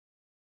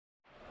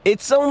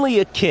It's only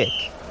a kick,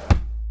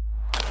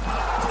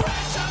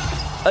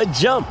 a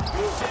jump,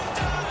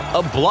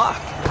 a block.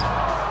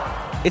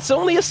 It's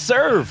only a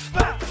serve.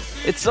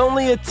 It's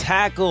only a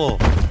tackle,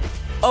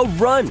 a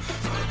run.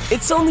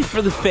 It's only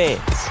for the fans.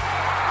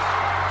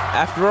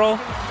 After all,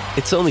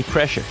 it's only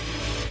pressure.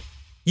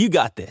 You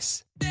got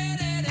this.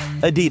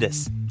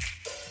 Adidas.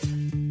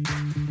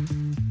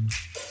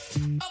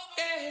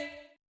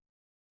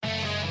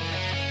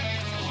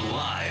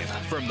 Live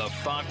from the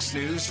Fox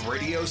News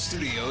radio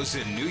studios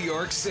in New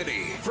York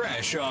City,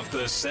 fresh off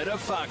the set of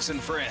Fox and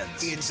Friends,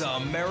 it's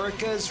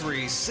America's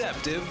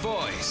receptive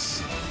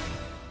voice,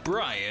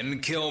 Brian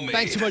Kilmeade.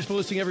 Thanks so much for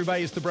listening,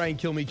 everybody. It's the Brian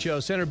Kilmeade Show.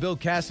 Senator Bill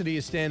Cassidy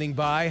is standing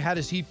by. How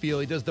does he feel?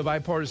 He does the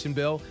bipartisan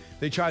bill.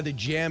 They tried to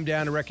jam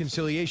down a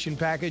reconciliation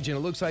package, and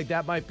it looks like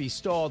that might be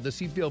stalled. Does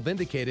he feel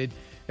vindicated?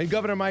 And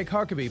Governor Mike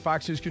Huckabee,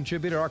 Fox News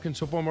contributor,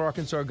 former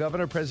Arkansas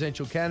governor,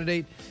 presidential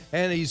candidate,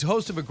 and he's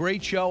host of a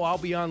great show. I'll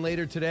be on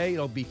later today.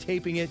 I'll be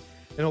taping it,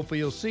 and hopefully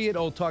you'll see it.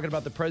 All talking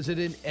about the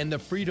president and the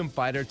freedom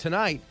fighter.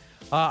 Tonight,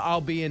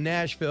 I'll be in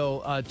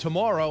Nashville.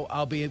 Tomorrow,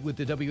 I'll be with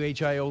the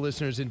WHIO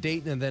listeners in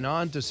Dayton, and then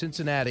on to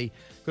Cincinnati.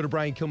 Go to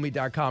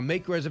BrianKilmeade.com.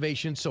 Make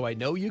reservations so I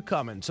know you're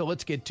coming. So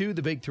let's get to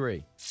the big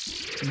three.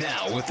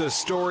 Now, with the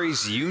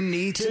stories you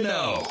need to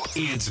know,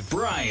 it's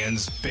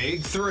Brian's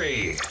Big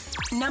Three.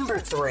 Number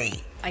 3.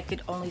 I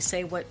could only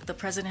say what the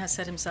president has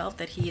said himself,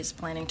 that he is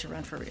planning to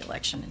run for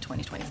re-election in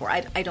 2024.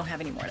 I don't have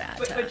any more to add.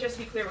 But just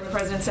to be clear, when the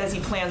president says he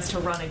plans to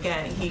run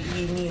again,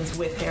 he means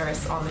with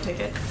Harris on the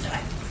ticket?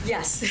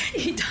 Yes,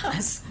 he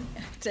does.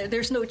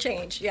 There's no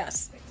change.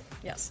 Yes.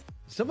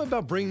 Something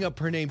about bringing up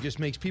her name just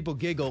makes people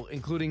giggle,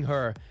 including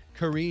her.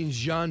 Karine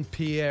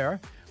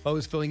Jean-Pierre, who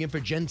is filling in for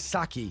Jen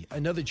Psaki.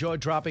 Another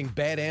jaw-dropping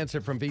bad answer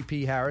from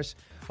VP Harris.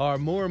 Are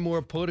more and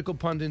more political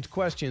pundits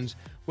questions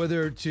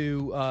whether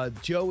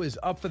Joe is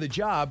up for the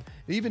job.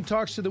 It even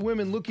talks to the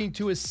women looking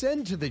to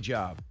ascend to the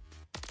job.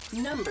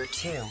 Number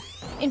 2.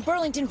 In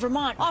Burlington,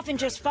 Vermont, often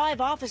just 5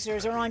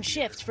 officers are on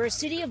shift for a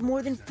city of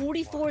more than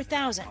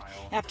 44,000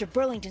 after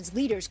Burlington's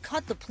leaders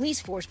cut the police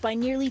force by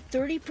nearly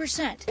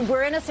 30%.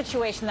 We're in a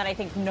situation that I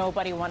think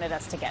nobody wanted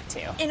us to get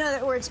to. In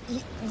other words,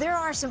 there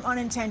are some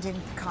unintended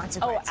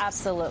consequences. Oh,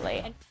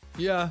 absolutely.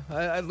 Yeah,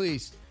 at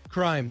least.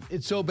 Crime.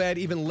 It's so bad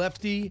even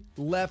left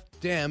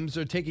Dems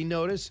are taking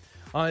notice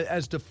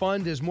as the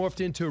fund has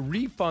morphed into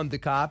refund the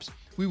cops.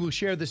 We will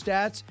share the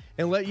stats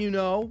and let you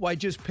know why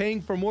just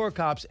paying for more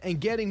cops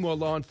and getting more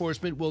law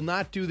enforcement will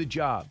not do the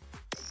job.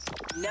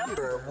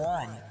 Number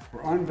 1.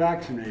 For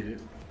unvaccinated,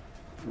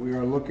 we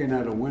are looking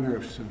at a winter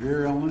of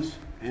severe illness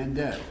and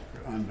death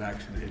for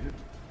unvaccinated.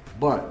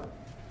 But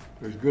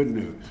there's good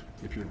news.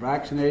 If you're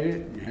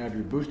vaccinated and you have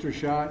your booster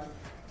shot,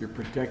 you're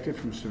protected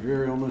from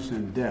severe illness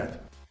and death.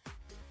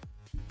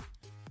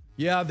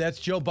 Yeah, that's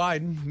Joe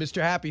Biden,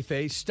 Mr. Happy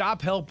Face.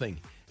 Stop helping.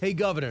 Hey,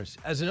 governors,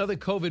 as another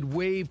COVID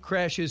wave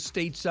crashes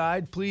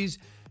stateside, please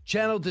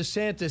channel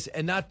DeSantis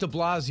and not de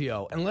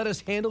Blasio, and let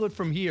us handle it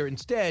from here.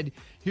 Instead,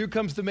 here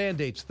comes the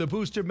mandates, the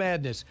booster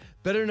madness.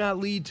 Better not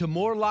lead to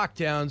more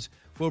lockdowns.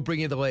 We'll bring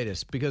you the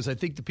latest, because I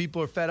think the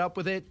people are fed up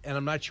with it, and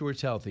I'm not sure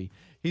it's healthy.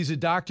 He's a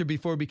doctor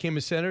before he became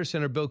a senator.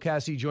 Senator Bill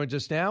Cassidy joins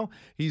us now.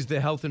 He's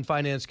the Health and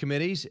Finance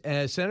Committees.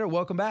 Senator,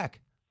 welcome back.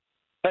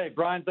 Hey,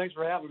 Brian, thanks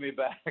for having me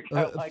back.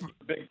 I like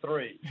the big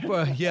three.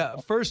 Well, yeah,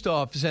 first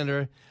off,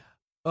 Senator,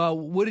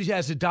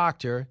 as a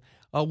doctor,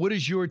 what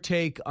is your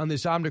take on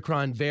this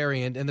Omicron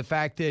variant and the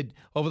fact that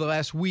over the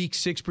last week,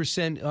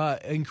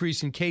 6%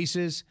 increase in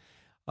cases,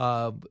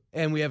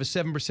 and we have a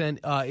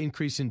 7%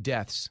 increase in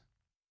deaths?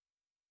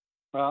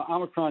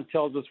 Omicron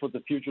tells us what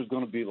the future is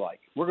going to be like.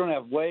 We're going to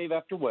have wave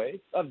after wave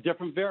of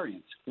different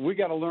variants. We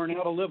got to learn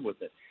how to live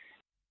with it.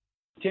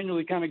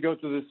 Continually kind of go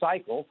through the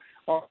cycle.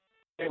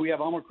 We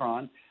have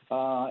Omicron.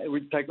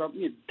 We take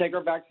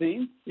our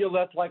vaccine. You're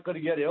less likely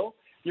to get ill.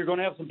 You're going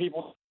to have some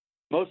people,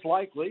 most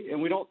likely,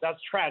 and we don't. That's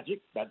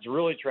tragic. That's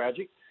really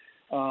tragic.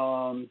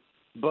 But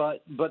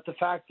the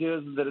fact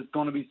is that it's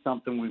going to be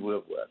something we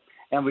live with,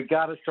 and we've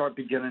got to start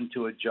beginning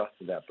to adjust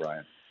to that,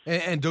 Brian.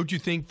 And don't you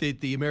think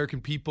that the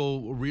American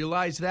people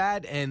realize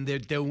that, and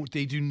that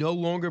they do no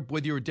longer,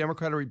 whether you're a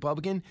Democrat or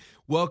Republican,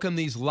 welcome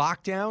these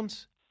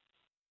lockdowns?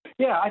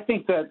 Yeah, I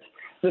think that.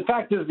 The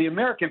fact is, the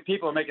American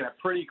people are making it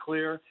pretty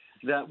clear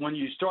that when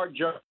you start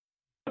judging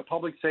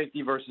public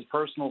safety versus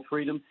personal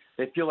freedom,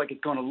 they feel like it's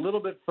going a little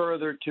bit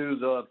further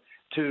to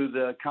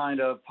the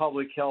kind of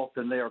public health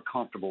than they are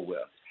comfortable with.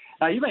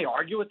 Now, you may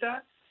argue with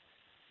that.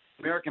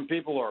 American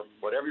people, or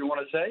whatever you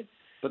want to say,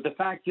 but the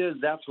fact is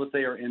that's what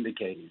they are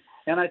indicating.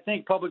 And I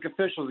think public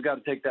officials have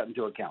got to take that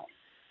into account.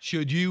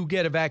 Should you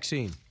get a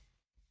vaccine?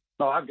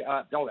 Oh,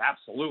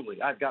 absolutely.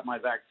 I've got my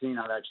vaccine.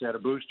 I've actually had a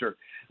booster.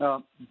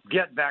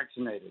 Get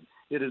vaccinated.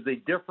 It is the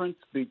difference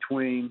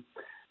between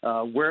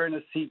wearing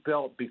a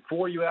seatbelt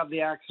before you have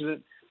the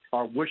accident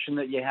or wishing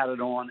that you had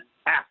it on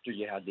after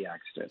you had the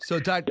accident. So,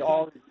 Doctor,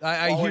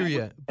 I hear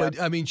you.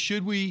 But, I mean,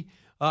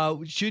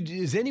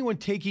 is anyone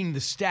taking the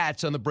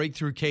stats on the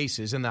breakthrough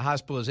cases and the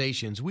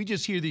hospitalizations? We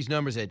just hear these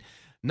numbers that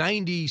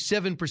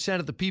 97%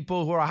 of the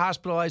people who are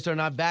hospitalized are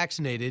not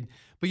vaccinated.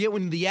 But yet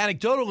when the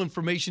anecdotal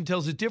information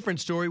tells a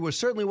different story, we're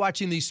certainly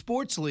watching these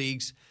sports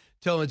leagues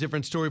tell a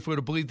different story if we're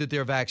to believe that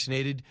they're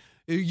vaccinated.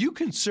 Are you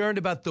concerned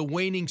about the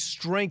waning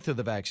strength of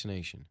the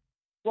vaccination?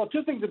 Well,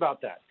 two things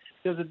about that.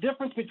 There's a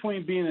difference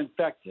between being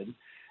infected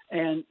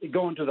and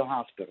going to the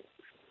hospital.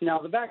 Now,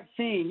 the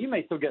vaccine, you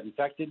may still get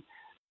infected,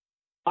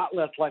 a lot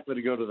less likely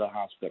to go to the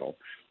hospital.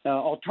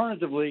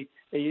 Alternatively,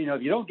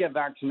 if you don't get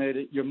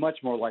vaccinated, you're much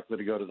more likely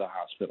to go to the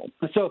hospital.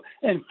 So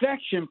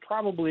infection,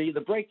 probably,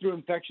 the breakthrough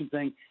infection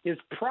thing is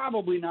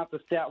probably not the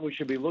stat we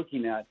should be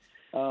looking at.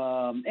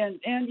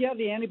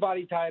 The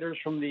antibody titers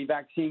from the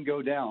vaccine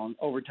go down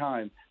over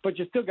time, but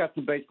you still got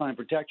some baseline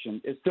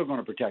protection. It's still going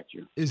to protect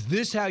you. Is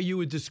this how you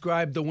would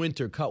describe the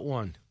winter? Cut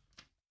one.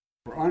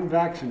 For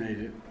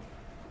unvaccinated,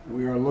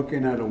 we are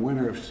looking at a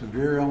winter of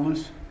severe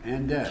illness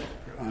and death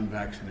for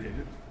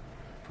unvaccinated.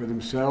 For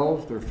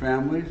themselves, their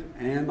families,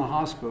 and the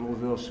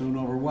hospitals they'll soon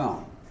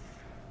overwhelm.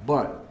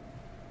 But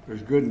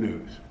there's good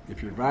news.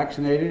 If you're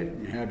vaccinated,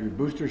 you have your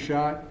booster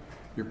shot,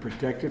 you're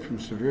protected from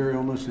severe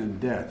illness and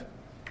death,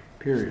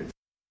 period.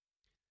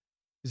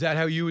 Is that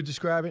how you would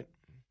describe it?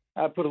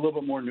 I put a little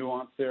bit more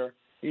nuance there.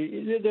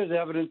 There's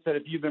evidence that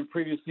if you've been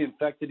previously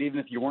infected, even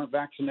if you weren't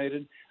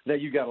vaccinated, that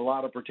you got a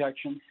lot of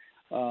protection.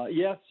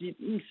 Yes,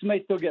 you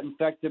may still get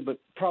infected, but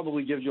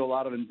probably gives you a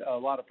lot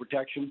of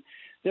protection.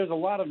 There's a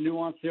lot of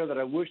nuance there that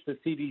I wish the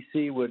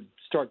CDC would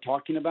start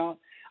talking about.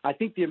 I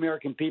think the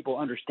American people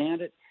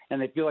understand it,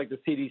 and they feel like the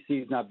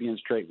CDC is not being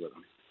straight with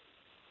them.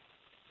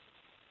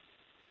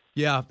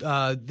 Yeah,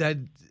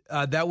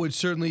 that would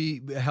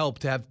certainly help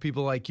to have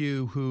people like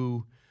you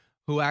who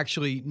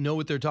actually know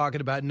what they're talking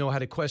about and know how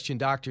to question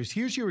doctors.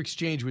 Here's your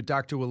exchange with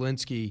Dr.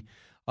 Walensky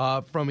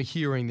from a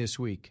hearing this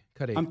week.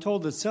 I'm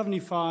told that some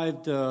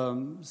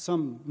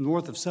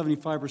north of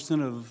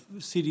 75% of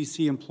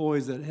CDC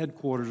employees at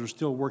headquarters are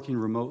still working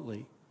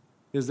remotely.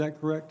 Is that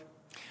correct?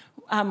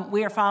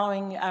 We are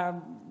following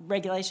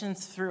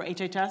regulations through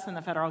HHS and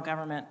the federal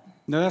government.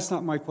 No, that's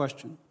not my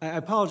question. I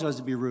apologize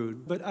to be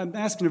rude, but I'm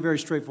asking a very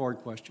straightforward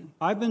question.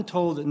 I've been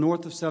told that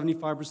north of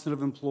 75%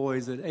 of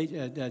employees at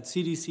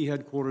CDC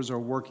headquarters are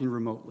working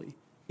remotely.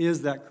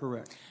 Is that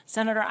correct?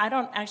 Senator, I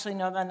don't actually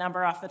know the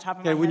number off the top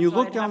of my head. When you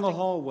look down the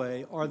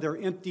hallway, are there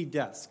empty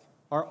desks?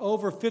 Are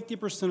over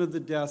 50% of the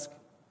desks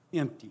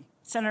empty?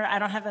 Senator, I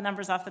don't have the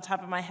numbers off the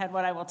top of my head.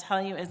 What I will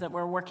tell you is that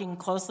we're working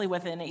closely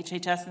within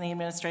HHS and the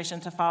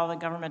administration to follow the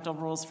governmental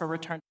rules for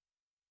return.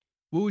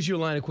 What was your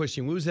line of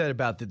questioning? What was that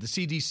about? That the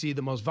CDC,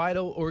 the most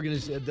vital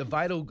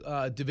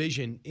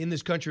division in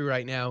this country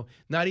right now,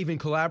 not even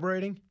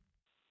collaborating?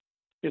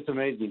 It's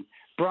amazing.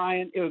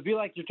 Brian, it would be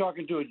like you're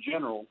talking to a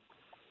general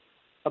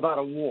about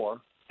a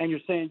war, and you're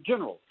saying,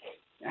 General,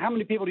 how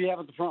many people do you have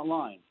at the front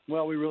line?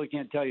 Well, we really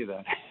can't tell you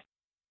that.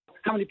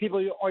 How many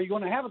people are you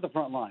going to have at the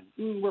front line?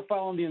 We're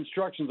following the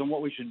instructions on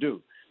what we should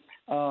do.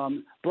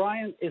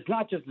 Brian, it's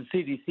not just the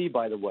CDC,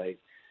 by the way.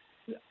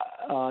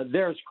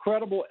 There's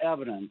credible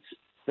evidence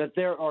that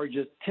there are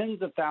just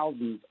tens of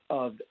thousands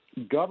of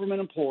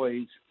government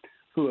employees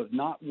who have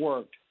not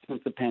worked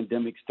since the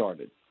pandemic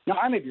started. Now,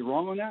 I may be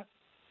wrong on that,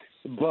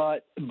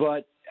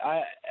 but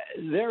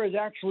there is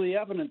actually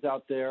evidence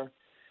out there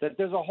that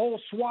there's a whole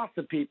swath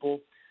of people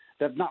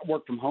that have not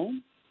worked from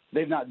home.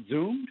 They've not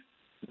Zoomed.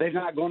 They've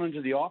not gone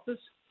into the office.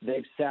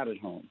 They've sat at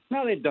home.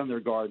 Now, they've done their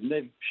garden.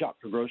 They've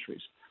shopped for groceries.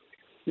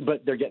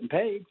 But they're getting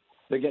paid.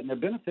 They're getting their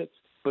benefits,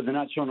 but they're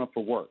not showing up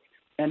for work.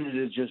 And it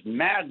is just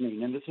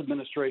maddening, and this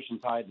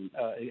administration's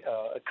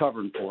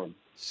covering for them.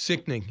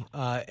 Sickening,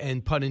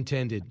 and pun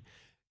intended.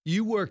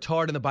 You worked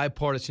hard on the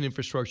bipartisan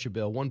infrastructure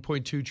bill,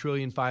 $1.2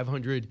 trillion,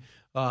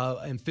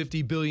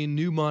 $550 billion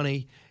new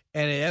money.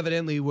 And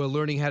evidently,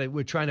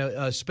 we're trying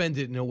to spend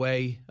it in a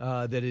way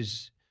that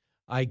is,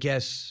 I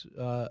guess,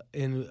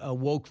 in a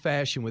woke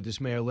fashion with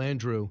this Mayor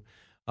Landrieu.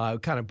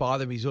 It kind of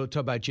bothered me. He's talking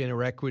about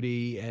gender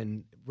equity,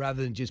 and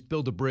rather than just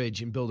build a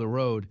bridge and build a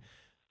road.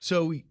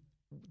 So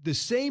the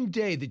same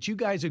day that you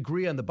guys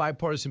agree on the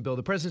bipartisan bill,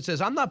 the president says,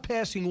 I'm not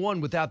passing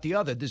one without the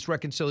other, this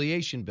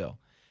reconciliation bill.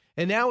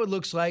 And now it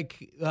looks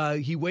like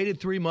he waited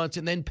 3 months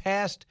and then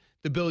passed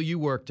the bill you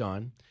worked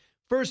on.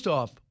 First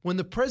off, when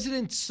the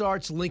president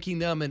starts linking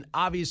them and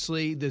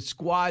obviously the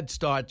squad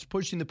starts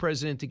pushing the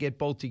president to get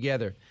both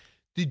together,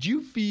 did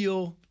you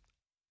feel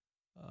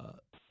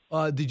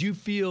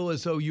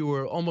as though you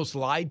were almost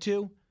lied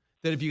to?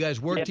 That if you guys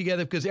worked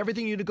together, because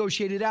everything you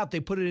negotiated out, they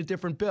put in a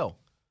different bill.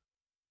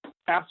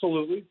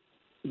 Absolutely.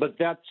 But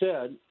that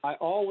said, I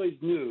always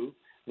knew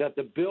that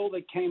the bill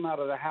that came out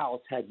of the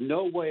House had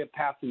no way of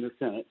passing the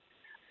Senate.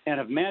 And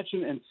if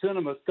Manchin and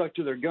Sinema stuck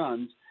to their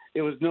guns,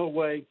 it was no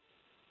way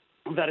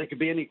that it could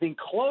be anything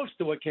close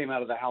to what came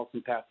out of the House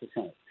and passed the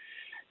Senate.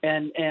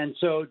 And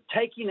so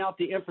taking out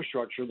the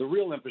infrastructure, the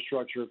real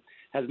infrastructure,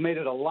 has made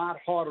it a lot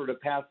harder to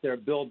pass their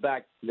bill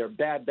back, their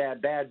bad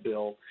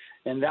bill,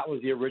 and that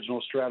was the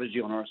original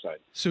strategy on our side.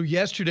 So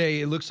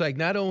yesterday, it looks like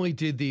not only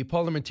did the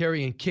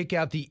parliamentarian kick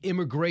out the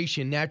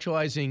immigration,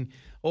 naturalizing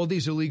all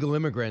these illegal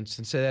immigrants,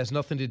 and said it has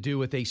nothing to do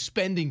with a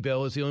spending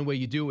bill, is the only way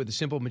you do it with a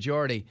simple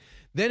majority.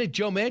 Then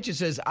Joe Manchin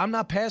says, I'm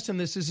not passing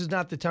this. This is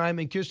not the time.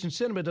 And Kyrsten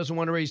Sinema doesn't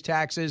want to raise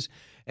taxes.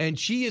 And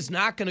she is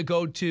not going to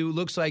go to,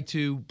 looks like,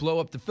 to blow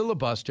up the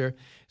filibuster.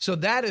 So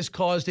that has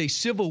caused a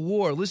civil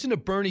war. Listen to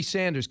Bernie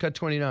Sanders, cut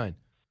 29.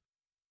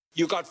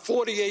 You got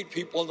 48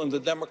 people in the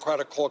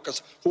Democratic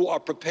caucus who are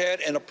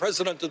prepared, and a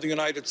president of the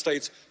United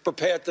States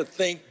prepared to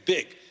think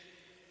big.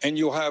 And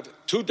you have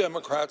two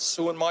Democrats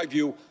who, in my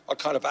view, are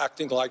kind of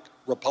acting like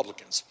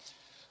Republicans.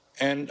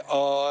 And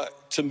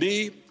to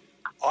me,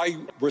 I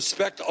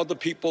respect other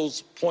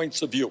people's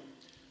points of view,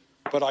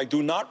 but I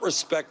do not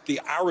respect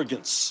the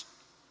arrogance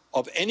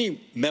of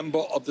any member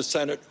of the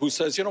Senate who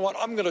says, you know what,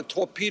 I'm going to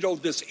torpedo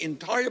this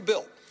entire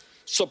bill,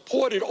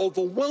 supported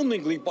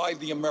overwhelmingly by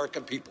the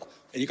American people.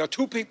 And you got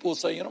two people who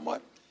say, you know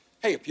what,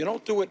 hey, if you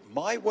don't do it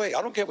my way,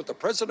 I don't care what the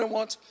president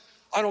wants,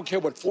 I don't care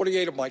what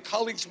 48 of my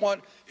colleagues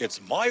want, it's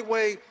my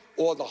way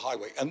or the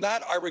highway. And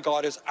that I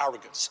regard as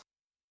arrogance.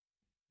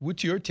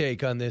 What's your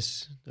take on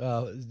this?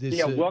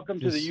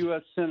 Welcome to the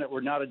U.S. Senate. We're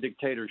not a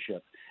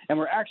dictatorship. And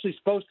we're actually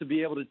supposed to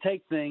be able to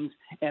take things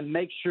and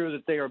make sure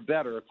that they are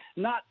better,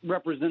 not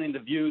representing the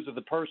views of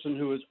the person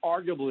who is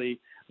arguably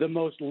the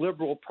most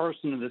liberal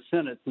person in the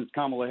Senate since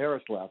Kamala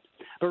Harris left,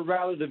 but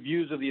rather the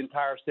views of the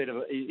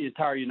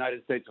entire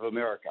United States of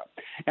America.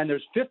 And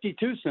there's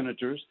 52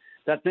 senators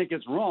that think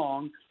it's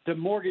wrong to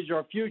mortgage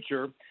our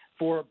future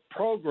for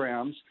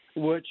programs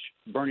which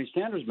Bernie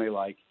Sanders may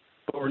like,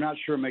 but we're not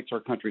sure makes our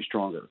country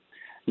stronger.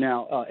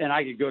 Now, and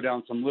I could go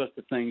down some list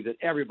of things that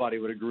everybody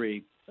would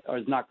agree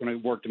is not going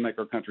to work to make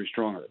our country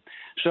stronger.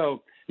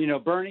 So,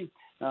 Bernie,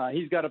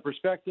 he's got a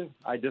perspective.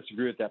 I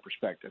disagree with that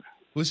perspective.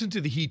 Listen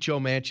to the heat Joe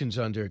Manchin's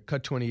under.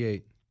 Cut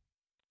 28.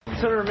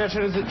 Senator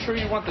Manchin, is it true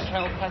you want the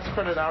child tax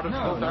credit out of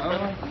No,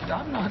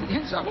 I'm not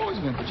against it. I've always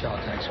been for child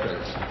tax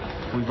credits.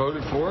 We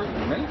voted for it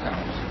many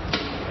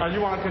times.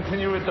 You want to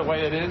continue it the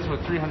way it is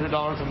with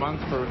 $300 a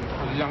month for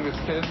the youngest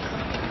kids?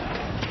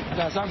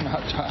 Guys, I'm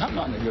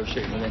not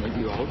negotiating with any of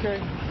you, okay?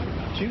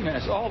 You can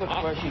ask all the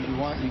questions you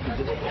want. You can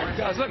just,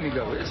 guys, let me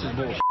go. This is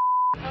bullshit.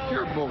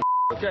 You're bullshit,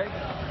 okay?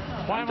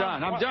 I'm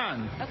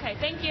done. Okay,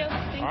 thank you.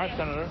 All right,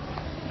 Senator.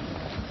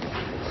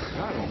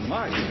 God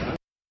almighty.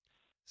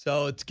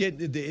 So it's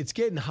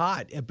getting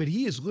hot, but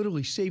he is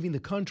literally saving the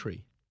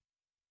country.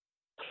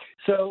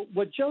 So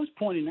what Joe's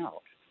pointing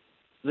out,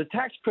 the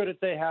tax credit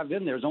they have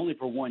in there is only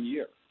for 1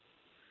 year.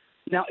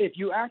 Now, if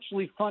you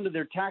actually funded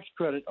their tax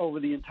credit over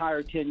the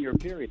entire 10-year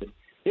period,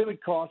 it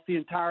would cost the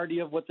entirety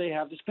of what they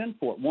have to spend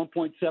for it,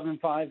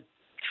 $1.75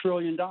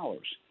 trillion.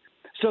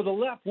 So the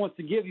left wants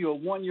to give you a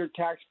 1-year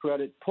tax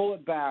credit, pull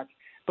it back,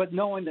 but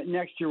knowing that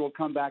next year we'll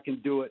come back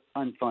and do it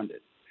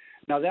unfunded.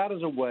 Now, that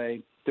is a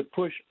way to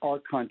push our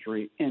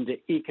country into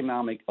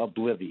economic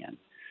oblivion,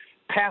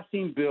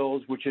 passing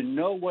bills which in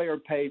no way are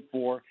paid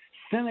for,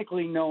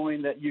 cynically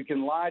knowing that you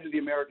can lie to the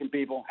American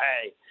people,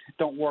 hey,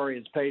 don't worry,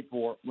 it's paid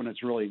for, when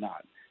it's really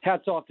not.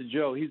 Hats off to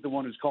Joe. He's the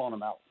one who's calling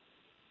them out.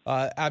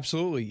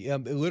 Absolutely.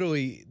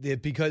 Literally,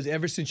 because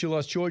ever since you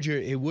lost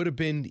Georgia, it would have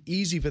been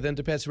easy for them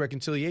to pass a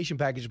reconciliation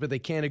package, but they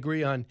can't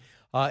agree on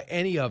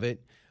any of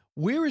it.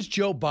 Where is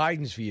Joe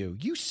Biden's view?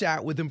 You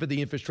sat with him for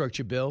the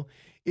infrastructure bill.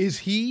 Is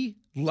he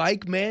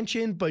like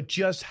Manchin, but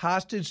just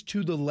hostage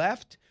to the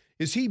left?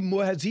 Has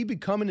he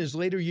become in his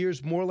later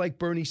years more like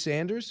Bernie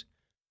Sanders?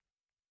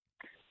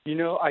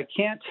 I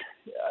can't,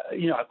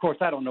 of course,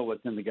 I don't know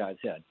what's in the guy's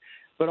head.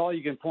 But all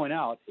you can point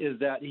out is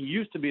that he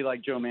used to be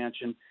like Joe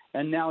Manchin,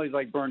 and now he's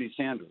like Bernie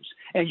Sanders.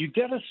 And you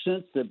get a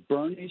sense that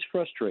Bernie's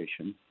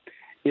frustration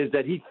is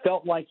that he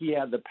felt like he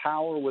had the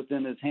power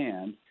within his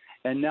hand,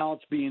 and now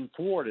it's being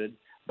thwarted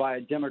by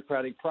a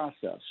democratic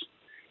process,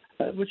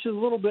 which is a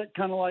little bit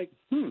kind of like,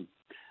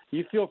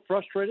 you feel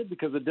frustrated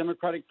because the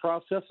democratic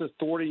process is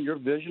thwarting your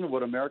vision of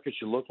what America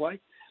should look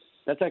like?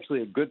 That's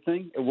actually a good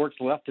thing. It works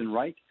left and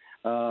right.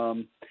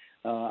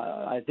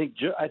 I think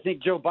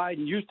Joe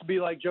Biden used to be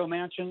like Joe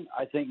Manchin.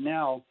 I think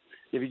now,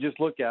 if you just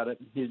look at it,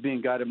 he's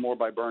being guided more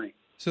by Bernie.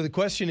 So the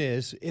question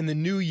is, in the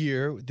new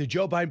year,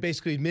 Joe Biden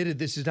basically admitted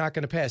this is not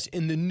going to pass.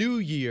 In the new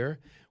year,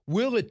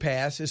 will it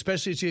pass,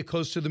 especially as you get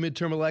close to the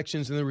midterm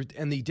elections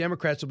and the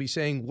Democrats will be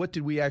saying, what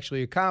did we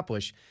actually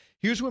accomplish?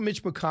 Here's what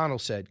Mitch McConnell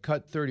said,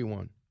 cut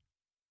 31.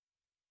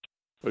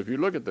 But if you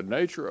look at the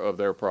nature of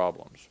their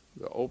problems,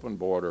 the open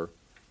border,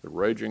 the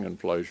raging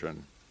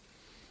inflation,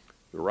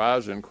 the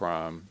rise in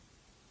crime,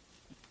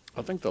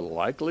 I think the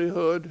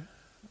likelihood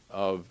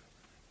of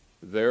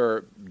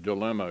their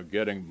dilemma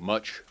getting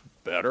much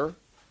better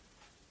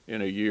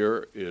in a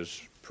year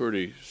is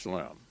pretty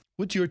slim.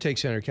 What's your take,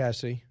 Senator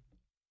Cassidy?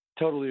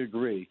 Totally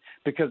agree,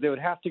 because they would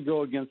have to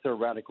go against their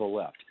radical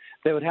left.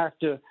 They would have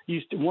to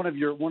use one of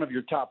your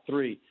top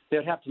three. They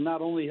would have to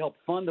not only help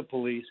fund the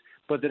police,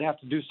 but that have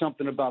to do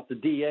something about the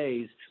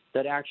DAs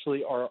that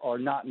actually are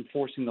not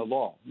enforcing the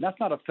law. And that's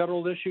not a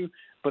federal issue,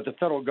 but the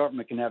federal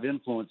government can have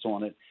influence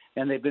on it,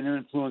 and they've been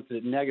influencing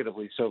it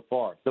negatively so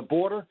far. The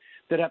border,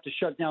 that have to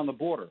shut down the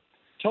border,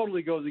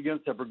 totally goes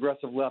against a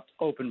progressive left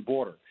open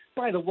border.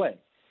 By the way,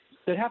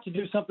 they have to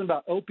do something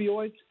about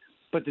opioids,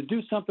 but to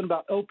do something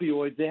about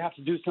opioids, they have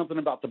to do something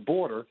about the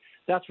border.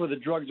 That's where the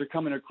drugs are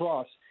coming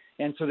across,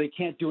 and so they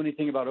can't do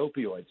anything about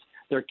opioids.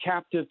 They're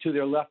captive to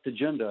their left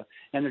agenda,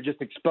 and they're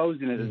just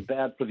exposing it as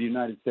bad for the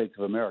United States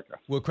of America.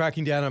 We're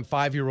cracking down on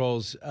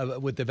 5-year-olds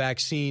with the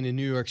vaccine in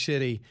New York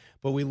City,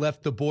 but we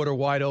left the border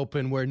wide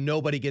open where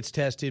nobody gets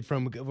tested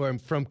from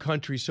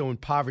countries so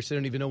impoverished they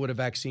don't even know what a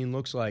vaccine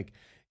looks like.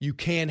 You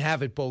can't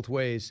have it both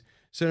ways.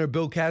 Senator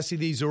Bill Cassidy,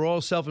 these are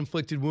all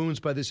self-inflicted wounds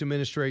by this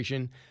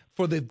administration.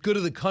 For the good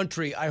of the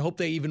country, I hope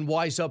they even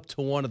wise up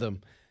to one of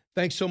them.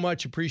 Thanks so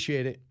much.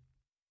 Appreciate it.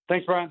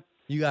 Thanks, Brian.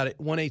 You got it.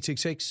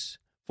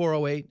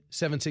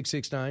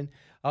 1-866-408-7669.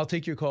 I'll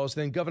take your calls.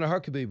 Then Governor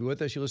Huckabee will be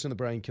with us. You listen to the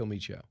Brian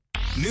Kilmeade Show.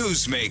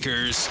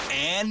 Newsmakers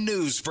and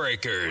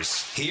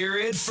newsbreakers. Hear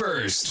it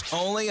first.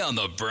 Only on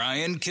the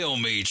Brian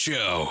Kilmeade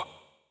Show.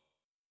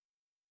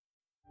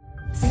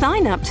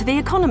 Sign up to The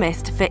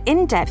Economist for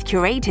in-depth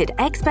curated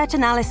expert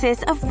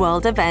analysis of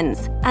world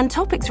events and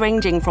topics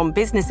ranging from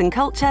business and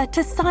culture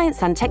to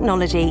science and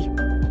technology.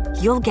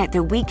 You'll get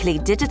the weekly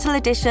digital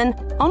edition,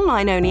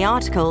 online-only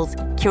articles,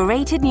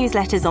 curated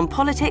newsletters on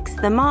politics,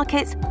 the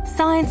markets,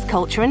 science,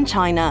 culture, and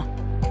China,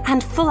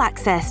 and full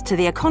access to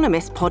The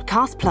Economist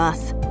Podcast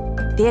Plus.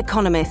 The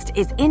Economist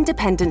is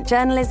independent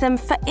journalism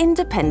for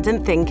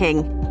independent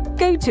thinking.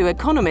 Go to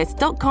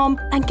economist.com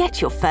and get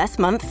your first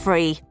month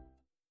free.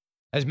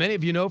 As many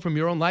of you know from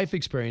your own life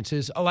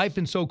experiences, a life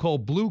in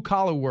so-called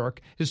blue-collar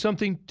work is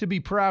something to be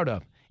proud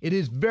of. It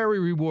is very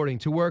rewarding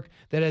to work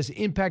that has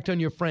impact on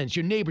your friends,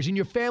 your neighbors, and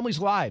your family's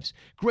lives.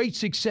 Great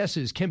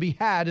successes can be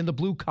had in the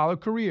blue-collar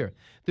career.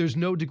 There's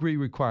no degree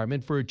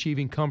requirement for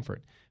achieving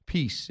comfort,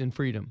 peace, and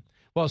freedom.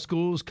 While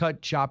schools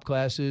cut shop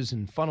classes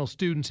and funnel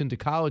students into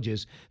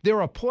colleges,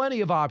 there are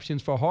plenty of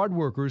options for hard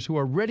workers who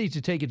are ready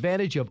to take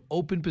advantage of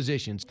open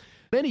positions.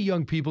 Many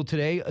young people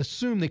today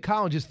assume that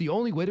college is the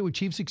only way to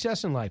achieve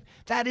success in life.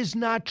 That is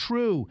not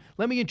true.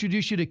 Let me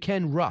introduce you to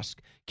Ken Rusk.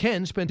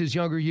 Ken spent his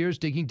younger years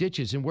digging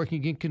ditches and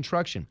working in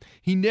construction.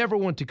 He never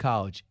went to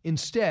college.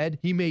 Instead,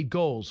 he made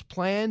goals,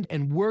 planned,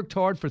 and worked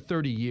hard for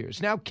 30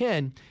 years. Now,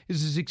 Ken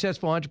is a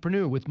successful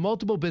entrepreneur with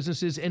multiple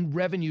businesses and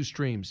revenue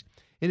streams.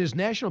 In his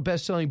national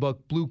best-selling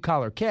book, Blue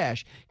Collar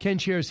Cash, Ken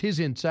shares his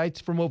insights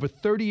from over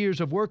 30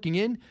 years of working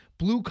in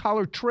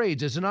blue-collar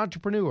trades as an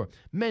entrepreneur,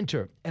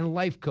 mentor, and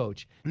life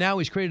coach. Now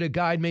he's created a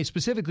guide made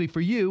specifically for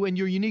you and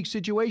your unique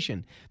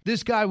situation.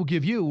 This guide will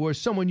give you or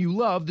someone you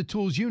love the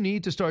tools you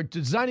need to start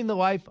designing the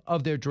life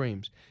of their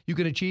dreams. You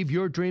can achieve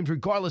your dreams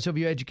regardless of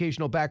your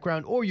educational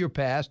background or your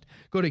past.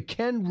 Go to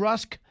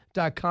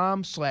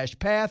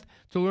kenrusk.com/path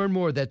to learn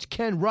more. That's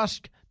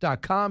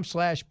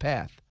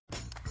kenrusk.com/path.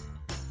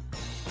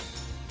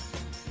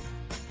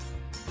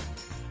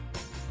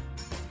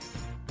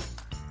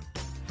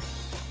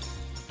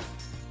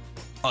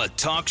 A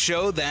talk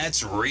show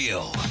that's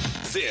real.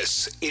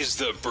 This is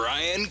the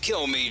Brian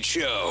Kilmeade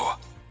Show.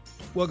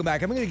 Welcome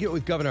back. I'm going to get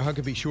with Governor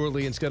Huckabee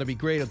shortly, and it's going to be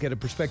great. I'll get a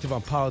perspective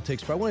on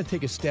politics, but I want to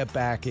take a step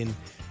back, and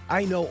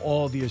I know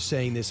all of you are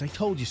saying this. I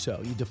told you so.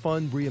 You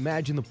defund,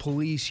 reimagine the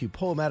police. You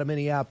pull them out of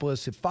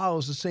Minneapolis. It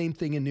follows the same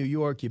thing in New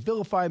York. You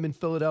vilify them in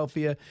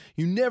Philadelphia.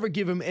 You never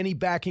give them any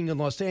backing in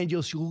Los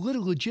Angeles. You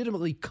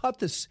legitimately cut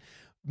this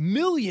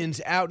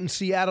millions out in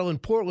Seattle and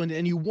Portland,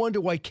 and you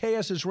wonder why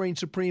chaos has reigned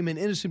supreme and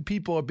innocent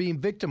people are being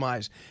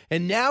victimized.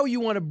 And now you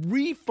want to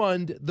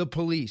refund the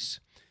police.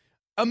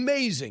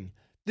 Amazing.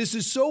 This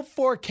is so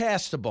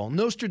forecastable.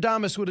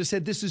 Nostradamus would have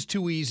said this is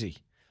too easy.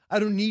 I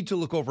don't need to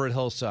look over at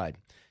Hillside.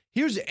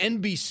 Here's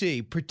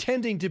NBC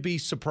pretending to be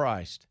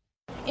surprised.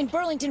 In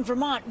Burlington,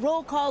 Vermont,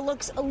 roll call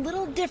looks a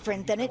little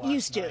different than it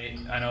used to.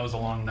 I know it was a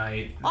long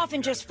night.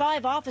 Often just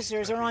 5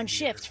 officers are on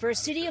shift for a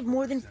city of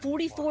more than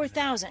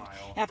 44,000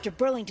 after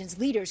Burlington's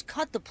leaders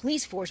cut the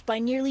police force by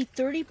nearly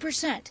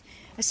 30%,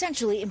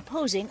 essentially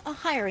imposing a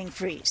hiring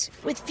freeze.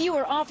 With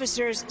fewer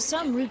officers,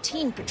 some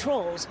routine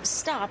patrols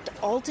stopped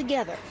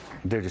altogether.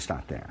 They're just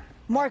not there.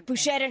 Mark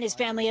Bouchette and his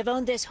family have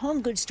owned this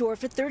home goods store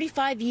for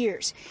 35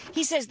 years.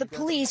 He says the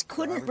police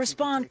couldn't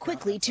respond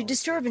quickly to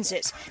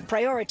disturbances,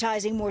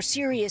 prioritizing more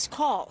serious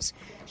calls.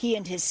 He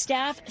and his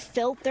staff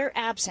felt their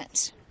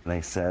absence.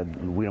 They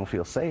said, we don't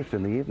feel safe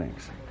in the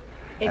evenings.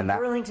 In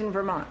Burlington,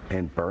 Vermont.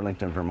 In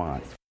Burlington,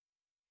 Vermont.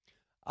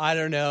 I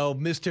don't know,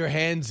 Mr.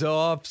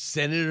 Hands-Off,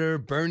 Senator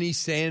Bernie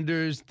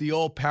Sanders, the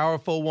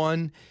all-powerful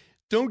one.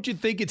 Don't you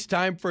think it's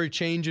time for a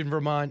change in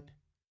Vermont?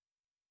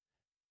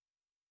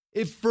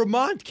 If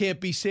Vermont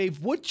can't be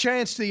saved, what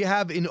chance do you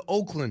have in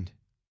Oakland?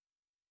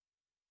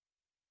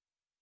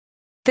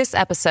 This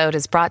episode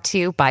is brought to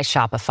you by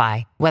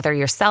Shopify. Whether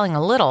you're selling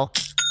a little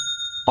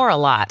or a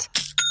lot,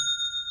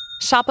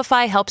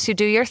 Shopify helps you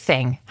do your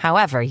thing,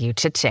 however you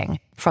cha-ching.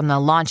 From the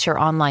launch your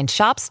online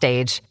shop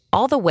stage,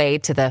 all the way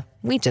to the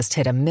we just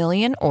hit 1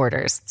 million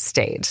orders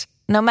stage.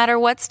 No matter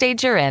what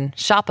stage you're in,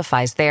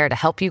 Shopify's there to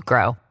help you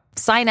grow.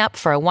 Sign up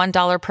for a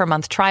 $1 per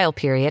month trial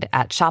period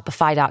at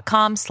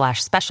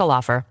shopify.com/special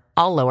offer,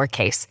 all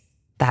lowercase.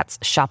 That's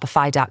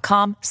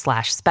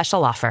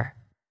shopify.com/special offer.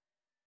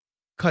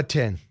 Cut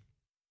 10.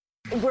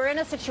 We're in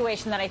a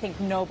situation that I think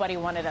nobody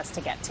wanted us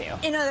to get to.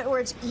 In other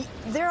words,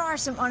 there are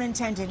some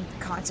unintended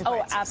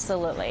consequences. Oh,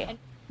 absolutely.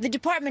 The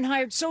department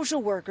hired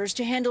social workers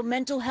to handle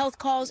mental health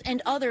calls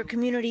and other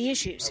community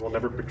issues. I will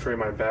never betray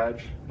my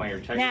badge, my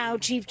integrity. Now,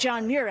 Chief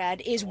John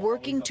Murad is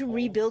working to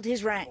rebuild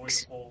his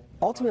ranks.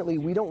 Ultimately,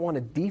 we don't want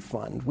to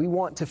defund. We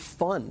want to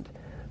fund.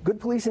 Good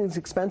policing is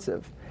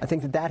expensive. I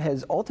think that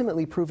has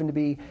ultimately proven to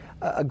be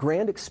a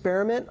grand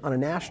experiment on a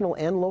national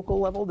and local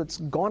level that's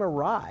gone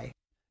awry.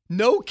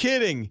 No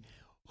kidding.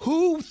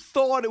 Who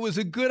thought it was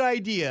a good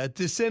idea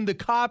to send the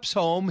cops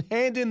home,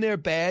 hand in their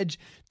badge,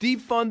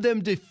 defund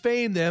them,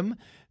 defame them,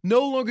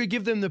 no longer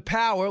give them the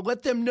power,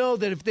 let them know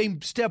that if they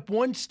step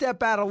one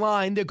step out of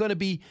line, they're going to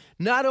be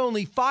not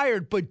only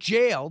fired but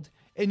jailed,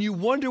 and you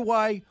wonder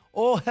why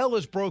all hell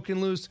is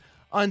broken loose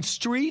on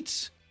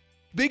streets,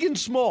 big and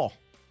small,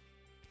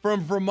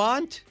 from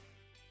Vermont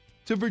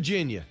to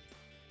Virginia.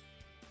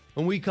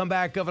 When we come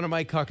back, Governor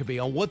Mike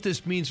Huckabee on what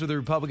this means for the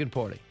Republican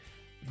Party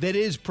that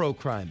is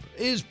pro-crime,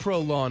 is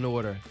pro-law and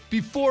order.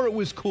 Before it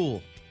was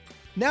cool.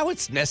 Now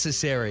it's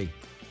necessary.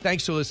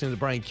 Thanks for listening to the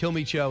Brian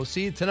Kilmeade Show.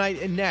 See you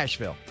tonight in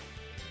Nashville.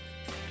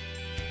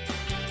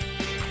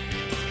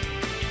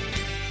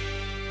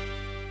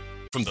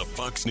 From the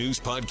Fox News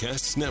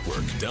Podcasts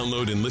Network,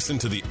 download and listen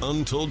to The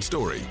Untold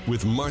Story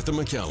with Martha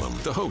McCallum.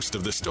 The host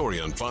of The Story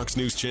on Fox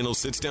News Channel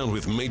sits down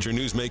with major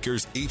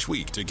newsmakers each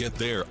week to get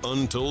their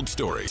untold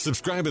story.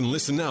 Subscribe and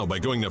listen now by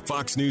going to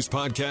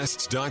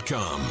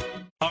foxnewspodcasts.com.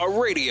 A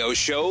radio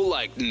show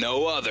like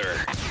no other.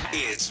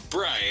 It's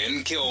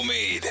Brian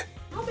Kilmeade.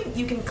 I'm hoping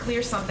you can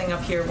clear something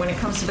up here when it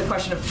comes to the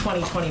question of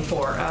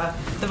 2024.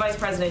 The vice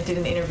president did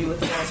an interview with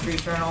the Wall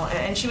Street Journal,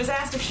 and she was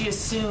asked if she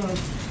assumed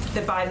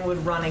that Biden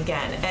would run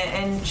again.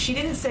 And she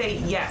didn't say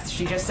yes.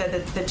 She just said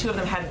that the two of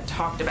them hadn't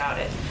talked about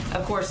it.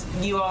 Of course,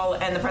 you all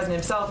and the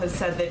president himself has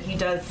said that he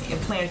does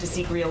plan to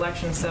seek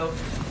re-election. So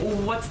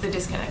what's the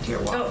disconnect here?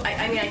 Oh,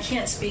 I mean, I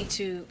can't speak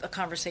to a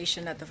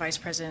conversation that the vice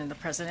president and the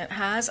president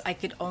has. I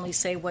could only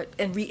say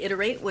and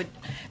reiterate what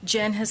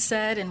Jen has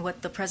said and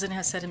what the president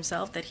has said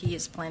himself, that he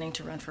is planning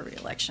to run for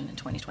re-election in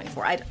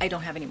 2024. I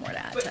don't have any more to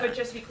add. But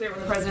just to be clear,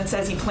 when the president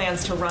says he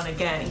plans to run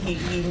again, he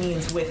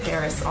means with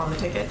Harris on the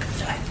ticket?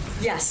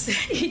 Yes,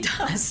 he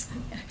does.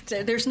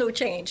 There's no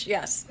change.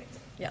 Yes.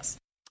 Yes.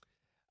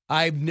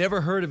 I've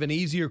never heard of an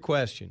easier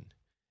question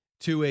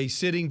to a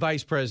sitting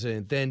vice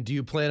president than, do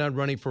you plan on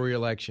running for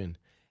re-election?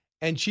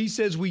 And she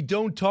says, we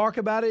don't talk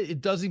about it.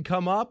 It doesn't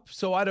come up,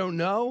 so I don't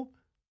know.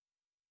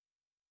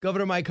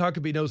 Governor Mike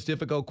Huckabee knows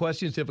difficult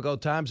questions,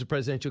 difficult times. The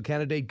presidential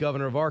candidate,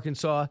 governor of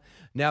Arkansas,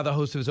 now the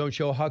host of his own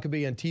show,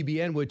 Huckabee on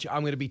TBN, which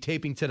I'm going to be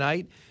taping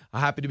tonight.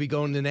 I'm happy to be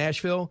going to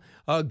Nashville.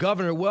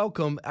 Governor,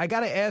 welcome. I got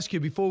to ask you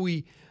before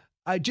we,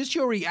 just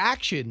your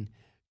reaction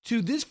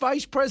to this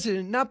vice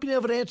president not being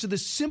able to answer the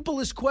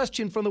simplest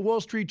question from the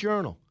Wall Street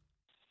Journal.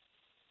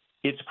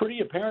 It's pretty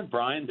apparent,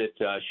 Brian,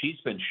 that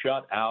she's been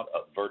shut out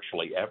of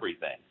virtually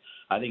everything.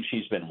 I think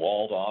she's been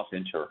walled off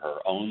into her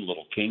own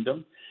little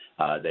kingdom.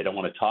 They don't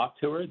want to talk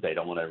to her. They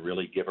don't want to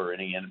really give her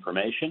any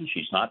information.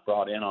 She's not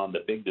brought in on the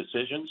big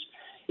decisions.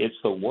 It's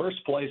the worst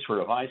place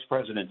for a vice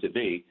president to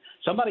be.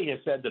 Somebody has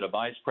said that a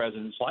vice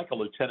president's like a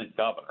lieutenant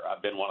governor.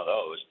 I've been one of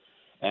those.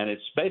 And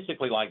it's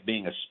basically like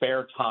being a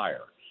spare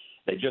tire.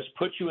 They just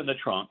put you in the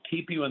trunk,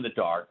 keep you in the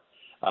dark,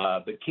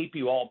 but keep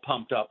you all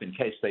pumped up in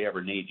case they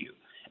ever need you.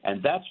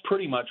 And that's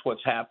pretty much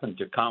what's happened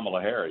to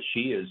Kamala Harris.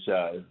 She is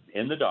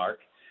in the dark,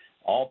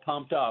 all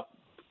pumped up,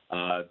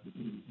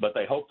 but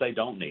they hope they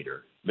don't need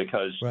her.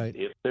 Because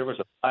if there was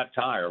a flat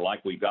tire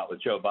like we got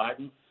with Joe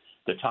Biden,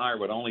 the tire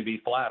would only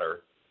be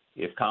flatter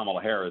if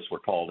Kamala Harris were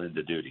called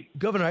into duty.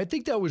 Governor, I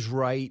think that was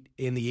right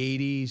in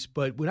the 80s.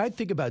 But when I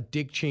think about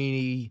Dick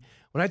Cheney,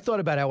 when I thought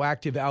about how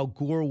active Al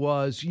Gore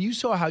was, you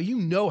saw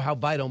how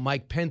vital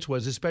Mike Pence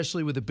was,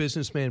 especially with a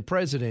businessman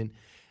president.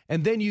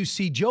 And then you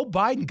see Joe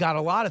Biden got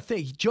a lot of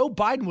things. Joe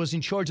Biden was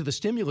in charge of the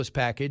stimulus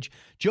package.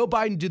 Joe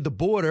Biden did the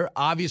border,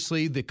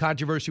 obviously the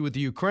controversy with the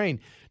Ukraine.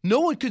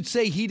 No one could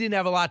say he didn't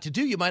have a lot to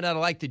do. You might not have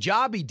liked the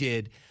job he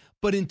did.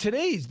 But in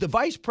today's, the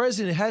vice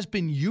president has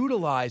been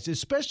utilized,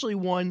 especially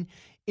one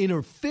in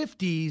her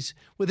 50s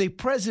with a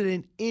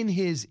president in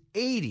his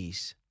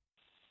 80s.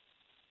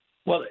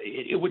 Well,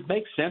 it would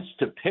make sense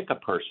to pick a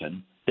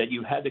person that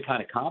you had the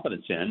kind of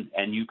competence in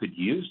and you could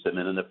use them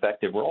in an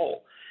effective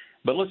role.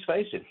 But let's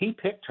face it, he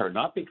picked her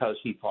not because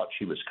he thought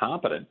she was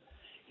competent.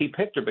 He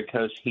picked her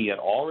because he had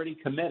already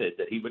committed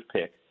that he would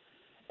pick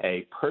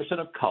a person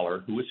of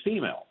color who was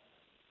female.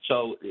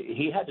 So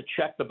he had to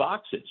check the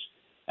boxes.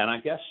 And I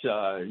guess,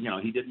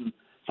 he didn't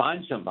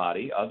find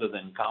somebody other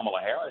than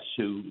Kamala Harris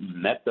who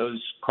met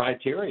those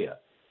criteria,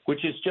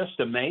 which is just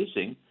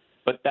amazing.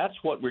 But that's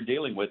what we're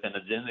dealing with in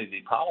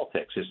identity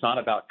politics. It's not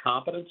about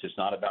competence. It's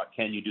not about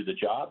can you do the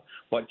job?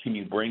 What can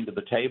you bring to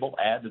the table,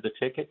 add to the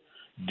ticket,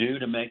 do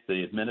to make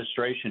the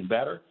administration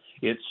better?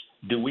 It's,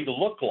 do we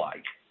look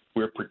like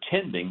we're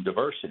pretending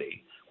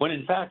diversity when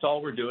in fact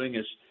all we're doing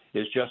is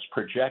just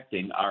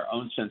projecting our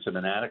own sense of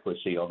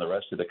inadequacy on the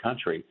rest of the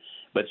country,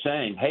 but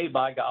saying, hey,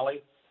 by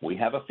golly, we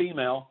have a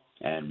female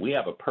and we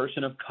have a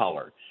person of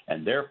color,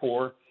 and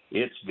therefore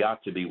it's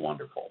got to be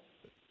wonderful.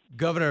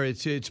 Governor,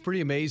 it's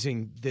pretty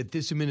amazing that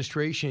this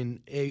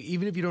administration,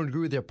 even if you don't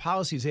agree with their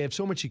policies, they have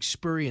so much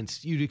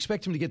experience. You'd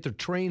expect them to get their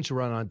trains to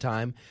run on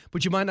time,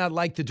 but you might not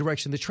like the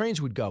direction the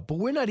trains would go. But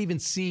we're not even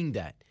seeing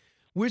that.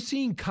 We're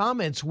seeing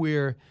comments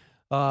where,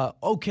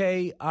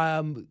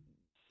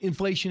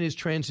 inflation is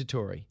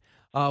transitory.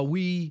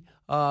 We're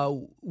not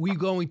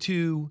going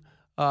to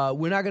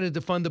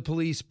defund the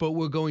police, but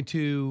we're going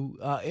to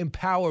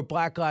empower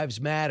Black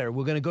Lives Matter.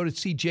 We're going to go to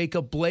see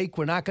Jacob Blake.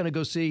 We're not going to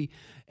go see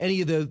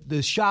any of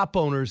the shop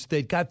owners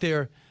that got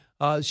their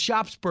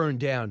shops burned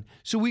down.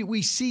 So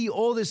we see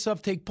all this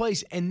stuff take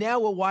place, and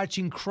now we're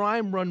watching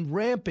crime run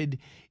rampant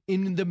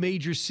in the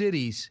major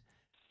cities.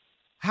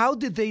 How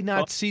did they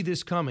not see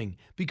this coming?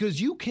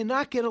 Because you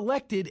cannot get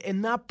elected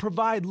and not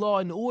provide law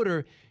and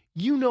order.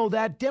 You know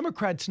that.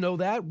 Democrats know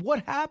that.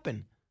 What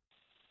happened?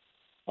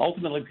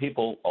 Ultimately,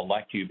 people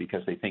elect you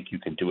because they think you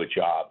can do a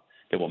job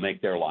that will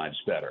make their lives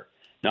better,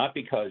 not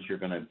because you're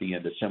going to be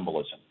into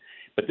symbolism.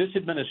 But this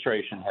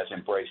administration has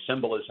embraced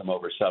symbolism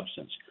over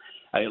substance.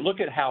 Look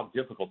at how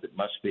difficult it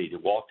must be to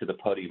walk to the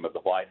podium of the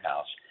White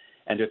House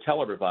and to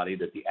tell everybody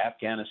that the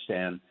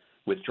Afghanistan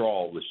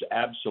withdrawal was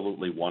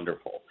absolutely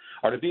wonderful,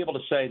 or to be able to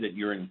say that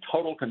you're in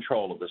total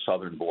control of the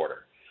southern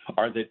border,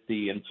 or that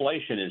the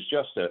inflation is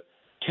just a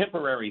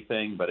temporary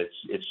thing, but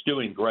it's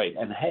doing great.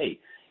 And hey,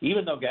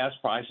 even though gas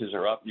prices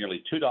are up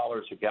nearly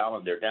 $2 a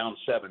gallon, they're down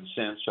 7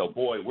 cents. So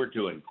boy, we're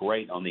doing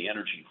great on the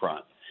energy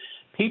front.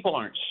 People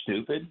aren't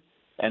stupid.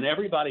 And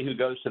everybody who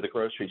goes to the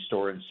grocery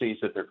store and sees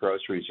that their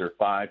groceries are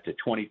 5 to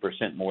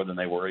 20% more than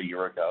they were a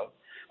year ago,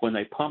 when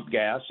they pump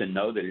gas and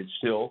know that it's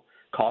still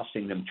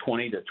costing them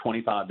 $20 to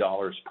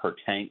 $25 per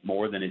tank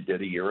more than it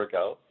did a year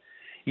ago,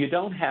 you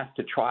don't have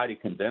to try to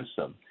convince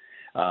them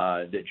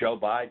that Joe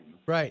Biden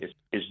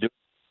is doing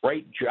a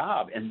great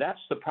job. And that's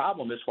the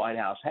problem this White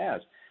House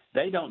has.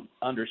 They don't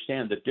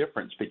understand the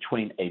difference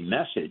between a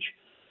message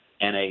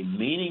and a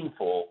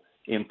meaningful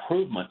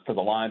improvement for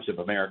the lives of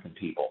American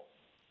people.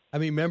 I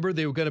mean, remember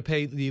they were going to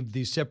pay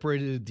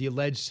the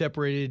alleged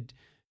separated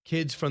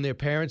kids from their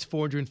parents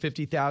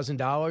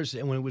 $450,000,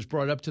 and when it was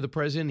brought up to the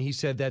president, he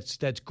said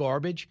that's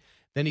garbage.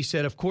 Then he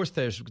said, of course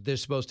they're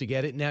supposed to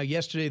get it. Now,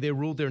 yesterday they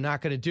ruled they're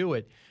not going to do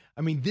it.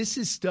 I mean, this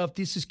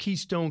is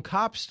Keystone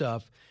Cop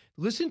stuff.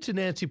 Listen to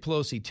Nancy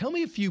Pelosi. Tell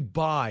me if you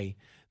buy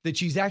that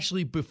she's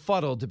actually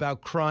befuddled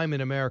about crime in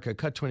America.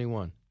 Cut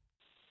 21.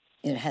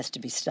 It has to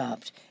be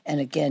stopped. And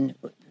again,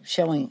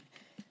 showing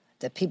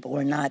that people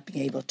are not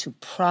being able to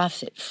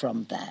profit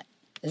from that.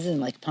 This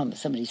isn't like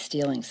somebody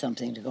stealing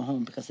something to go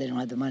home because they don't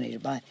have the money to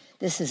buy.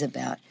 This is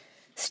about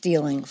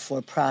stealing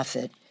for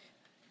profit.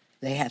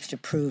 They have to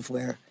prove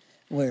where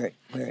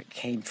it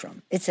came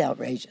from. It's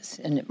outrageous,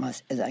 and it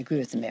must. I agree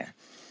with the mayor.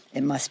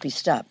 It must be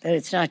stopped. And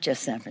it's not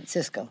just San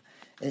Francisco.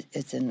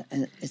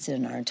 It's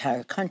in our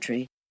entire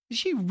country. Is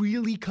she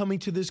really coming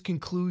to this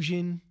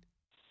conclusion?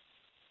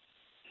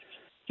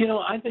 You know,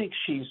 I think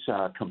she's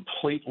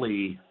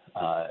completely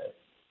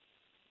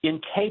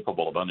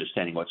incapable of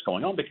understanding what's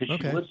going on because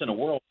she lives in a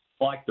world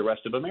like the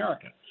rest of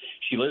America.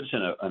 She lives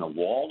in a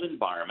walled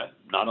environment,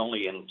 not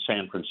only in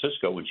San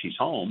Francisco when she's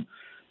home,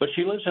 but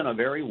she lives in a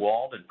very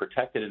walled and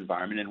protected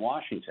environment in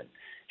Washington.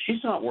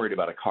 She's not worried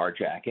about a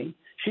carjacking.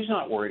 She's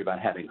not worried about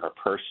having her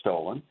purse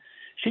stolen.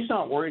 She's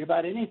not worried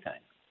about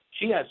anything.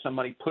 She has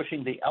somebody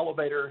pushing the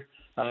elevator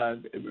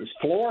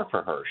floor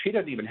for her. She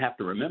doesn't even have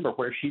to remember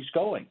where she's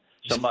going.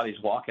 Somebody's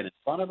walking in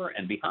front of her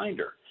and behind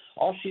her.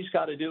 All she's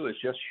got to do is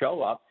just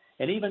show up,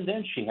 and even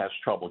then she has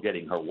trouble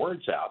getting her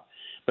words out.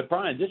 But,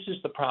 Brian, this is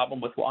the problem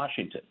with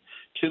Washington.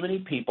 Too many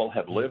people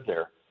have lived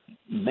their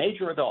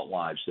major adult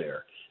lives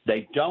there.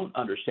 They don't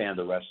understand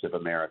the rest of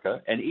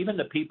America, and even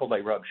the people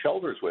they rub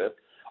shoulders with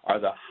are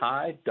the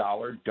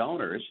high-dollar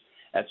donors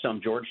at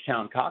some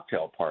Georgetown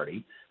cocktail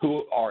party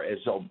who are as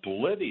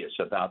oblivious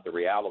about the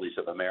realities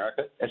of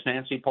America as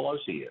Nancy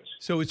Pelosi is.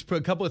 So it's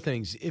a couple of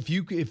things. If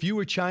you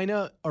were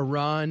China,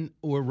 Iran,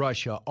 or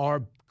Russia,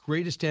 our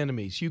greatest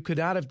enemies, you could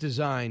not have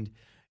designed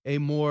a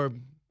more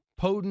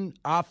potent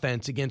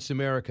offense against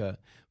America.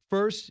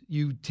 First,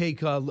 you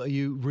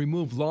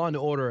remove law and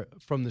order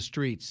from the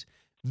streets.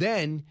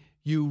 Then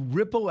you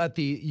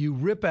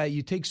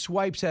take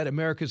swipes at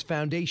America's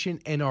foundation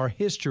and our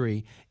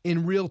history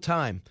in real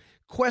time.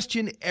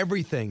 Question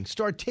everything.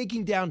 Start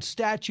taking down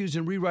statues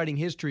and rewriting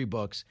history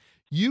books.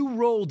 You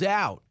rolled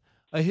out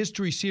a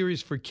history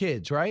series for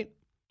kids, right?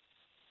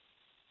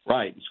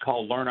 Right. It's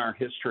called Learn Our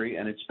History,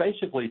 and it's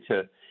basically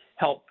to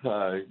help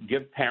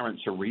give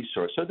parents a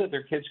resource so that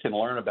their kids can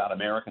learn about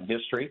American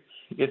history.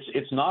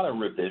 It's not a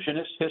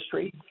revisionist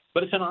history,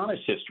 but it's an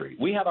honest history.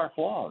 We have our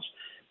flaws.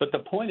 But the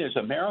point is,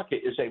 America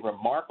is a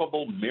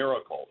remarkable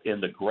miracle in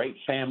the great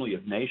family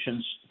of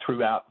nations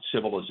throughout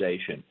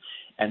civilization.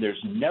 And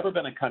there's never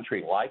been a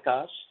country like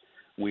us.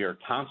 We are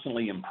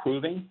constantly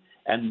improving.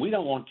 And we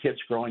don't want kids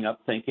growing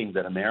up thinking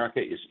that America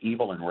is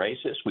evil and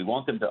racist. We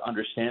want them to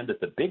understand that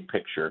the big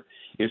picture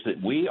is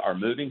that we are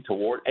moving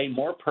toward a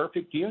more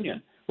perfect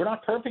union. We're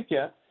not perfect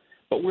yet,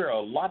 but we're a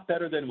lot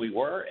better than we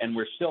were, and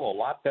we're still a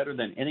lot better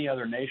than any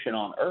other nation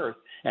on earth.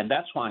 And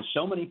that's why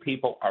so many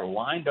people are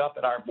lined up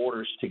at our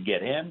borders to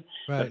get in.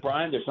 Right. But,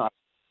 Brian, there's not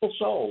a single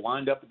soul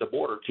lined up at the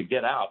border to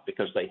get out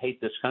because they hate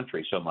this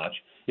country so much.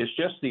 It's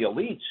just the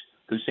elites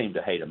who seem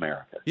to hate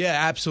America.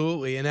 Yeah,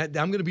 absolutely. And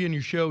I'm going to be on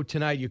your show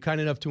tonight. You're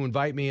kind enough to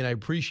invite me, and I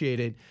appreciate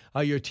it.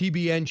 Your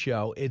TBN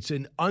show. It's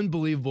an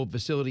unbelievable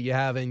facility you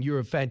have, and you're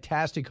a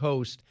fantastic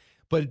host.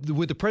 But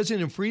with the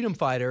President and Freedom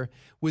Fighter,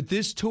 with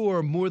this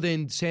tour, more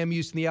than Sam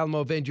Houston, the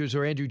Alamo Avengers,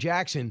 or Andrew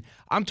Jackson,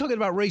 I'm talking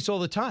about race all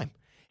the time.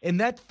 And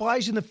that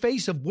flies in the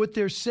face of what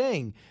they're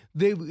saying.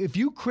 If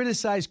you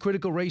criticize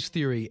critical race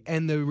theory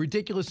and the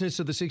ridiculousness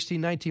of the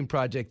 1619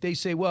 Project, they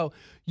say, well,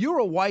 you're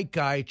a white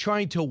guy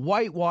trying to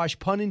whitewash,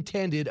 pun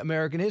intended,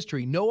 American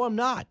history. No, I'm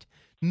not.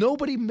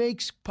 Nobody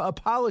makes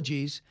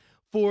apologies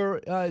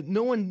for,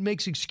 no one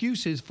makes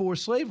excuses for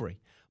slavery.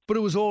 But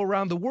it was all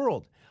around the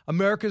world.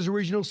 America's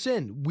original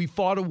sin. We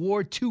fought a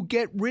war to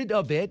get rid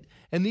of it,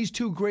 and these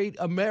two great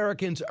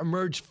Americans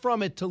emerged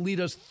from it to lead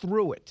us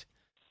through it.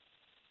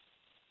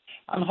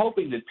 I'm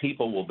hoping that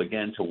people will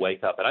begin to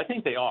wake up, and I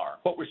think they are.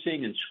 What we're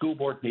seeing in school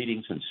board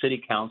meetings and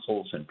city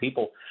councils and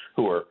people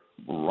who are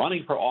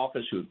running for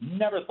office who've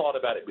never thought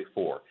about it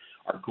before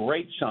are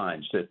great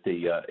signs that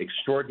the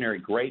extraordinary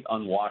great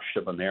unwashed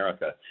of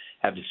America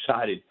have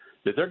decided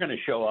that they're going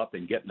to show up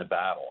and get in the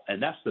battle.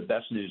 And that's the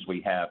best news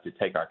we have to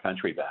take our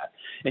country back.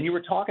 And you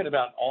were talking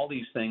about all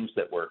these things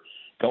that were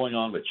going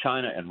on with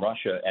China and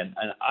Russia, and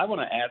I want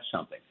to add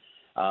something.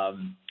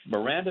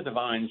 Miranda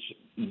Devine's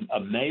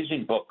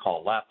amazing book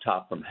called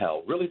Laptop from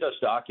Hell really does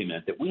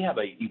document that we have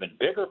an even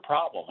bigger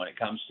problem when it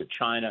comes to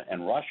China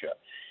and Russia.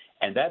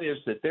 And that is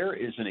that there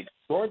is an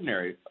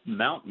extraordinary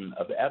mountain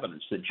of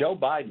evidence that Joe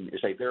Biden is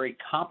a very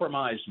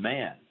compromised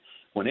man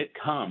when it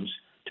comes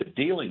to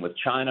dealing with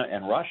China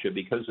and Russia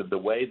because of the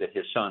way that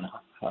his son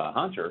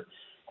Hunter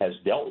has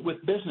dealt with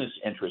business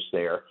interests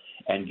there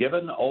and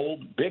given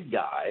old big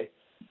guy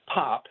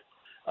Pop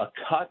a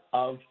cut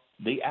of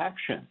the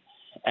action.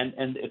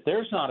 And if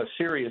there's not a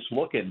serious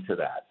look into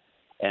that,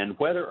 and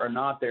whether or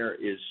not there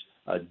is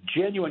a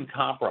genuine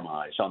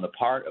compromise on the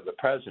part of the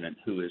president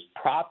who has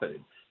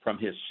profited from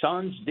his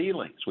son's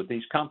dealings with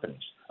these countries,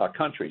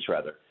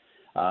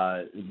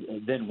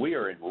 then we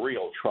are in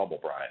real trouble,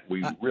 Brian.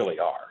 We really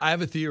are. I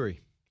have a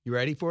theory. You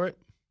ready for it?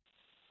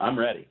 I'm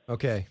ready.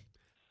 Okay.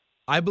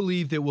 I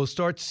believe that we'll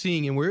start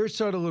seeing, and we'll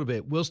start a little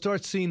bit, we'll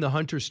start seeing the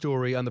Hunter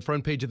story on the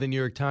front page of the New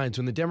York Times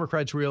when the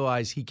Democrats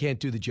realize he can't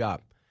do the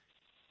job.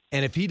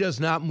 And if he does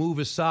not move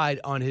aside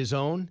on his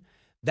own,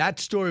 that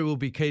story will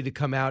be to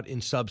come out in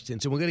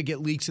substance. And we're going to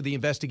get leaks of the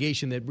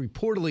investigation that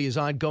reportedly is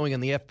ongoing on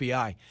the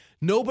FBI.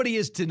 Nobody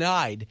has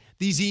denied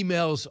these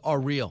emails are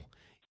real,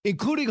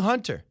 including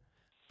Hunter.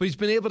 But he's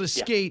been able to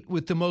skate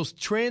with the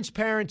most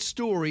transparent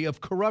story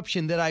of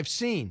corruption that I've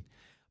seen.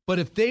 But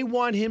if they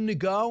want him to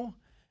go,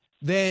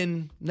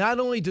 then not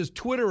only does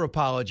Twitter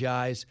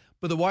apologize,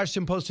 but the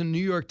Washington Post and New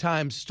York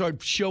Times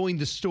start showing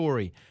the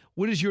story.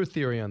 What is your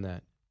theory on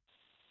that?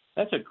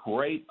 That's a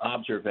great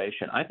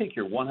observation. I think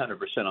you're 100%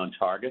 on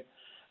target.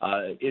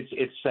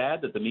 It's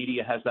sad that the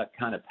media has that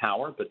kind of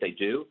power, but they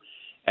do.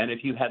 And if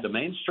you had the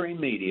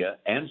mainstream media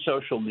and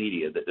social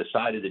media that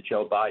decided that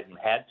Joe Biden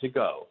had to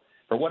go,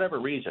 for whatever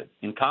reason,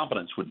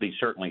 incompetence would be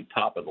certainly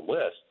top of the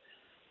list,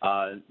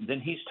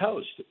 then he's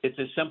toast. It's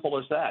as simple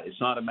as that.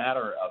 It's not a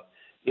matter of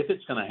if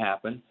it's going to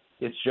happen.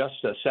 It's just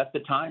set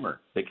the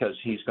timer because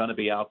he's going to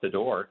be out the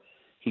door.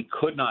 He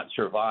could not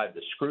survive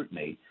the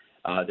scrutiny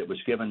that was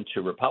given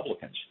to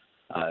Republicans.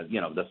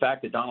 The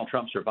fact that Donald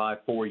Trump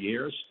survived 4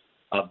 years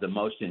of the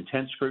most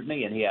intense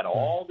scrutiny, and he had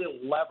all the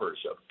levers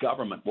of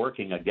government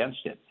working against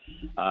him,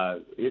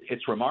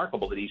 it's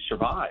remarkable that he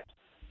survived.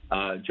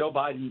 Joe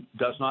Biden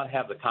does not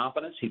have the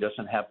competence. He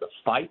doesn't have the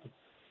fight,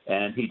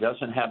 and he's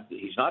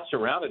not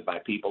surrounded by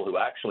people who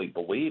actually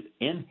believe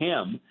in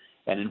him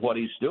and in what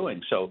he's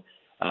doing. So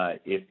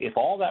if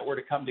all that were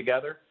to come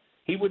together,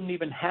 he wouldn't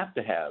even have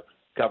to have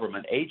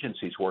government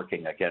agencies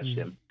working against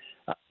him.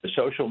 The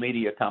social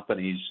media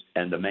companies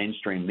and the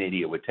mainstream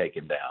media would take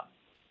him down.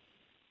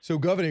 So,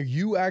 Governor,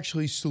 you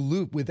actually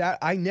salute with that.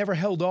 I never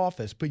held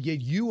office, but yet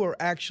you are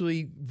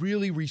actually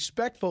really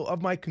respectful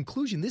of my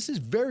conclusion. This is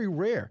very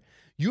rare.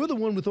 You're the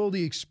one with all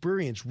the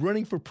experience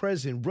running for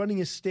president,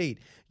 running a state.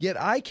 Yet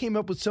I came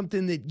up with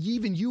something that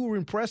even you were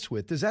impressed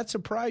with. Does that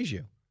surprise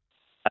you?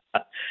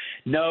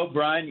 No,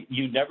 Brian,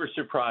 you never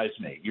surprise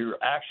me. You're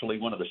actually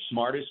one of the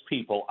smartest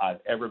people I've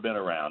ever been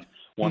around,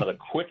 one of the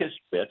quickest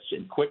wits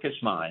and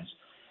quickest minds.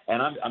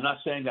 And I'm not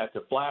saying that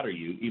to flatter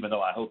you, even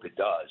though I hope it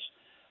does.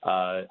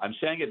 I'm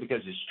saying it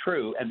because it's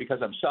true and because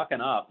I'm sucking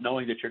up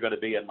knowing that you're going to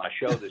be in my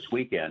show this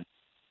weekend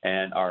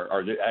and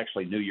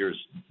actually New Year's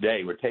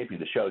Day. We're taping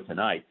the show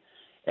tonight.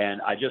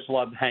 And I just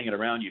love hanging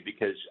around you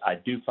because I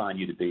do find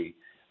you to be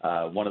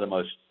one of the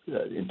most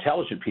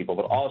intelligent people,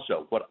 but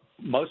also what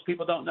most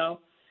people don't know,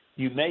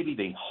 You may be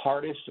the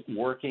hardest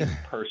working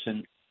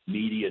person in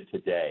media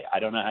today. I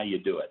don't know how you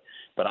do it,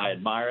 but I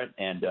admire it,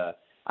 and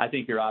I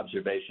think your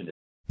observation is.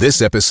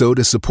 This episode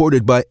is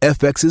supported by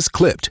FX's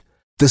Clipped,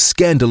 the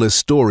scandalous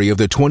story of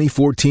the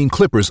 2014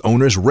 Clippers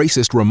owner's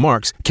racist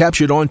remarks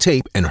captured on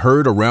tape and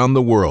heard around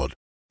the world.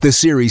 The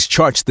series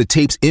charts the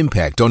tape's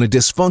impact on a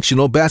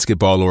dysfunctional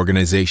basketball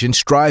organization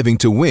striving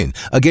to win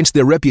against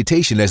their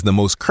reputation as the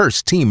most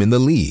cursed team in the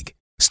league.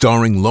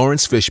 Starring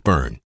Lawrence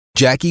Fishburne,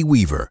 Jackie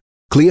Weaver,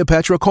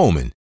 Cleopatra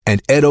Coleman,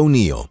 and Ed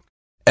O'Neill.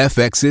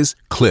 FX's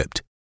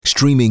Clipped,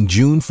 streaming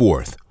June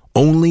 4th,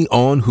 only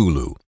on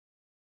Hulu.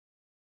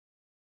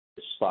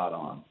 Spot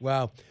on.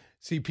 Wow.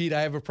 See, Pete,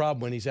 I have a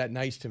problem when he's that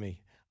nice to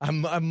me.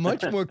 I'm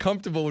much more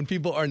comfortable when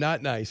people are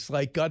not nice,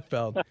 like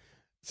Gutfeld.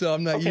 So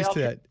I'm not used to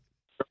that.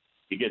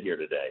 You get here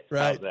today.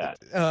 Right. How's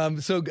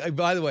that? So,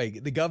 by the way,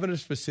 the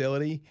governor's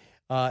facility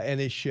and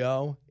his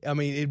show, I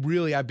mean, it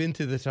really, I've been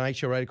to the Tonight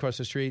Show right across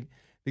the street.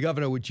 The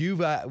governor, what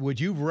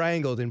you've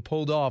wrangled and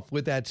pulled off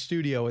with that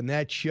studio and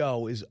that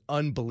show is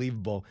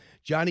unbelievable.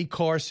 Johnny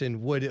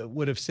Carson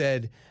would have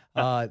said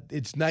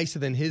it's nicer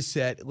than his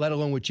set, let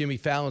alone what Jimmy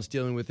Fallon's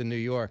dealing with in New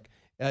York.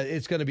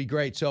 It's going to be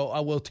great. So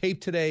I will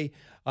tape today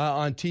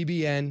on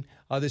TBN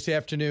this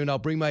afternoon. I'll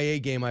bring my A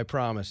game, I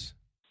promise.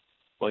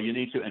 Well, you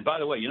need to. And by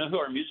the way, you know who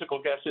our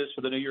musical guest is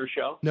for the New Year's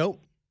show?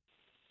 Nope.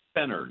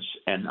 Fenners.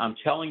 And I'm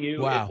telling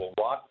you, wow. It will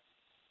rock.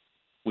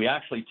 We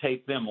actually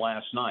taped them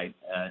last night,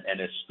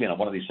 and it's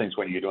one of these things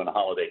when you're doing a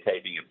holiday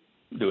taping, you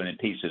do it in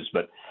pieces.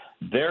 But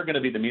they're going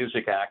to be the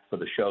music act for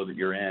the show that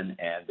you're in,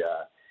 and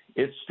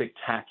it's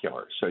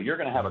spectacular. So you're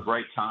going to have a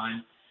great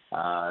time.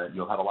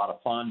 You'll have a lot of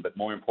fun, but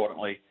more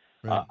importantly,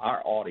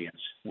 our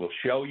audience will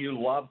show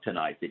you love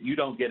tonight that you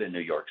don't get in New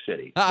York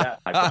City.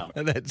 That, I promise.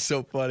 That's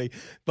so funny.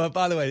 But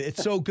by the way,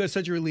 it's so good,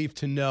 such a relief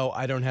to know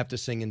I don't have to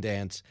sing and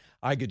dance.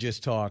 I could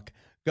just talk.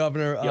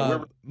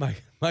 Governor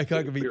Mike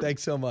Huckabee,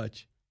 thanks so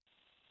much.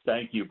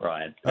 Thank you,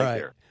 Brian. All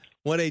right.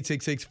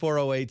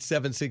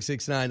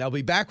 1-866-408-7669. I'll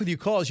be back with your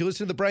calls. You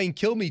listen to the Brian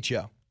Kilmeade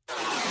Show.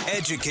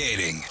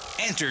 Educating,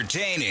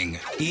 entertaining,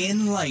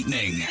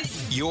 enlightening.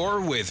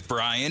 You're with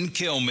Brian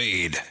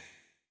Kilmeade.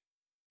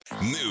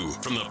 New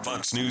from the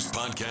Fox News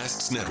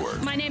Podcasts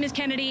Network. My name is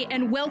Kennedy,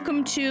 and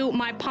welcome to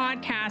my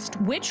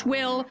podcast, which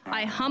will,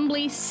 I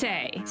humbly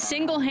say,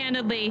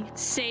 single-handedly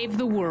save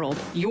the world.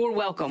 You're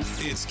welcome.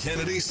 It's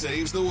Kennedy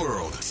Saves the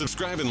World.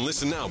 Subscribe and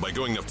listen now by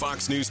going to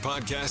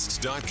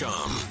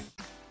foxnewspodcasts.com.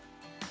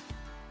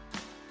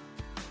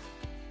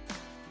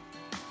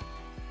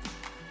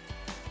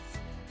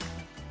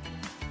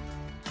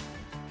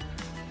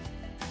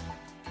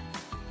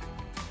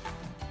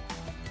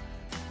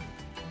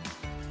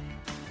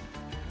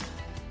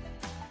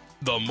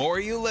 The more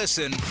you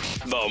listen,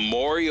 the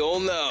more you'll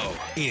know.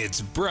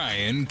 It's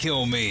Brian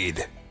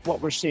Kilmeade.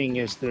 What we're seeing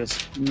is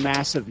this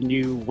massive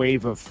new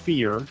wave of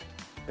fear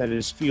that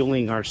is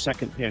fueling our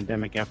second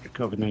pandemic after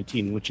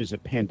COVID-19, which is a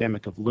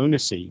pandemic of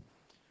lunacy,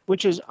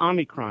 which is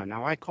Omicron.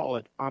 Now, I call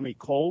it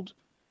Omicold.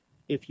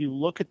 If you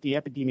look at the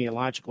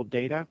epidemiological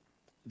data,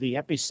 the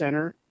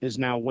epicenter is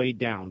now way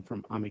down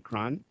from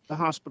Omicron. The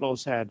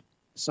hospitals had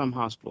some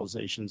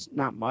hospitalizations,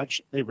 not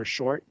much. They were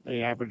short.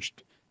 They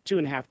averaged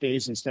 2.5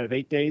 days instead of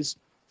 8 days.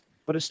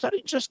 But a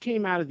study just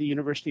came out of the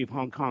University of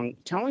Hong Kong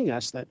telling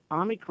us that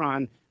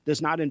Omicron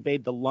does not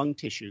invade the lung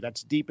tissue.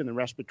 That's deep in the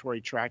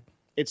respiratory tract.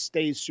 It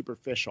stays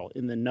superficial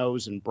in the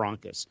nose and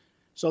bronchus.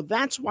 So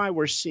that's why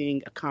we're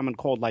seeing a common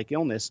cold-like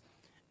illness.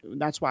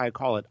 That's why I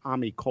call it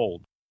Omicold.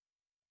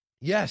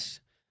 Yes.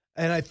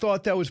 And I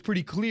thought that was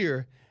pretty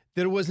clear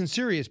that it wasn't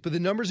serious, but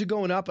the numbers are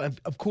going up.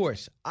 Of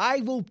course,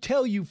 I will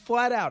tell you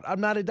flat out,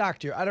 I'm not a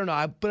doctor. I don't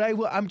know, but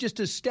I'm just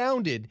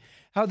astounded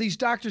how these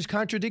doctors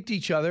contradict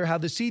each other, how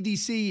the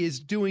CDC is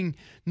doing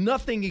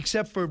nothing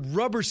except for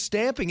rubber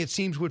stamping, it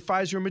seems, what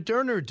Pfizer and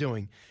Moderna are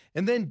doing.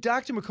 And then,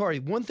 Dr.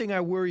 Makary, one thing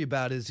I worry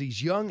about is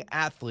these young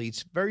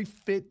athletes, very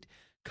fit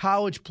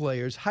college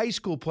players, high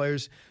school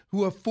players,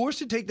 who are forced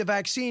to take the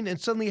vaccine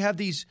and suddenly have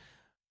these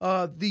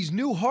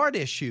new heart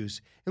issues.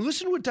 And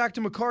listen to what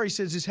Dr. Makary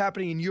says is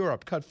happening in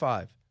Europe. Cut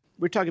 5.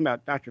 We're talking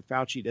about Dr.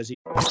 Fauci. Does he...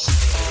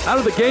 Out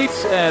of the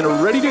gates and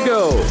ready to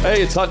go.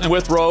 Hey, it's Hutton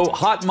Withrow.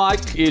 Hot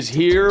Mike is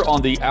here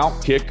on the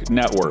Outkick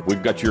Network.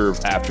 We've got your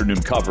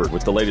afternoon covered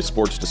with the latest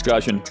sports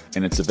discussion,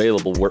 and it's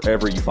available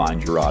wherever you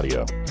find your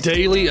audio.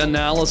 Daily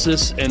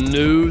analysis and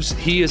news.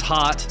 He is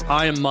hot.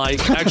 I am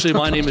Mike. Actually,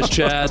 my name is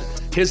Chad.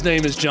 His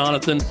name is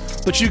Jonathan,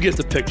 but you get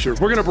the picture.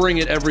 We're going to bring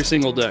it every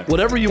single day.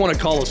 Whatever you want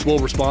to call us, we'll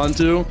respond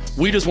to.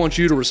 We just want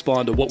you to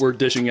respond to what we're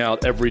dishing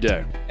out every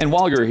day. And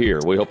while you're here,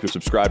 we hope you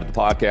subscribe to the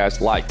podcast,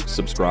 like,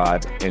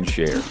 subscribe, and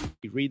share.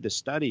 You read the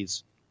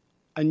studies.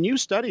 A new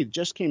study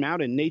just came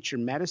out in Nature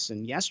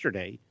Medicine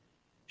yesterday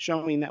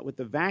showing that with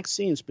the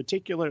vaccines,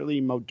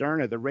 particularly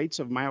Moderna, the rates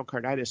of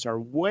myocarditis are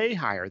way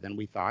higher than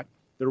we thought.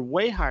 They're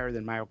way higher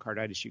than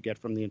myocarditis you get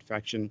from the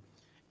infection.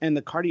 And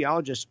the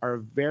cardiologists are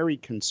very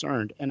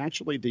concerned. And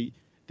actually, the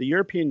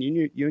European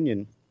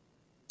Union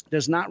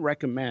does not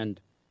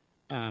recommend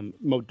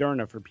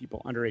Moderna for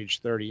people under age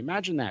 30.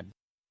 Imagine that.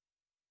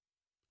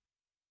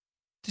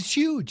 It's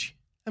huge.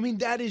 I mean,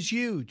 that is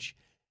huge.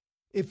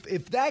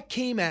 If that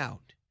came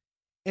out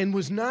and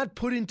was not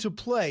put into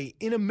play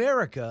in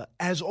America,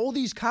 as all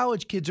these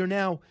college kids are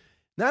now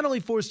not only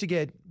forced to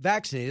get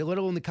vaccinated, let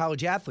alone the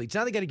college athletes,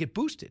 now they got to get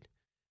boosted.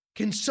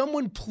 Can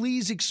someone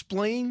please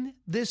explain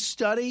this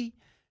study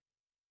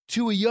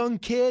to a young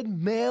kid,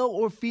 male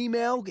or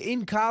female,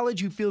 in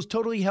college who feels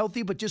totally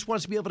healthy but just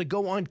wants to be able to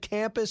go on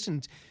campus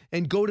and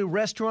go to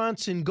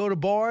restaurants and go to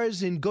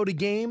bars and go to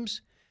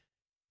games?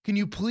 Can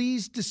you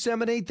please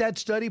disseminate that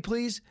study,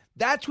 please?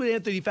 That's what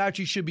Anthony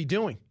Fauci should be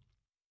doing.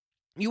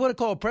 You want to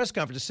call a press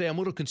conference to say, I'm a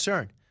little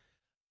concerned.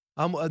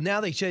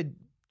 Now they said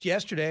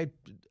yesterday,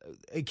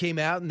 it came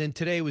out, and then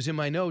today it was in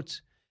my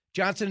notes,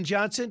 Johnson &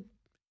 Johnson,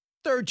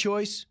 third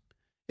choice.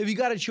 If you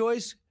got a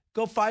choice,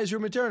 go Pfizer or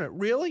Moderna.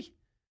 Really?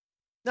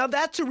 Now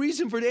that's a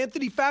reason for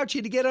Anthony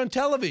Fauci to get on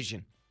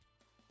television.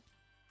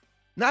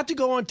 Not to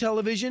go on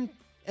television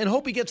and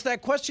hope he gets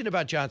that question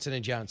about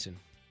Johnson & Johnson.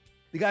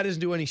 The guy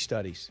doesn't do any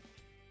studies.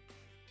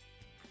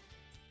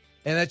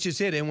 And that's just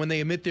it. And when they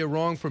admit they're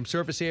wrong from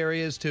surface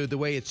areas to the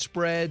way it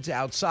spreads,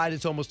 outside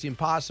it's almost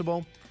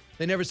impossible.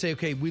 They never say,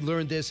 okay, we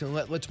learned this and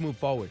let's move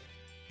forward.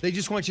 They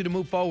just want you to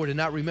move forward and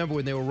not remember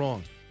when they were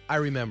wrong. I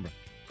remember.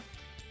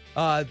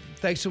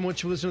 Thanks so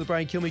much for listening to the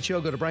Brian Kilmeade Show.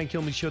 Go to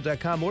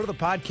BrianKilmeadeShow.com. Or to the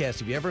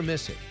podcast if you ever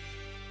miss it.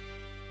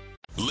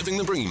 Living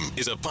the Bream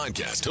is a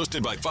podcast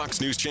hosted by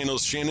Fox News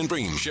Channel's Shannon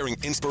Bream, sharing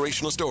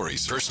inspirational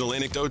stories, personal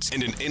anecdotes,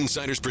 and an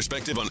insider's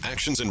perspective on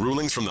actions and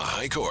rulings from the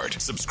High Court.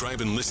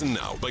 Subscribe and listen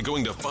now by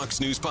going to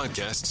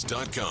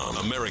FoxNewsPodcasts.com.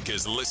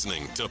 America's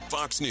listening to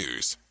Fox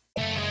News.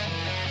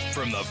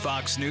 From the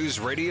Fox News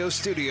radio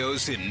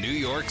studios in New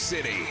York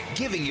City,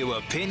 giving you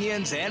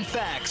opinions and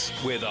facts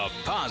with a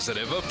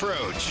positive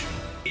approach.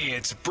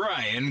 It's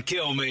Brian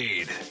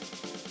Kilmeade.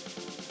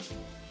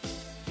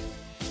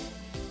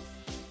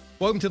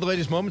 Welcome to the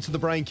latest moments of the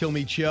Brian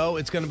Kilmeade Show.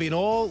 It's going to be an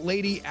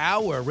all-lady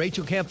hour.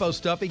 Rachel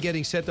Campos-Stuffy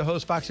getting set to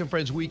host Fox &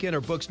 Friends Weekend. Her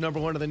book's #1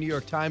 on the New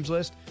York Times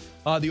list.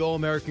 The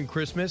All-American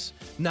Christmas.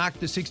 Knocked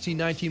the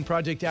 1619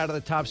 Project out of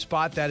the top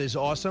spot. That is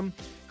awesome.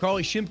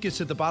 Carly Shimkus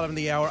at the bottom of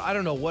the hour. I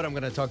don't know what I'm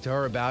going to talk to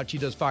her about. She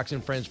does Fox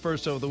 & Friends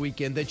first over the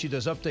weekend. Then she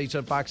does updates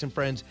on Fox &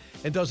 Friends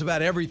and does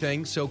about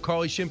everything. So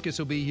Carly Shimkus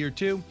will be here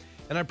too.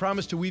 And I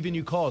promise to weave in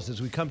you calls as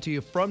we come to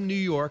you from New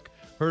York.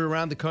 Heard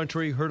around the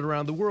country, heard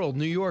around the world.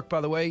 New York,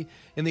 by the way,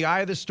 in the eye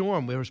of the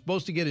storm. We were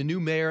supposed to get a new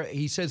mayor.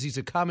 He says he's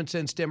a common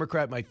sense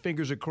Democrat. My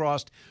fingers are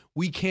crossed.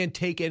 We can't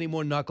take any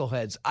more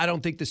knuckleheads. I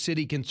don't think the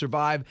city can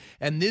survive.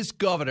 And this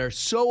governor,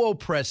 so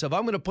oppressive.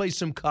 I'm going to play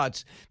some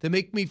cuts that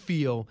make me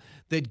feel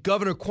that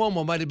Governor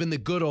Cuomo might have been the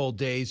good old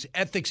days,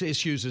 ethics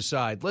issues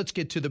aside. Let's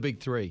get to the big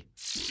three.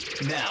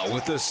 Now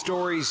with the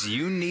stories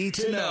you need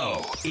to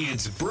know,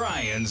 it's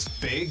Brian's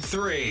Big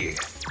Three.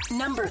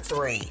 Number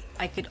 3.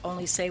 I could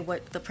only say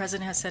what the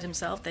president has said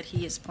himself, that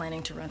he is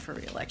planning to run for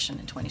re-election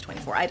in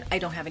 2024. I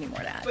don't have any more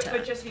to add to that.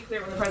 But just to be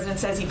clear, when the president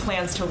says he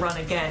plans to run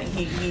again,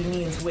 he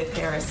means with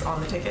Harris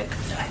on the ticket?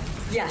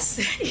 Yes,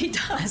 he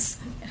does.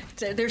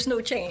 There's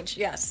no change.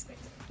 Yes.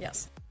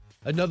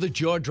 Another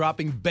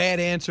jaw-dropping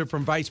bad answer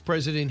from Vice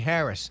President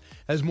Harris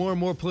as more and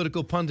more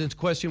political pundits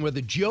question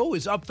whether Joe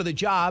is up for the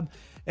job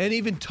and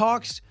even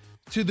talks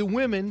to the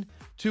women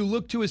to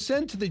look to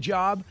ascend to the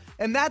job,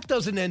 and that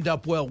doesn't end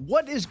up well.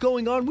 What is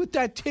going on with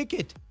that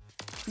ticket?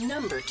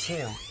 Number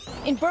 2.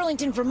 In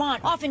Burlington,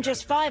 Vermont, often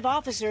just 5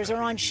 officers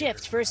are on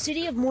shift for a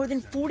city of more than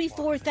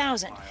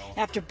 44,000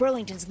 after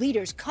Burlington's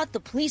leaders cut the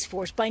police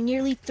force by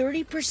nearly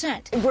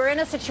 30%. We're in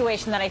a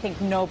situation that I think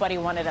nobody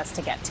wanted us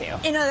to get to.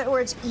 In other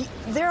words,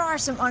 there are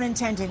some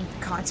unintended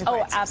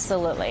consequences. Oh,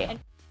 absolutely.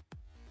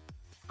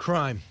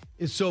 Crime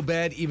is so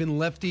bad, even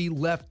left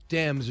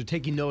Dems are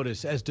taking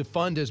notice as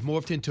defund has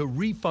morphed into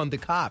refund the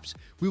cops.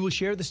 We will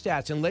share the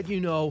stats and let you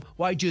know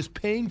why just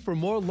paying for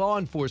more law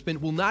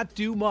enforcement will not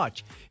do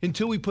much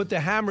until we put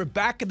the hammer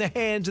back in the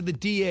hands of the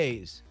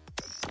DAs.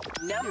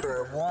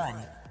 Number 1.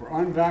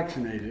 For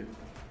unvaccinated,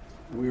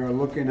 we are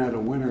looking at a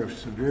winter of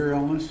severe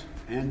illness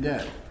and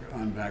death for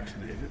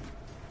unvaccinated.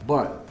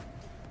 But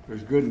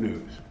there's good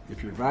news.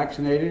 If you're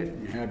vaccinated,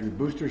 you have your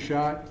booster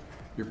shot,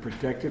 you're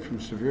protected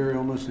from severe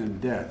illness and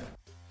death.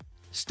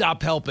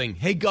 Stop helping.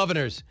 Hey,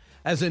 governors,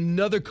 as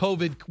another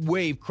COVID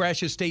wave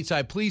crashes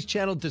stateside, please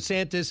channel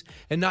DeSantis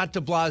and not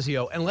de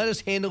Blasio, and let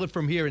us handle it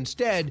from here.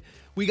 Instead,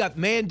 we got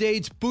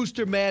mandates,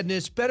 booster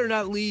madness, better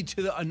not lead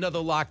to another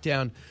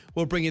lockdown.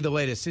 We'll bring you the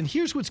latest. And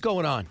here's what's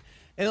going on.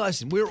 And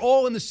listen, we're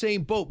all in the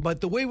same boat, but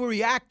the way we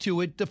react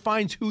to it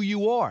defines who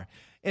you are.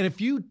 And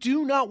if you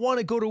do not want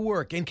to go to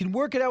work and can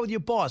work it out with your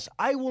boss,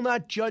 I will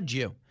not judge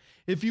you.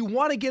 If you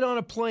want to get on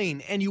a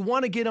plane and you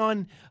want to get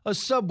on a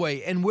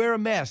subway and wear a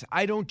mask,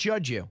 I don't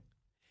judge you.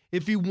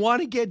 If you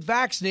want to get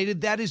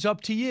vaccinated, that is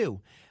up to you.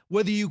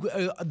 Whether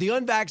the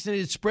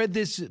unvaccinated spread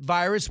this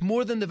virus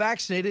more than the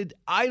vaccinated,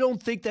 I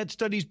don't think that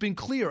study's been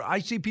clear. I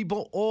see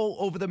people all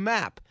over the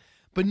map.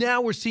 But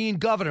now we're seeing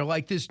governor,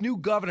 like this new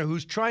governor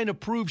who's trying to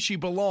prove she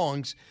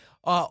belongs,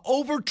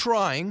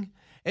 over-trying.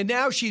 And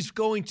now she's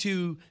going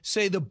to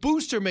say the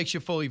booster makes you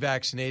fully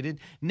vaccinated.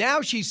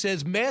 Now she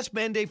says mask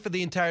mandate for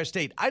the entire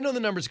state. I know the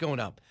number's going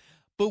up.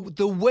 But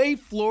the way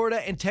Florida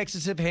and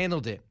Texas have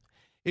handled it,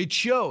 it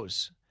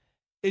shows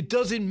it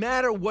doesn't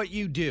matter what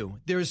you do.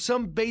 There are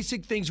some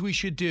basic things we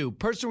should do.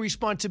 Personal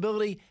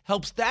responsibility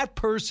helps that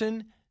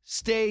person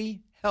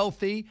stay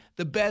healthy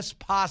the best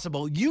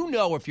possible. You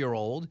know if you're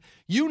old.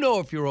 You know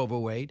if you're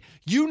overweight.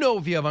 You know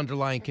if you have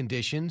underlying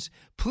conditions.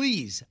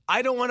 Please,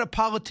 I don't want a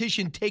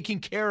politician taking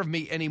care of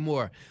me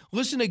anymore.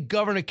 Listen to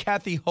Governor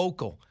Kathy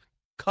Hochul.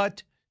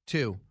 Cut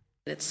 2.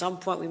 At some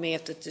point, we may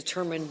have to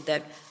determine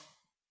that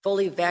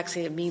fully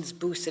vaccinated means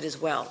boosted as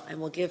well, and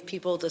we'll give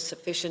people the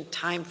sufficient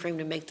time frame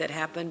to make that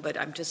happen, but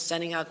I'm just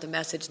sending out the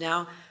message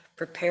now,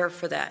 prepare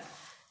for that.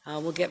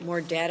 We'll get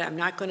more data. I'm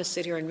not going to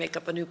sit here and make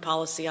up a new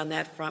policy on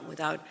that front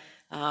without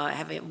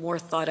having it more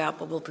thought out,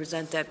 but we'll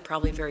present that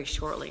probably very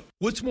shortly.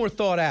 What's more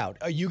thought out?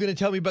 Are you going to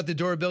tell me about the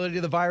durability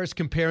of the virus,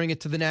 comparing it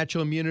to the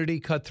natural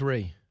immunity? Cut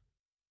 3.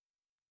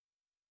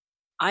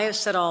 I have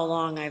said all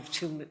along I have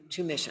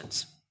two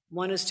missions.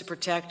 One is to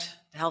protect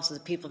the health of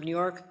the people of New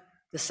York.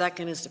 The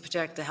second is to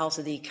protect the health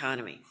of the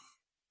economy.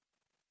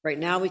 Right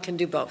now, we can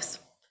do both.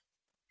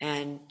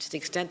 And to the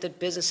extent that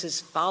businesses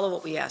follow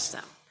what we ask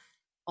them,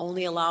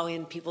 only allow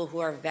in people who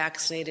are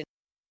vaccinated.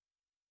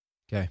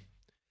 Okay.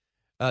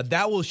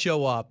 That will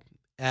show up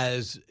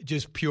as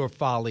just pure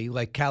folly,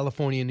 like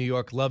California and New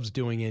York loves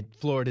doing it.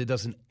 Florida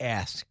doesn't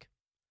ask.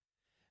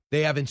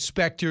 They have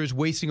inspectors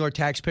wasting our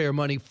taxpayer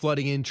money,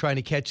 flooding in, trying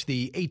to catch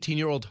the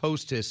 18-year-old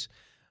hostess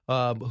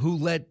who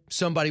let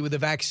somebody with a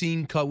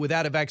vaccine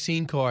without a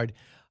vaccine card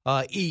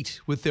eat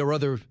with their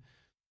other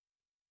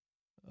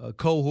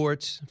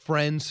cohorts,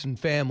 friends, and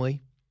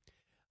family.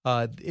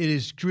 It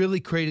has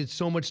really created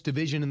so much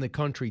division in the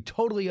country,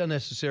 totally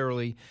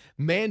unnecessarily.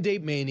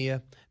 Mandate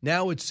mania.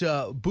 Now it's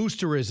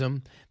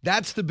boosterism.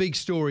 That's the big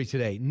story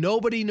today.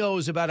 Nobody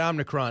knows about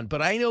Omicron,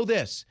 but I know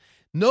this.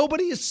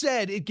 Nobody has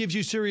said it gives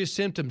you serious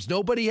symptoms.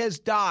 Nobody has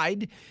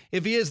died.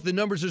 If he is, the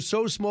numbers are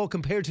so small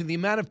compared to the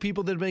amount of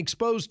people that have been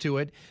exposed to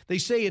it. They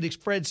say it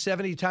spreads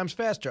 70 times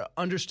faster.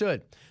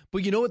 Understood.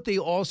 But you know what they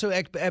also,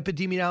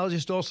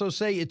 epidemiologists also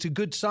say? It's a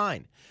good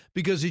sign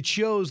because it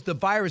shows the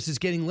virus is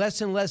getting less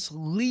and less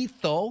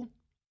lethal,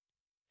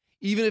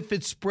 even if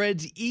it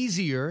spreads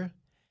easier.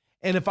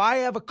 And if I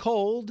have a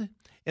cold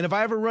and if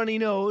I have a runny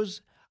nose,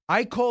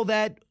 I call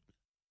that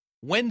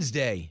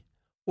Wednesday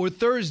or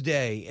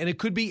Thursday, and it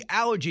could be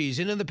allergies.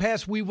 And in the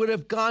past, we would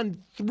have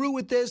gone through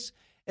with this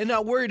and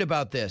not worried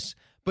about this.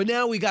 But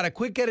now we got to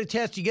quick get a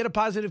test. You get a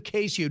positive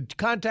case, you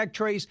contact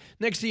trace.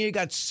 Next thing you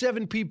got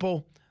 7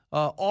 people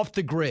off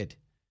the grid.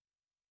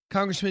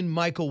 Congressman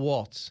Michael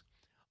Waltz.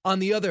 On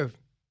the other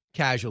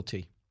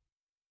casualty,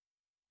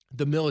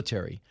 the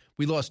military.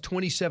 We lost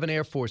 27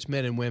 Air Force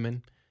men and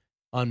women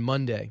on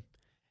Monday.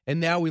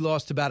 And now we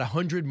lost about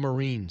 100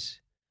 Marines.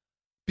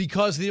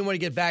 Because they didn't want to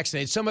get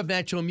vaccinated. Some have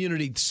natural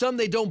immunity. Some,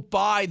 they don't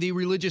buy the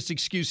religious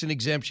excuse and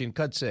exemption.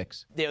 Cut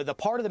 6. The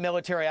part of the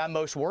military I'm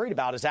most worried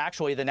about is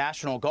actually the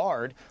National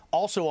Guard,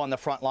 also on the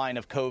front line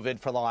of COVID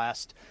for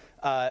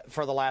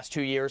the last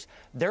 2 years.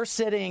 They're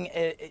sitting,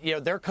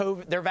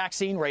 their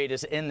vaccine rate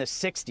is in the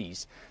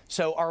 60s.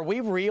 So are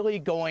we really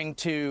going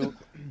to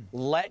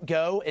let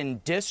go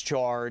and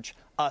discharge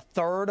a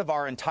third of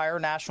our entire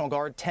National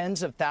Guard,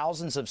 tens of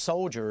thousands of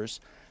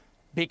soldiers,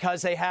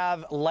 because they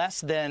have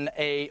less than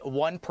a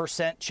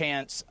 1%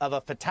 chance of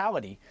a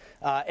fatality,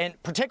 and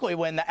particularly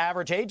when the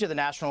average age of the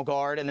National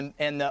Guard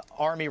and the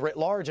Army writ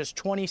large is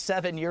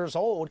 27 years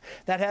old,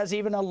 that has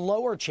even a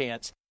lower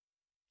chance.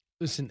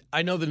 Listen,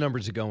 I know the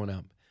numbers are going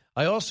up.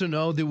 I also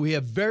know that we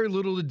have very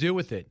little to do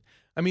with it.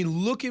 I mean,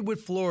 look at what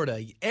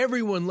Florida.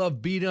 Everyone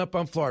loved beating up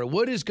on Florida.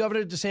 What is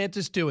Governor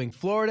DeSantis doing?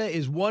 Florida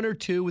is 1 or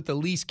 2 with the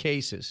least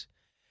cases.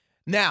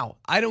 Now,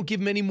 I don't give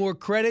him any more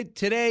credit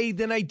today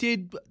than I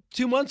did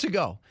 2 months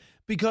ago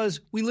because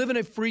we live in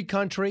a free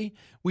country.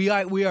 We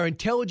are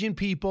intelligent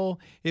people.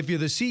 If you're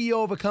the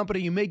CEO of a company,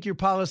 you make your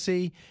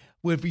policy.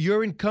 With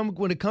your income,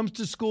 when it comes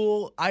to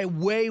school, I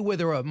weigh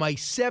whether my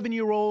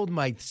 7-year-old,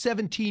 my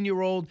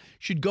 17-year-old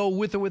should go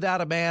with or without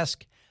a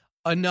mask.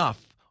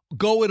 Enough.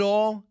 Go at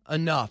all?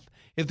 Enough.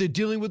 If they're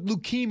dealing with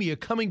leukemia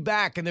coming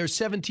back and they're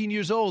 17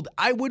 years old,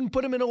 I wouldn't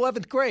put them in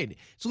 11th grade.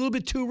 It's a little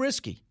bit too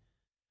risky.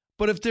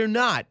 But if they're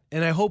not,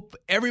 and I hope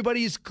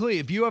everybody is clear,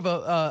 if you have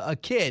a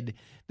kid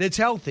that's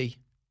healthy,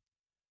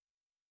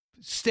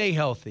 stay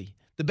healthy.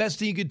 The best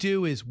thing you could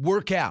do is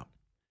work out,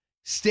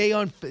 stay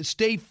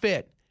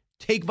fit,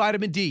 take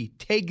vitamin D,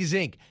 take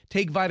zinc,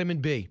 take vitamin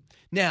B.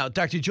 Now,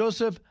 Dr.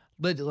 Joseph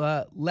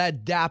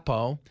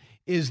Ladapo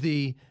is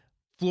the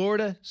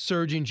Florida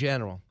Surgeon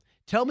General.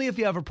 Tell me if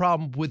you have a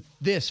problem with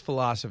this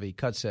philosophy.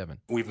 Cut 7.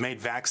 We've made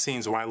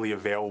vaccines widely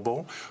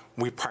available.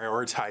 We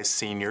prioritize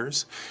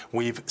seniors.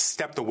 We've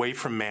stepped away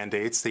from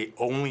mandates. They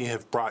only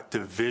have brought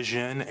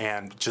division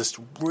and just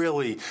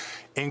really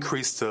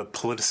increased the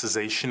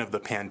politicization of the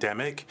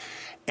pandemic.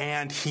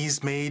 And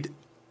he's made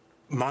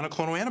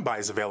monoclonal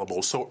antibodies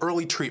available. So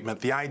early treatment,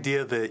 the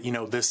idea that,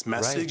 this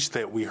message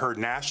that we heard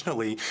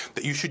nationally,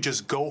 that you should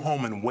just go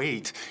home and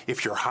wait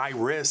if you're high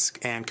risk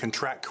and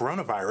contract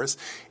coronavirus,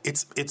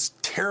 it's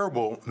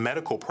terrible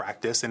medical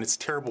practice and it's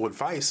terrible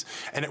advice.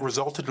 And it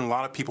resulted in a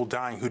lot of people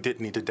dying who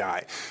didn't need to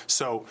die.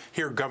 So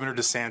here, Governor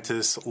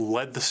DeSantis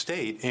led the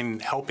state in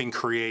helping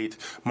create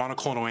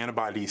monoclonal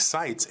antibody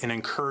sites and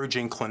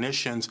encouraging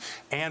clinicians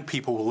and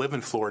people who live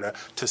in Florida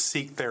to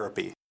seek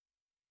therapy.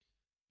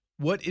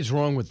 What is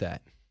wrong with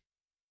that?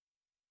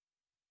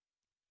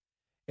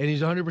 And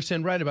he's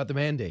 100% right about the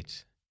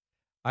mandates.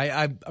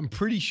 I'm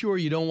pretty sure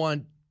you don't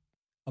want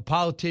a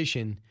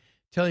politician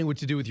telling you what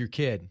to do with your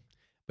kid.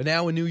 But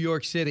now in New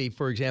York City,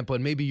 for example,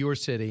 and maybe your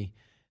city,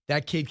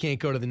 that kid can't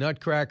go to the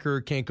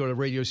Nutcracker, can't go to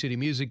Radio City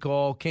Music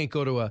Hall, can't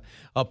go to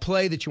a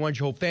play that you want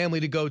your whole family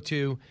to go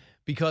to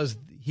because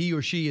he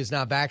or she is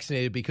not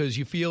vaccinated, because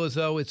you feel as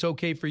though it's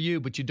okay for you,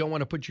 but you don't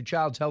want to put your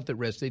child's health at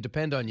risk. They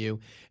depend on you,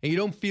 and you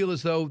don't feel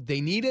as though they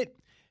need it,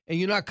 and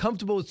you're not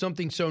comfortable with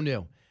something so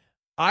new.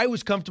 I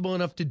was comfortable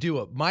enough to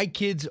do it. My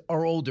kids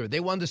are older. They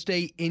wanted to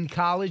stay in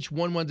college.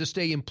 One wanted to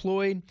stay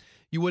employed.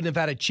 You wouldn't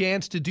have had a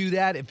chance to do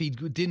that if he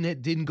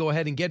didn't go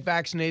ahead and get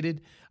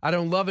vaccinated. I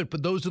don't love it,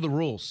 but those are the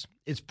rules.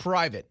 It's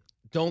private.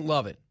 Don't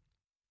love it.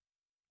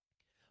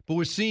 But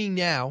we're seeing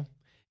now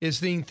is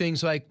seeing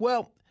things like,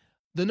 well,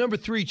 the number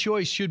 3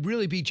 choice should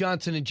really be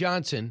Johnson &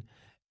 Johnson,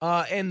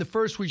 and the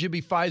first one should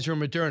be Pfizer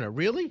and Moderna.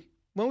 Really?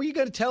 Well, you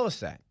got to tell us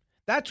that.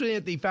 That's what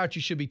Anthony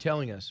Fauci should be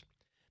telling us.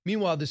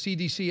 Meanwhile, the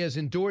CDC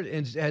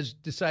has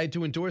decided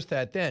to endorse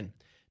that then.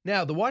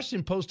 Now, the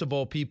Washington Post, of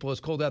all people, has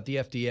called out the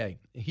FDA.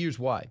 Here's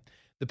why.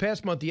 The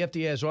past month, the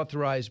FDA has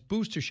authorized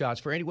booster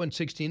shots for anyone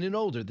 16 and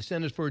older. The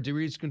Centers for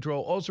Disease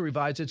Control also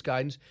revised its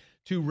guidance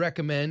to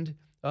recommend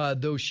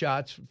those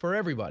shots for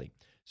everybody.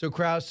 So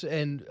Krauss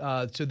and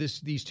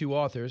these two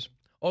authors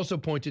also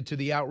pointed to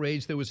the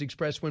outrage that was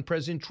expressed when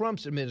President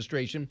Trump's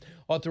administration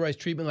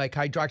authorized treatment like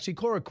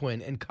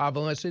hydroxychloroquine and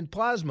convalescent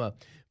plasma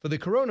for the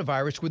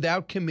coronavirus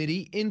without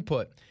committee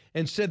input,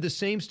 and said the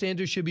same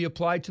standards should be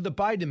applied to the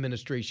Biden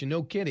administration.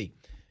 No kidding.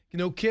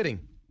 No kidding.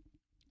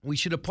 We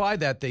should apply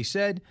that, they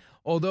said,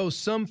 although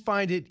some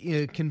find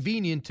it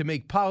convenient to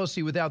make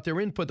policy without their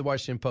input, the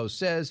Washington Post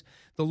says,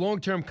 the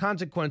long-term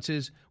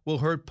consequences will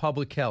hurt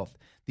public health.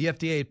 The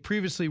FDA had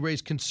previously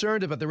raised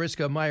concern about the risk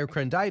of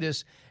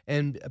myocarditis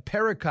and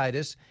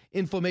pericarditis,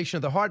 inflammation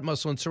of the heart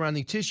muscle and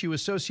surrounding tissue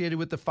associated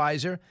with the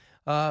Pfizer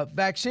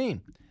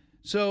vaccine.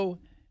 So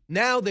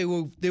now they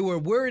were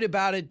worried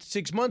about it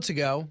 6 months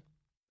ago,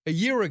 a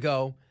year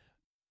ago.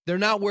 They're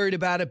not worried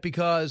about it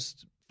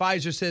because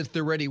Pfizer says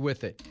they're ready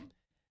with it.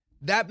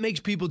 That makes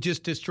people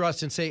just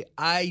distrust and say,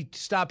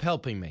 stop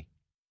helping me.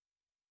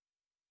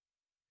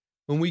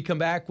 When we come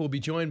back, we'll be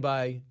joined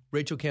by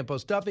Rachel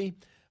Campos Duffy.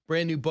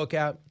 Brand new book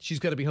out. She's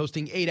going to be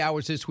hosting 8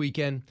 Hours this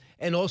weekend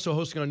and also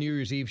hosting our New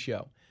Year's Eve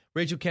show.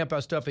 Rachel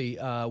Campos Duffy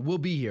will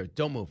be here.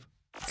 Don't move.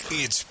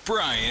 It's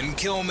Brian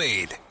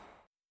Kilmeade.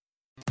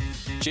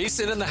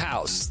 Jason in the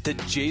House, the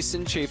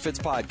Jason Chaffetz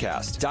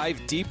podcast. Dive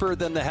deeper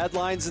than the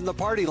headlines and the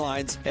party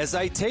lines as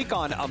I take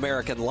on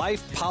American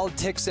life,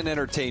 politics, and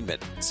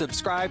entertainment.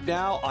 Subscribe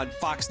now on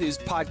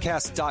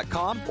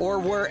foxnewspodcast.com or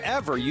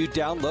wherever you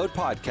download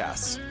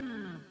podcasts.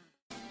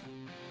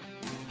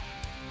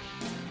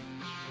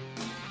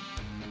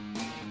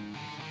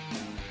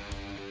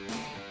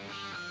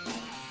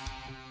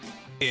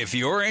 If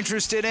you're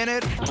interested in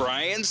it,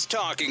 Brian's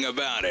talking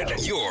about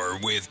it. You're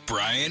with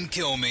Brian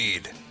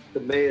Kilmeade. The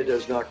mayor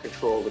does not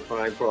control the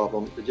crime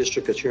problem. The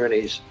district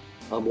attorneys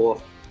are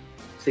more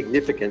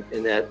significant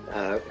in that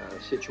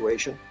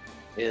situation.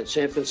 And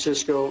San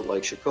Francisco,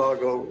 like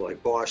Chicago,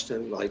 like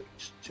Boston, like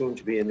soon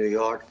to be in New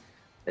York,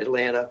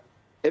 Atlanta,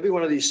 every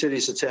one of these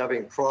cities that's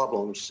having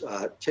problems,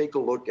 take a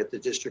look at the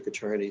district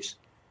attorneys.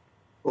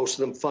 Most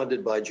of them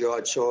funded by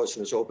George Soros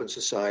and his Open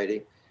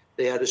Society.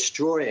 They are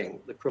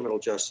destroying the criminal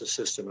justice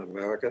system in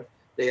America.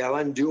 They are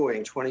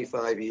undoing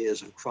 25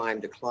 years of crime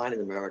decline in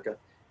America.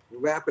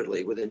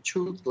 Rapidly, within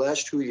the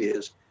last 2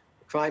 years,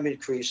 crime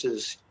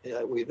increases.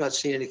 We've not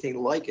seen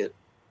anything like it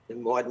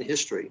in modern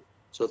history.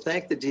 So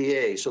thank the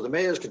DA. So the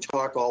mayors can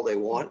talk all they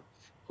want.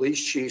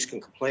 Police chiefs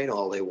can complain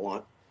all they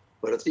want.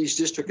 But if these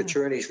district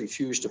attorneys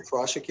refuse to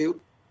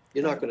prosecute,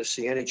 you're not going to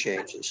see any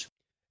changes.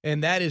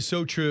 And that is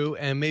so true.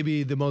 And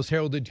maybe the most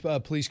heralded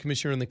police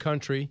commissioner in the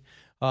country,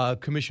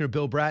 Commissioner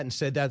Bill Bratton,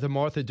 said that to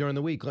Martha during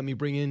the week. Let me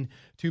bring in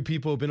two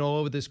people who have been all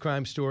over this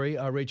crime story,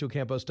 Rachel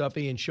Campos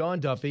Duffy and Sean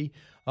Duffy,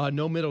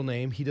 no middle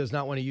name. He does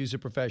not want to use it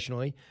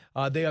professionally.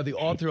 They are the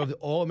author of the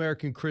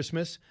All-American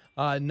Christmas,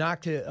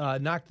 knocked the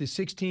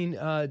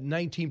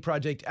 1619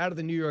 Project out of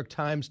the New York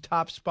Times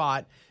top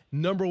spot,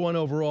 #1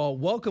 overall.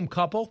 Welcome,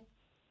 couple.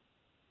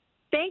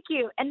 Thank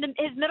you. And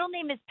his middle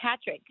name is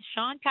Patrick.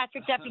 Sean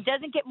Patrick Duffy.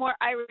 Doesn't get more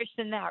Irish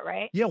than that,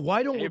 right? Yeah,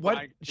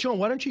 Sean,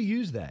 why don't you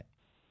use that?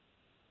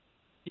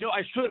 You know,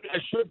 I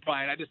should,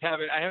 Brian.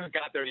 I haven't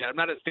got there yet. I'm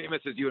not as famous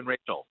as you and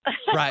Rachel.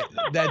 Right.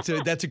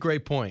 That's a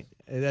great point.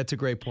 That's a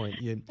great point.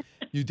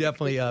 You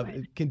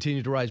definitely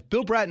continue to rise.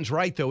 Bill Bratton's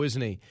right, though,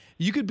 isn't he?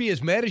 You could be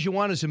as mad as you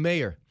want as a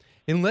mayor.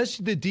 unless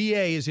the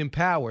DA is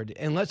empowered,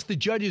 unless the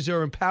judges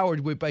are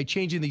empowered by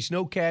changing these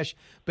no cash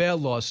bail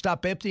laws,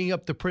 stop emptying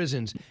up the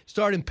prisons,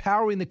 start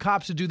empowering the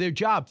cops to do their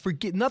job,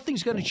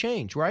 nothing's going to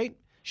change, right,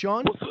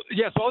 Sean?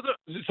 Well,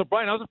 so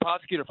Brian, I was a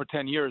prosecutor for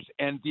 10 years,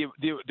 and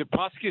the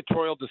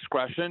prosecutorial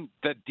discretion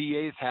that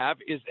DAs have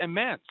is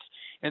immense.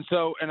 And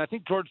I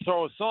think George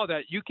Soros saw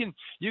that you can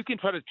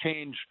try to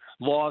change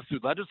laws through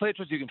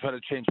legislatures, you can try to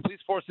change police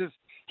forces.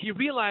 He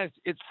realized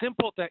it's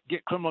simple to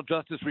get criminal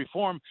justice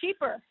reform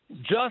cheaper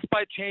just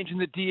by changing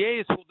the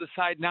DAs who will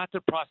decide not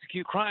to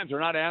prosecute crimes or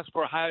not ask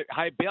for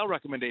high bail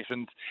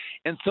recommendations.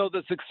 And so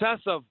the success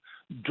of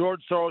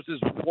George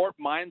Soros's warped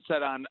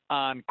mindset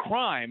on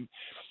crime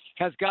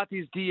has got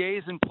these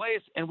DAs in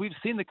place, and we've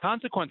seen the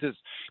consequences.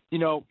 I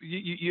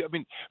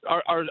mean,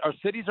 our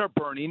cities are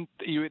burning.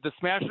 The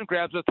smash and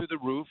grabs are through the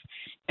roof.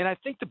 And I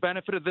think the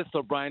benefit of this,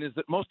 though, Brian, is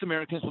that most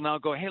Americans will now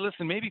go, hey,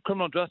 listen, maybe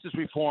criminal justice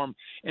reform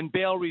and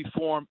bail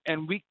reform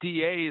and weak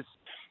DAs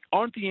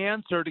aren't the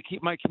answer to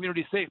keep my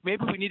community safe.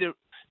 Maybe we need to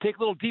take a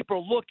little deeper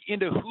look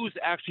into who's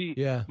actually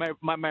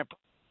my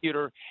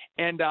prosecutor,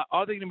 and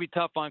are they going to be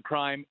tough on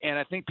crime? And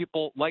I think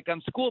people, like on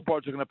school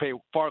boards, are going to pay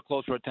far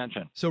closer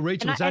attention. So,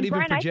 Rachel, it's not even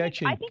Brian,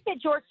 projection. I think that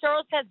George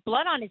Soros has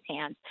blood on his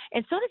hands,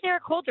 and so does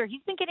Eric Holder.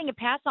 He's been getting a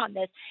pass on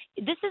this.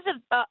 This is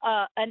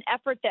an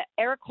effort that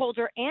Eric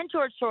Holder and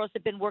George Soros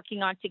have been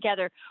working on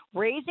together,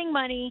 raising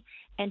money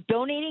and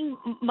donating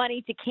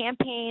money to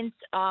campaigns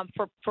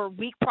for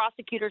weak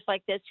prosecutors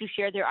like this who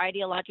share their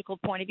ideological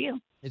point of view.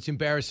 It's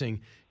embarrassing.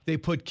 They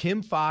put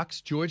Kim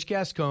Foxx, George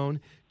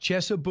Gascon,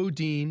 Chesa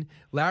Boudin,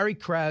 Larry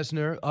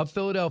Krasner of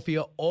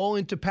Philadelphia all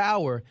into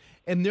power,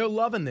 and they're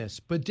loving this.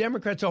 But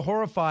Democrats are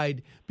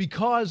horrified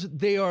because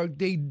they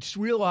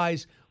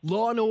realize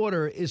law and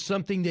order is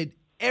something that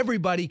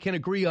everybody can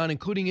agree on,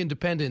 including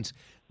independents.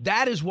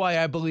 That is why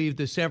I believe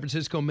the San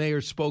Francisco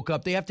mayor spoke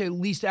up. They have to at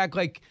least act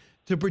like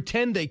to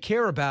pretend they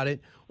care about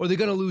it, or they're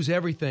going to lose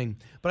everything.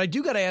 But I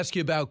do got to ask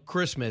you about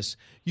Christmas.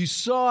 You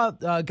saw,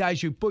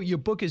 guys, your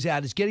book is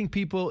out. It's getting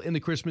people in the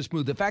Christmas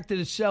mood. The fact that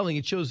it's selling,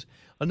 it shows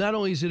not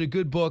only is it a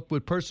good book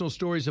with personal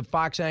stories of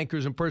Fox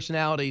anchors and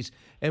personalities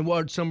and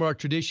what some of our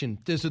tradition,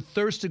 there's a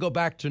thirst to go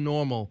back to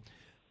normal.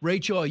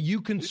 Rachel, are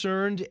you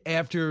concerned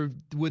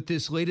with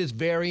this latest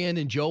variant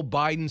and Joe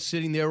Biden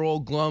sitting there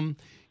all glum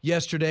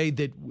yesterday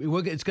that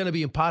it's going to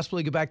be impossible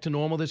to get back to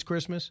normal this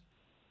Christmas?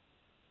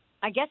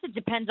 I guess it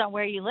depends on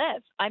where you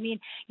live. I mean,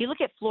 you look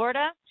at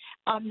Florida,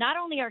 not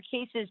only are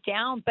cases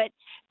down, but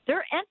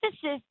their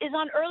emphasis is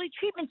on early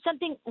treatment,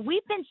 something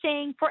we've been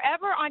saying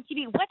forever on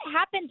TV. What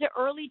happened to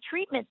early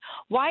treatments?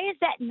 Why is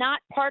that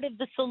not part of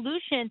the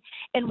solution?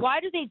 And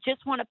why do they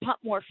just want to pump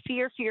more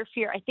fear?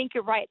 I think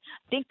you're right.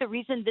 I think the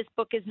reason this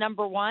book is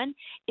number one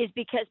is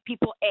because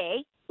people,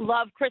 A,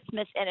 love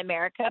Christmas in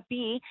America.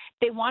 B,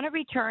 they want to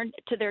return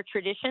to their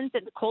traditions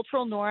and the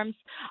cultural norms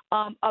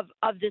of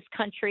this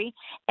country.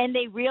 And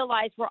they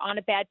realize we're on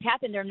a bad path,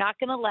 and they're not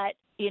going to let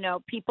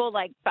people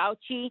like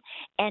Fauci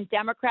and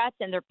Democrats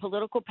and their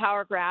political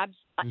power grabs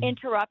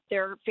interrupt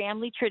their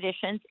family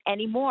traditions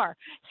anymore.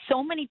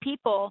 So many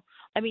people,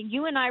 I mean,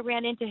 you and I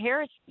ran into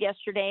Harris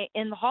yesterday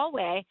in the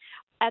hallway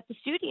at the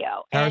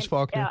studio. Harris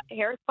Faulkner.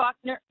 Harris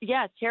Faulkner.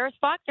 Yes, Harris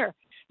Faulkner.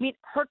 I mean,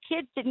 her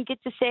kids she didn't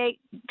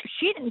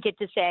get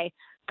to say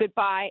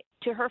goodbye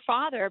to her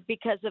father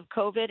because of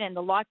COVID and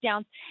the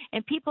lockdowns.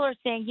 And people are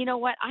saying, you know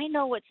what? I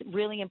know what's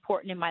really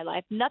important in my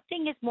life.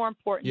 Nothing is more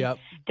important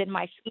than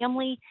my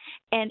family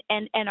and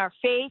our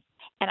faith.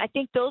 And I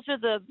think those are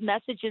the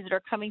messages that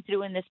are coming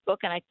through in this book.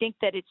 And I think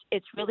that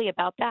it's really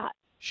about that.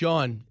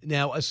 Sean,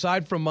 now,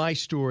 aside from my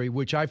story,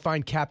 which I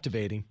find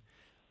captivating,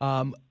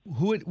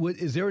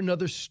 is there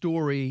another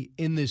story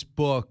in this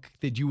book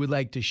that you would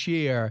like to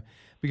share?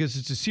 Because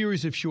it's a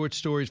series of short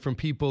stories from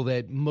people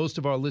that most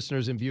of our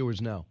listeners and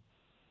viewers know.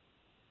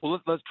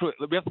 Well,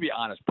 we have to be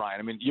honest, Brian.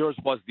 I mean, yours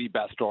was the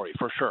best story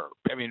for sure.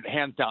 I mean,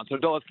 hands down. So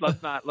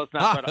let's not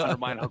try to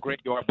undermine how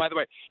great you are. By the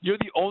way, you're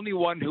the only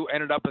one who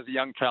ended up as a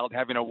young child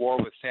having a war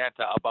with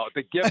Santa about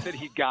the gift that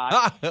he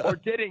got or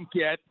didn't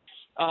get,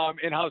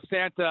 and how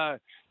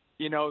Santa,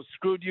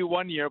 screwed you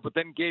one year, but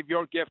then gave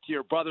your gift to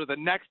your brother the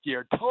next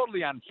year.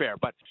 Totally unfair.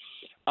 But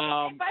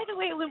and by the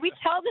way, when we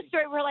tell the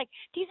story, we're like,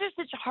 these are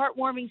such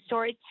heartwarming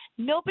stories.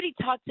 Nobody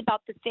talks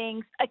about the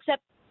things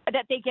except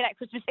that they get at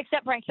Christmas,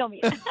 except Brian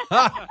Kilmeade.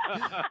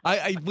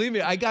 I believe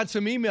me. I got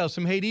some emails,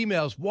 some hate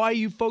emails. Why are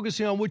you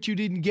focusing on what you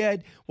didn't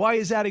get? Why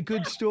is that a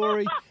good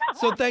story?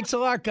 So thanks a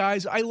lot,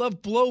 guys. I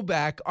love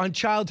blowback on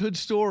childhood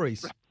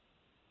stories.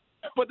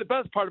 But the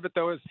best part of it,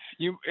 though, is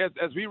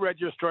as we read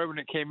your story when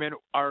it came in,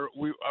 our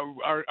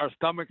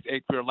stomachs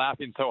ached. We were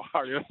laughing so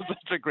hard. It was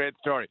such a great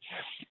story,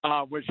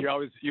 which you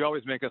always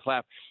make us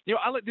laugh. We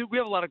have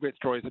a lot of great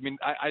stories. I mean,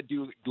 I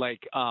do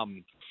like so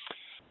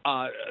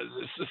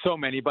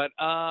many. But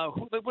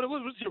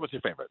what's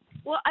your favorite?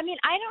 Well, I mean,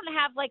 I don't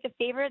have like a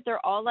favorite.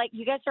 They're all like,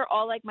 you guys are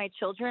all like my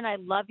children. I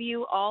love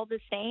you all the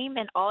same,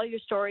 and all your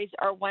stories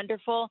are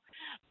wonderful.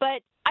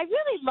 But I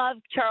really love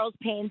Charles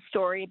Payne's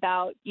story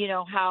about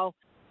how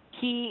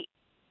he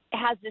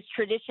has this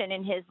tradition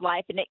in his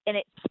life, and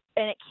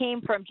and it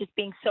came from just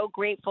being so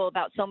grateful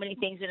about so many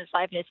things in his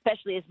life, and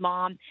especially his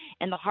mom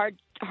and the hard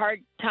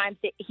times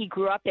that he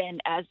grew up in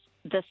as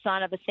the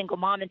son of a single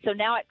mom. And so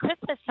now at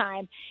Christmas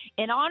time,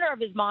 in honor of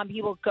his mom,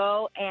 he will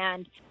go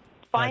and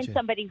find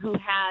somebody who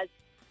has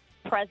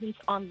presents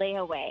on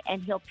layaway,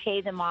 and he'll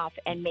pay them off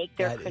and make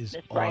their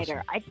Christmas brighter.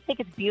 Awesome. I just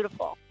think it's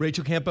beautiful.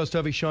 Rachel Campos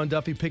Duffy, Sean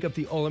Duffy, pick up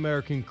the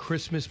All-American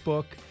Christmas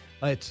book.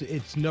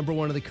 It's number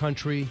one in the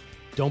country.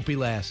 Don't be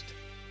last.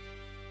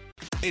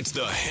 It's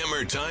the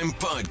Hammer Time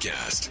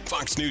Podcast.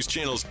 Fox News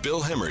Channel's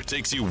Bill Hemmer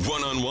takes you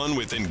one-on-one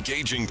with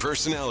engaging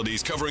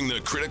personalities covering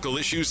the critical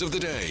issues of the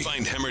day.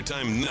 Find Hammer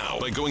Time now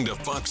by going to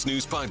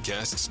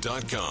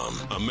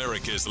foxnewspodcasts.com.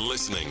 America's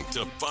listening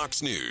to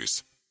Fox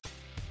News.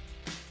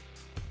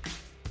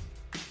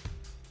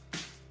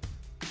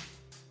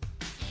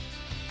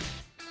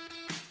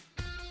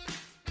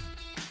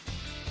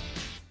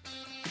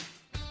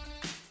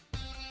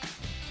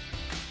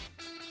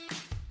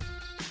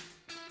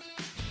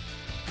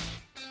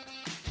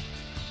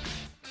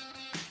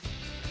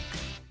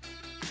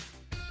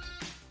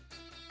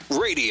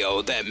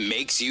 Radio that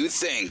makes you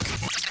think.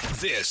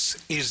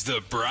 This is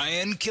the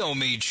Brian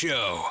Kilmeade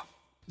Show.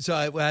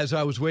 So as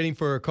I was waiting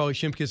for Carly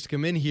Shimkus to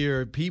come in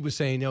here, Pete was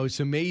saying, it's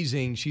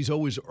amazing. She's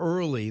always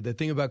early. The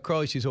thing about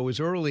Carly, she's always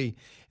early.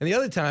 And the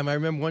other time, I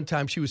remember one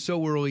time she was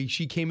so early,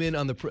 she came in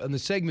on the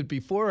segment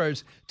before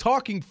us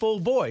talking full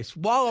voice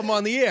while I'm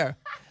on the air.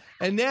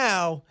 And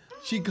now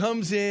she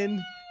comes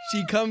in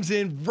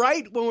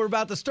right when we're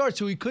about to start,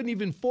 so we couldn't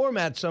even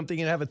format something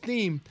and have a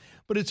theme.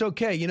 But it's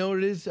okay. You know what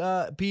it is,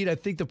 Pete? I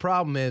think the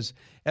problem is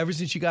ever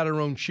since she got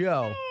her own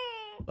show,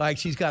 like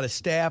she's got a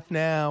staff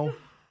now.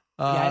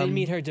 I didn't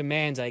meet her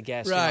demands, I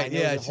guess. Right,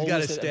 she's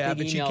got a staff,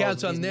 and she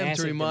counts on them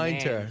to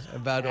remind her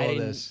about all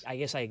this. I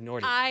guess I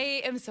ignored it.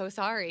 I am so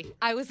sorry.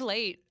 I was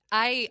late.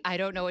 I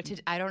don't know what to.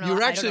 I don't know. You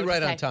were actually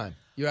right on time.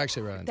 You're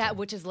actually right on time. That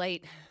which is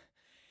late.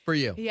 For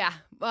you. Yeah.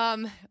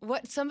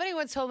 What somebody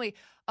once told me.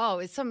 Oh,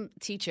 it's some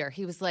teacher.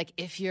 He was like,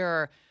 if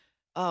you're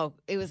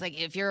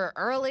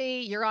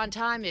early, you're on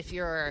time. If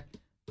you're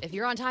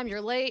on time,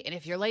 you're late, and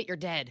if you're late, you're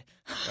dead.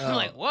 I'm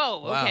like, whoa,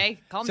 wow. Okay,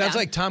 calm down. Sounds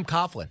like Tom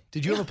Coughlin.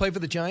 Did you ever play for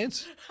the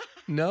Giants?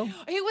 No.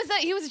 He was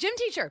a gym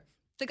teacher.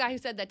 The guy who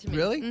said that to me.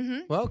 Really? Mm-hmm.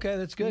 Well, okay,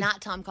 that's good. Not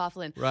Tom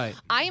Coughlin. Right.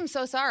 I am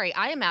so sorry.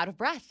 I am out of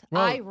breath.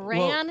 Well, I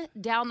ran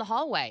down the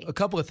hallway. A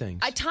couple of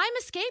things. Time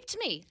escaped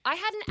me. I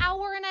had an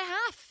hour and a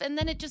half, and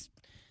then it just.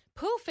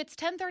 Poof, it's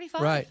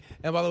 10:35. Right.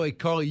 And by the way,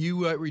 Carly,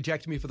 you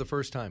rejected me for the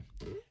first time.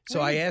 So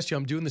I asked you,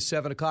 I'm doing the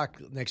 7 o'clock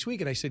next week.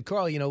 And I said,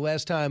 Carly,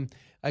 last time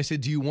I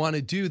said, do you want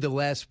to do the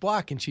last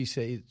block? And she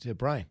said,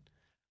 Brian,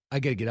 I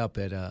got to get up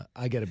at,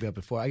 I got to be up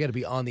at 4. I got to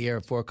be on the air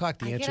at 4 o'clock.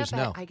 The answer is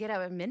no. I get up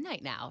at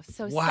midnight now.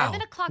 So wow.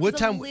 7 o'clock What is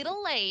time, a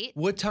little late.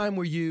 What time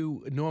were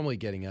you normally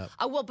getting up?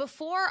 Well,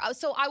 before,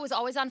 so I was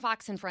always on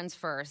Fox and Friends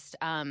first,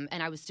 and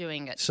I was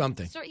doing it.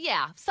 Something. So,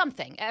 yeah,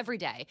 something every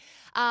day.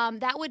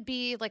 That would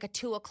be like a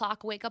 2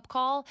 o'clock wake-up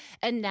call,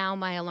 and now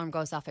my alarm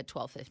goes off at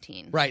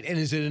 12:15. Right, and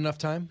is it enough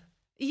time?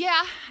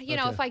 Yeah,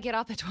 know, if I get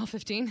up at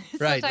 12:15.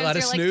 Right, a lot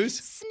of snooze?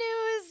 Snooze.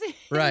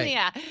 Right.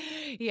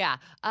 Yeah.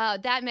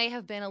 That may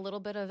have been a little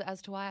bit of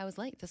as to why I was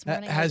late this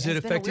morning. Has it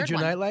affected your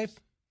nightlife?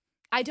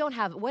 I don't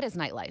have. What is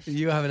nightlife?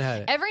 You haven't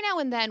had it. Every now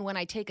and then when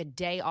I take a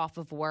day off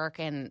of work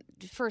and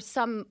for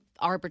some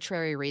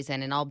arbitrary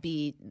reason, and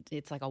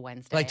it's like a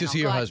Wednesday. Like to see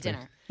your husband.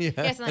 Dinner.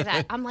 Yeah, something like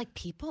that. I'm like,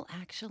 people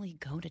actually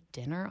go to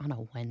dinner on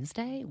a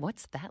Wednesday?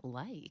 What's that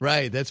like?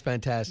 Right, that's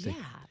fantastic.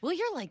 Yeah. Well,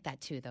 you're like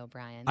that too, though,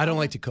 Brian. I don't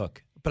like to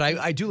cook. But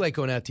I do like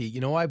going out to eat. You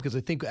know why? Because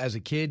I think as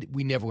a kid,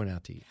 we never went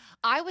out to eat.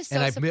 I was so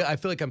and I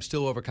feel like I'm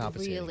still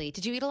overcompensating. Really?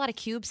 Did you eat a lot of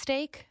cube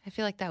steak? I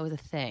feel like that was a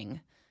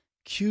thing.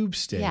 Cube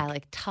steak? Yeah,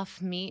 like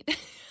tough meat.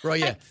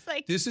 Right, yeah.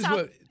 Like this is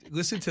what,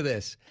 listen to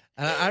this.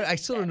 And I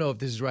still don't know if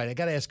this is right. I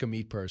got to ask a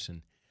meat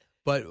person.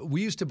 But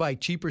we used to buy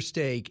cheaper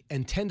steak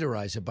and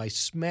tenderize it by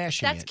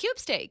smashing it. That's cube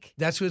steak.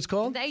 That's what it's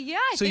called? Yeah,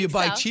 I so think you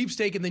buy so. cheap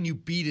steak and then you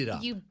beat it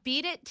up. You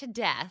beat it to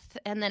death,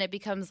 and then it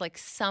becomes like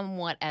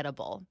somewhat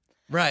edible.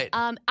 Right.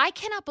 I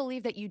cannot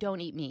believe that you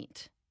don't eat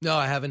meat. No,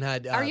 I haven't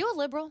had. Are you a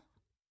liberal?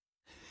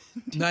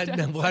 Well, I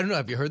don't know.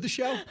 Have you heard the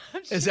show?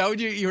 Is that what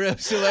you're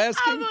still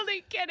asking? I'm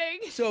only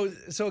kidding.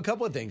 So a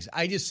couple of things.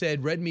 I just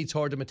said red meat's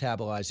hard to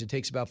metabolize. It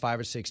takes about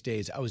 5 or 6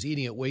 days. I was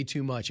eating it way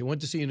too much. I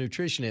went to see a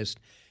nutritionist,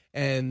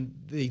 and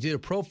they did a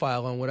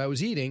profile on what I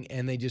was eating,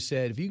 and they just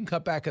said, if you can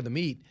cut back on the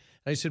meat.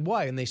 And I said,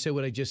 why? And they said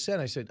what I just said.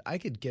 I said, I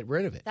could get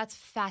rid of it. That's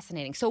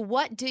fascinating. So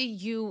what do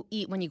you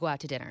eat when you go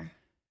out to dinner?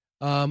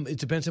 It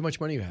depends how much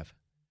money you have.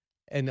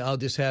 And I'll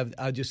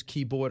just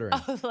keep ordering.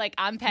 Oh, like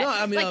I'm paying. No,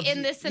 I mean, like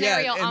in this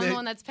scenario, I'm the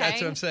one that's paying.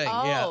 That's what I'm saying.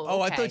 Oh, yeah.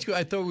 Oh, okay.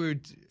 I thought we were.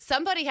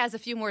 Somebody has a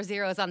few more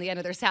zeros on the end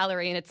of their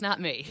salary, and it's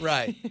not me.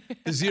 Right.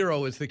 The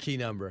 0 is the key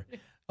number.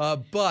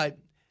 But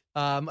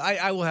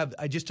I will have.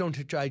 I just don't.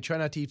 I try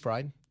not to eat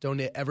fried. Don't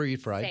ever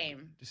eat fried.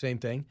 Same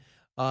thing.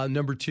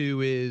 Number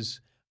 2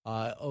 is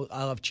I'll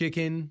have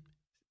chicken.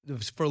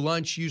 For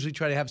lunch, usually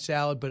try to have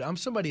salad, but I'm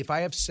somebody, if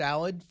I have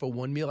salad for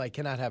one meal, I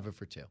cannot have it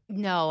for 2.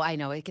 No, I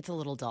know. It gets a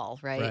little dull,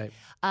 right?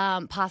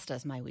 Pasta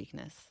is my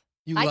weakness.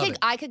 You love it.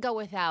 I could go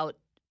without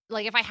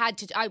like if I had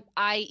to,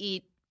 I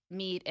eat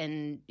meat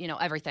and,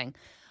 everything.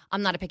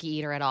 I'm not a picky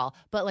eater at all.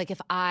 But like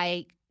if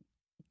I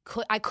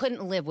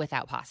couldn't live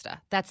without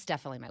pasta. That's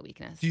definitely my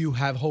weakness. Do you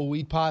have whole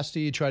wheat pasta?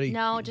 You try to eat?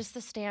 No, just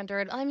the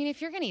standard. I mean,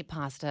 if you're going to eat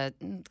pasta,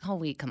 whole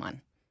wheat, come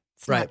on.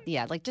 It's right.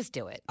 Just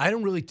do it. I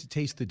don't really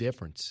taste the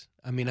difference.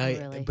 I mean,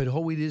 but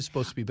whole wheat is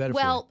supposed to be better for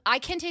you. Well, I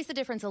can taste the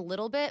difference a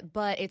little bit,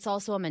 but it's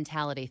also a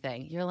mentality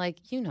thing. You're like,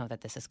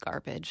 that this is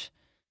garbage.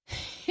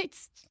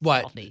 It's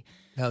healthy.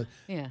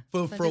 Yeah.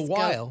 For a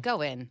while.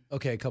 Go in.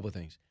 Okay, a couple of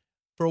things.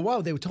 For a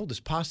while, they were told us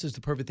pasta is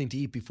the perfect thing to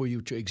eat before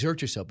you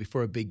exert yourself,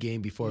 before a big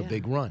game, before a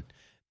big run.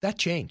 That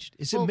changed.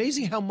 It's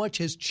amazing how much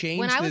has changed.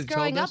 When I was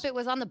growing up, it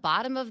was on the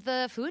bottom of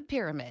the food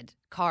pyramid,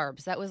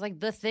 carbs. That was like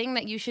the thing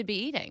that you should be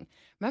eating.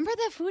 Remember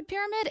the food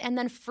pyramid? And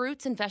then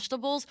fruits and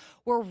vegetables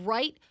were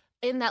right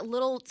in that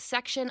little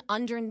section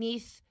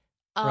underneath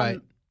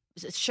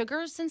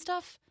sugars and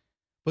stuff.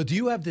 But do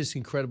you have this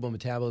incredible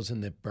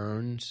metabolism that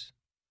burns?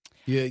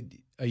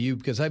 Are you?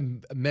 Because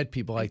I've met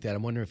people like that.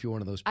 I'm wondering if you're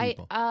one of those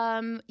people.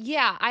 I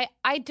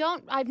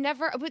don't. I've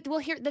never. Well,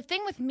 here the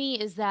thing with me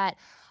is that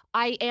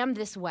I am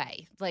this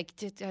way. Like,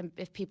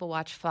 if people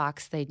watch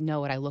Fox, they know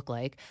what I look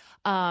like.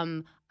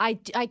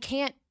 I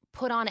can't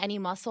put on any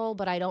muscle,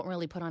 but I don't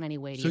really put on any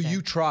weight either. So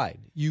you tried.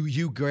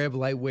 You grab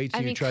light weights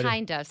and you try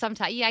kind of.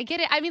 Sometimes. Yeah, I get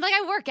it. I mean, like,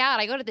 I work out.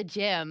 I go to the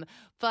gym.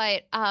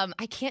 But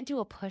I can't do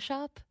a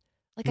push-up.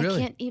 Like, really? I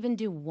can't even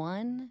do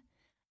one.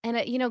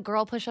 And,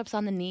 girl push-ups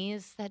on the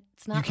knees,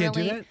 that's not really. You can't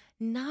really. do that?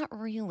 Not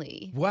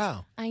really.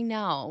 Wow. I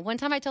know. One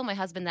time I told my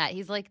husband that.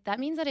 He's like, that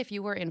means that if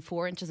you were in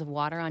 4 inches of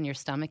water on your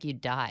stomach, you'd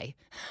die.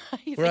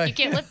 He's like, you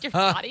can't lift your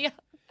body up.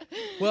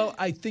 Well,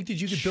 I think that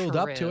you could build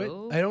up to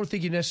it. I don't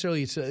think you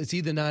necessarily, it's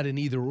either not an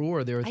either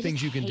or. There are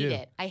things you can do.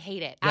 I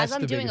hate it. That's As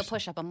I'm doing a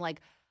push-up, I'm like,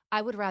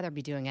 I would rather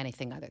be doing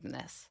anything other than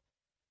this.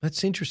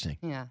 That's interesting.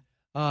 Yeah.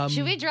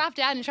 Should we drop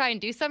down and try and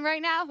do some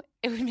right now?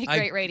 It would make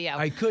great radio.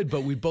 I could,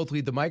 but we both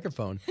leave the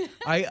microphone.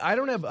 I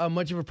don't have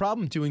much of a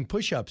problem doing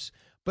push-ups,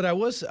 but I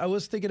was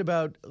thinking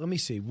about, let me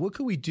see, what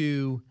could we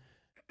do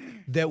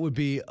that would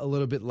be a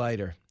little bit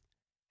lighter?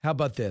 How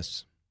about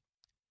this?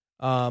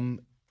 Kim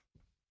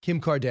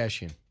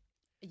Kardashian.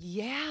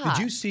 Yeah.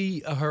 Did you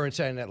see her in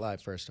Saturday Night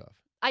Live, first off?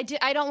 I did.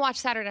 I don't watch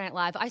Saturday Night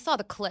Live. I saw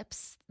the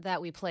clips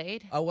that we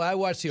played. Oh, well, I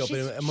watched the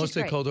opening. Most of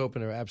the great. cold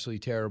open are absolutely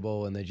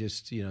terrible, and they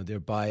just, they're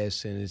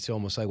biased, and it's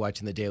almost like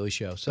watching The Daily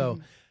Show. So,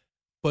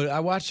 but I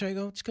watched it, I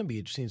go, it's going to be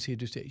interesting to see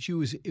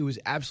her. It was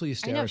absolutely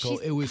hysterical.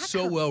 It was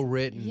so well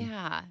written.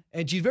 Yeah.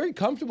 And she's very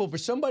comfortable for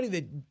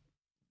somebody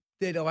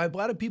that a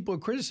lot of people are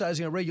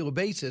criticizing on a regular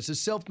basis, a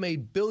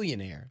self-made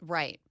billionaire.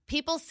 Right.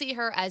 People see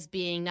her as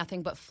being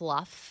nothing but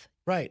fluff.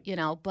 Right.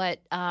 But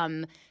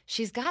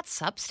she's got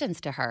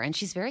substance to her, and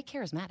she's very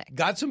charismatic.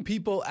 Got some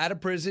people out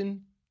of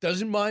prison,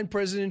 doesn't mind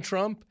President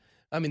Trump.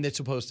 I mean, they're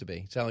supposed to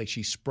be. It's not like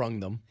she sprung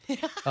them.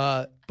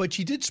 But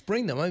she did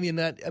spring them.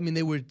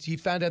 He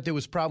found out there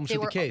was problems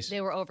with the case.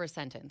 They were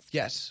over-sentenced.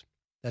 Yes.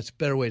 That's a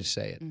better way to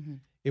say it. Mm-hmm.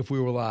 If we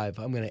were live,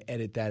 I'm going to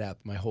edit that out,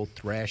 my whole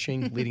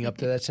thrashing leading up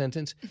to that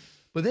sentence.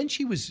 But then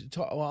she was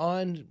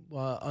on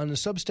a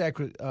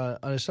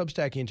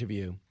Substack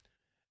interview,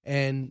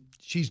 and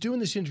she's doing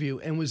this interview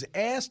and was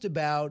asked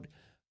about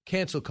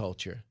cancel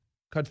culture.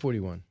 Cut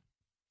 41.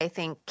 I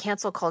think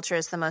cancel culture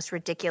is the most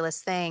ridiculous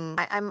thing.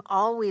 I'm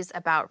always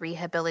about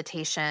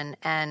rehabilitation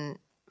and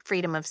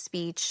freedom of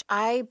speech.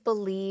 I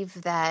believe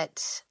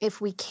that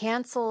if we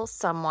cancel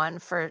someone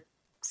for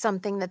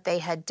something that they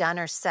had done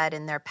or said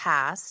in their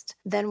past,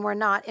 then we're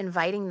not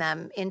inviting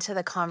them into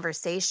the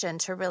conversation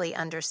to really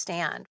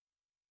understand.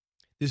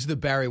 This is the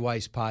Bari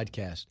Weiss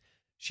podcast.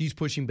 She's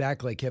pushing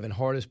back like Kevin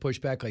Hart has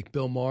pushed back, like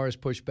Bill Maher has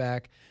pushed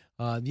back.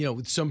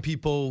 Some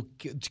people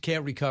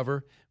can't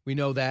recover. We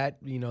know that,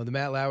 the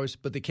Matt Lauers.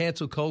 But the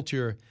cancel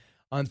culture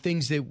on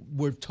things that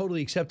were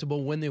totally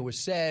acceptable when they were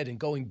said and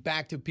going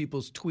back to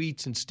people's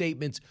tweets and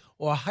statements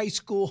or high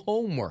school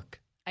homework.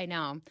 I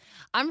know.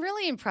 I'm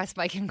really impressed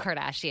by Kim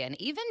Kardashian.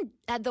 Even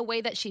the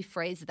way that she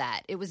phrased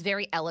that, it was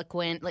very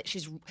eloquent. Like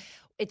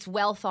it's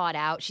well thought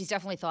out. She's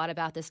definitely thought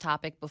about this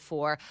topic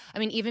before. I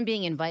mean, even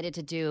being invited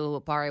to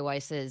do Bari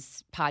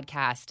Weiss's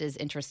podcast is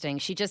interesting.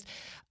 She just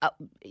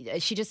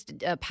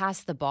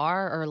passed the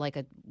bar, or like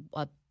a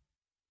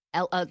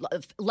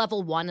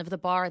level 1 of the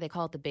bar. They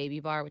call it the baby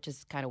bar, which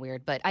is kind of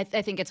weird. But I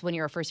think it's when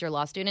you're a first-year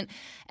law student,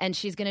 and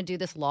she's going to do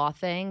this law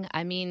thing.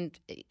 I mean,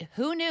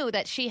 who knew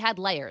that she had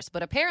layers?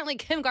 But apparently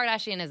Kim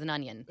Kardashian is an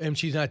onion. And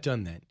she's not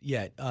done that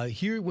yet.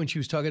 Here, when she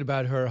was talking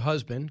about her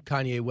husband,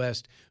 Kanye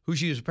West, who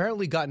she has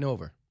apparently gotten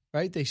over,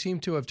 right? They seem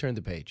to have turned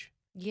the page.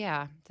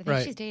 Yeah. I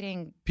think she's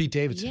dating Pete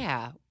Davidson.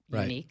 Yeah.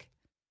 Right. Unique.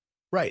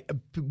 Right.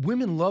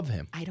 Women love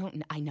him.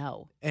 I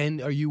know. And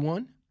are you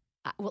one?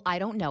 Well, I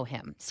don't know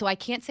him, so I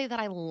can't say that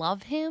I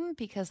love him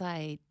because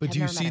I. But do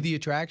you see the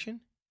attraction?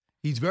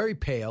 He's very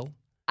pale.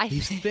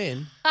 He's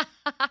thin.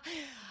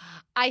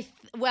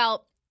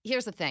 Well,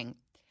 here's the thing.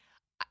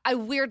 I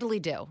weirdly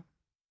do.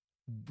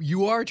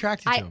 You are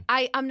attracted to him.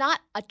 I'm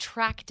not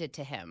attracted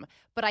to him,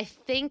 but I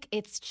think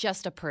it's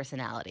just a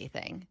personality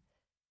thing.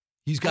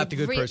 He's got the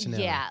good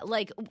personality. Yeah,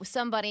 like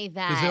somebody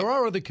that... Because there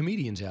are other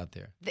comedians out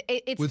there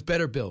with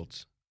better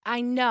builds.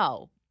 I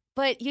know.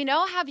 But,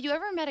 have you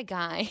ever met a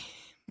guy,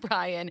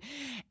 Brian,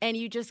 and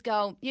you just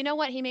go, you know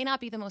what? He may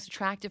not be the most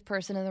attractive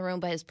person in the room,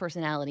 but his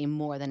personality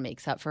more than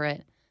makes up for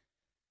it.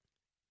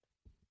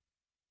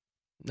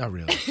 Not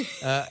really.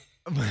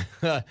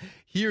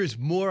 Here's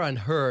more on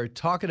her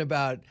talking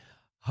about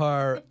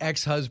her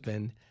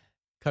ex-husband,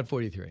 Cut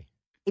 43.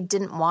 I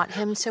didn't want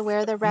him to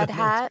wear the red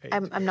hat.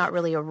 Right. I'm not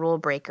really a rule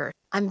breaker.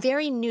 I'm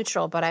very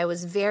neutral, but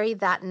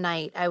that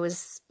night, I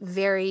was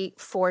very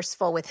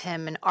forceful with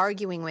him and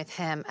arguing with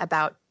him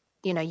about,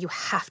 you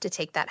have to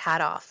take that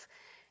hat off.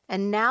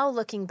 And now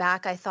looking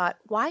back, I thought,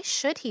 why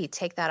should he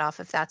take that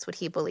off if that's what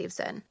he believes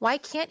in? Why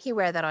can't he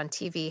wear that on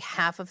TV?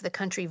 Half of the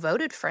country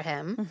voted for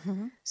him.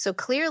 Mm-hmm. So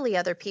clearly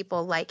other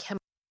people like him.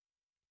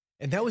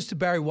 And that was to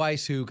Barry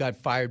Weiss, who got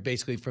fired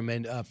basically from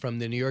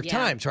the New York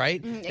Times,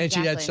 right? Mm-hmm, and she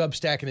had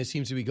Substack, and it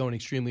seems to be going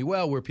extremely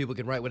well, where people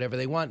can write whatever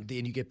they want,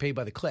 and you get paid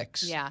by the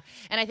clicks. Yeah,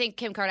 and I think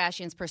Kim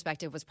Kardashian's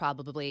perspective was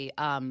probably,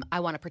 I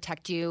want to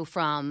protect you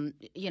from,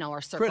 our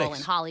circle Critics.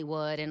 in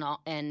Hollywood,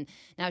 and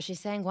now she's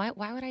saying, why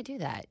would I do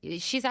that?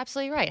 She's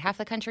absolutely right. Half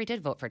the country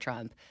did vote for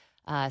Trump.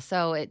 Then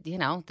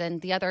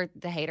the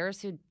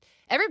haters who,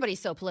 everybody's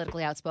so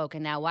politically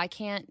outspoken now. Why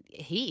can't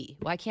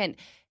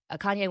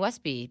Kanye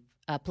West be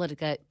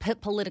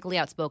politically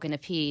outspoken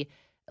if he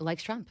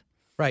likes Trump?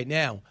 Right.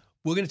 Now,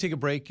 we're going to take a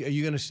break. Are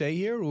you going to stay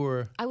here,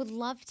 or? I would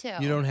love to.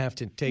 You don't have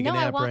to take a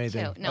nap or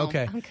anything. To. No,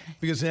 okay. I'm good.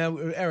 Because now,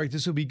 Eric,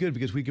 this will be good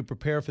because we could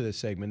prepare for this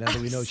segment now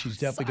that we know she's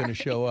definitely going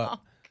to show up.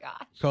 Oh,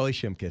 gosh. Carly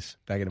Shimkus,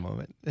 back in a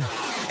moment.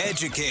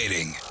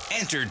 Educating,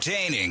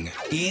 entertaining,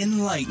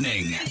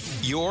 enlightening.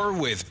 You're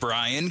with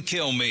Brian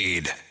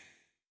Kilmeade.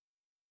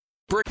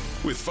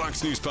 With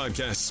Fox News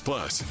Podcasts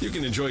Plus, you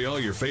can enjoy all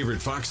your favorite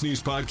Fox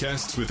News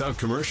podcasts without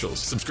commercials.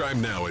 Subscribe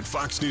now at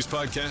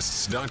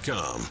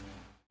foxnewspodcasts.com.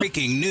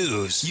 Breaking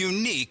news,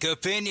 unique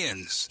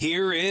opinions.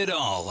 Hear it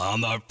all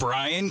on the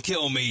Brian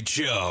Kilmeade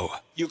Show.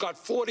 You got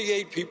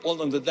 48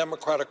 people in the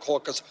Democratic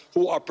caucus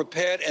who are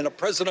prepared, and a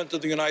president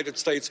of the United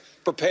States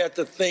prepared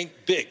to think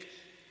big.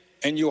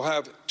 And you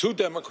have 2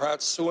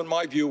 Democrats who, in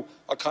my view,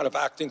 are kind of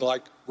acting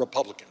like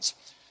Republicans.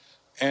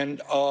 And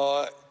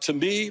to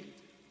me,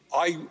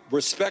 I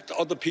respect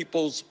other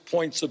people's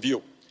points of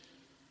view,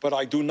 but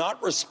I do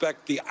not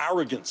respect the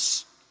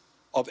arrogance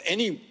of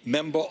any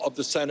member of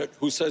the Senate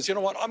who says, you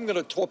know what, I'm going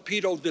to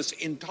torpedo this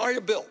entire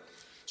bill,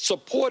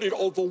 supported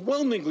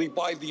overwhelmingly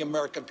by the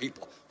American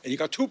people. And you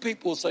got 2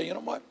 people who say, you know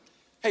what,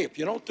 hey, if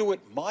you don't do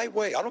it my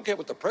way, I don't care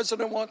what the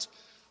president wants,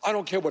 I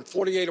don't care what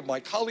 48 of my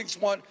colleagues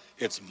want,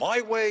 it's my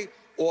way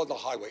or the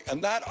highway.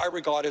 And that I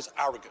regard as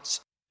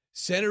arrogance.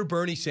 Senator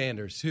Bernie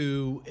Sanders,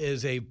 who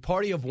is a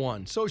party of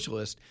one,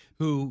 socialist,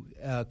 who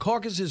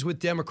caucuses with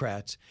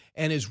Democrats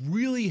and has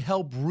really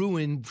helped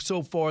ruin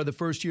so far the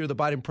first year of the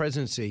Biden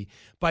presidency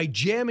by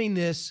jamming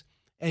this,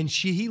 and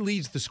he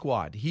leads the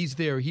squad. He's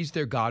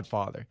their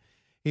godfather.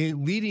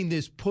 Leading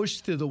this push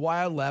to the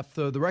wild left,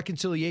 the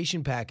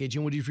reconciliation package.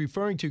 And what he's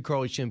referring to,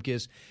 Carly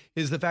Shimkus,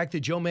 is the fact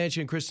that Joe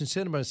Manchin and Kyrsten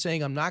Sinema are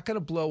saying, I'm not going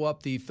to blow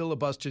up the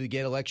filibuster to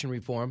get election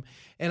reform,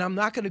 and I'm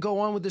not going to go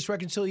on with this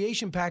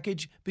reconciliation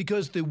package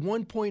because the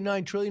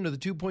 $1.9 trillion or the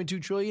 $2.2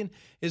 trillion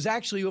is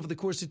actually over the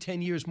course of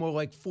 10 years more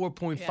like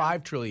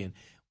 $4.5 trillion.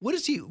 What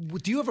is he?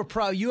 Do you have a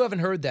problem? You haven't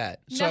heard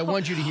that, so I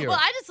want you to hear it.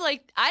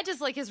 I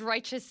just like his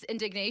righteous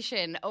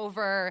indignation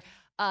over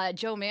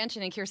Joe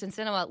Manchin and Kyrsten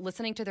Sinema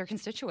listening to their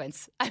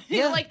constituents. I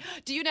mean,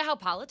 do you know how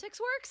politics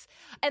works?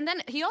 And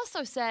then he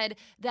also said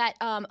that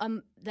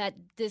that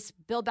this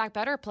Build Back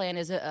Better plan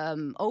is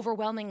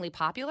overwhelmingly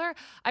popular.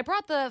 I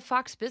brought the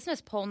Fox Business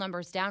poll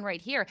numbers down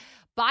right here.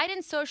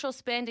 Biden's social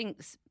spending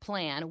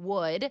plan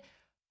would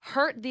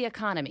hurt the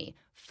economy.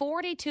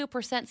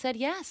 42% said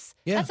yes.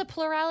 Yeah. That's a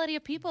plurality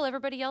of people.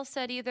 Everybody else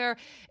said either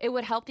it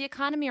would help the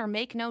economy or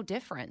make no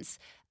difference.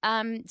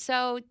 Bernie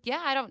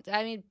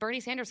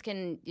Sanders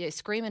can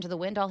scream into the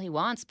wind all he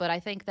wants, but I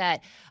think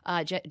that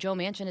Joe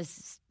Manchin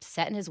is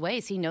set in his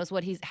ways. He knows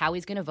how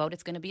he's going to vote.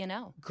 It's going to be a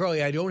no.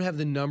 Carly, I don't have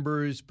the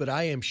numbers, but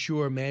I am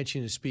sure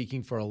Manchin is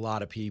speaking for a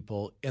lot of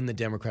people in the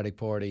Democratic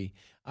Party.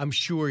 I'm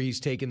sure he's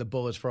taking the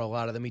bullets for a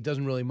lot of them. He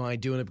doesn't really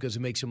mind doing it because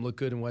it makes him look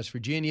good in West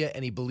Virginia,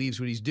 and he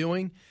believes what he's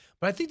doing.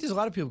 But I think there's a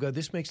lot of people who go,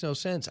 this makes no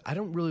sense. I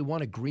don't really want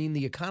to green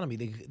the economy.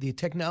 The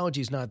technology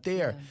is not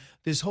there.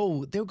 Yeah.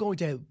 They're going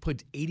to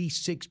put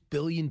 $86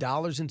 billion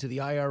into the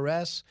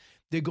IRS.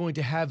 They're going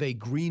to have a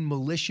green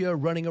militia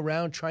running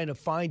around trying to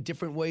find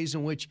different ways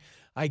in which,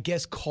 I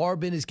guess,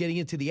 carbon is getting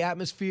into the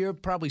atmosphere,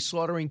 probably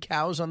slaughtering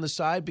cows on the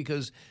side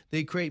because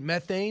they create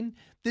methane.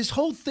 This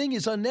whole thing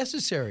is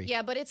unnecessary.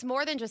 Yeah, but it's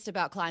more than just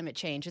about climate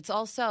change. It's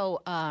also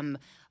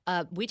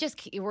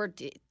we're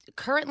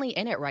currently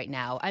in it right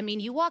now. I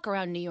mean, you walk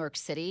around New York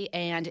City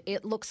and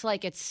it looks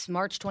like it's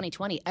March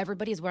 2020.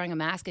 Everybody's wearing a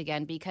mask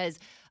again because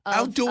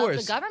of the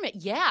Outdoors. government.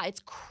 Yeah,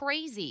 it's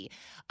crazy.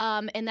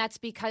 And that's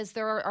because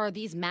there are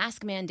these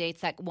mask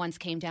mandates that once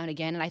came down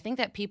again. And I think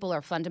that people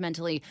are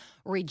fundamentally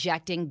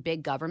rejecting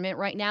big government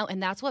right now.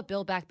 And that's what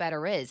Build Back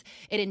Better is.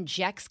 It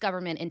injects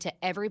government into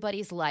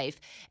everybody's life.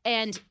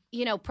 And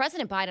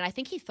President Biden, I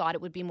think he thought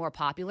it would be more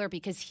popular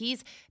because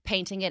he's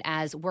painting it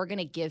as we're going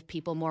to give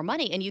people more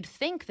money. And you'd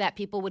think that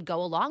people would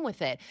go along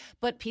with it.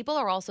 But people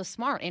are also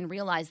smart and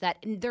realize that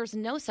there's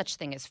no such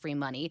thing as free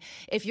money.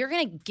 If you're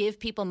going to give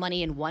people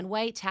money in one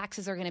way,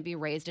 taxes are going to be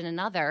raised in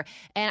another.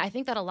 And I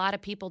think that a lot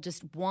of people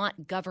just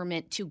want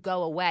government to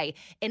go away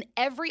in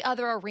every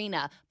other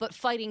arena but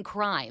fighting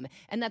crime.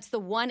 And that's the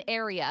one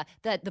area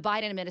that the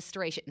Biden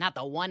administration, not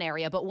the one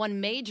area, but one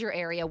major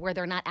area where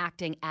they're not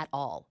acting at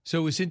all.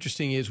 So what's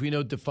interesting is we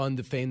know defund,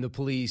 defame the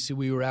police.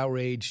 We were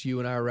outraged. You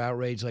and I were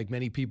outraged, like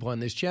many people on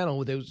this channel,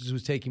 with what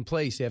was taking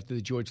place after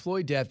the George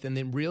Floyd death. And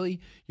then really,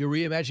 you're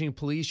reimagining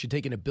police. You're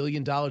taking $1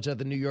 billion out of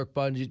the New York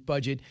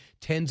budget,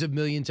 tens of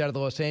millions out of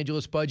the Los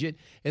Angeles budget,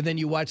 and then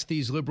you watch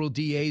these liberal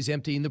DAs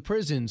emptying the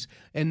prisons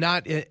and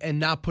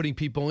not putting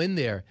people in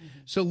there. Mm-hmm.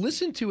 So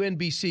listen to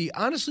NBC.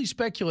 Honestly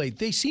speculate.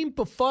 They seem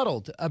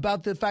befuddled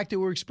about the fact that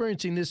we're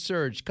experiencing this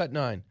surge. Cut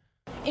 9.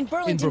 In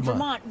Burlington,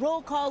 Vermont,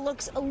 roll call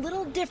looks a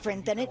little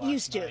different than it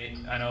used to.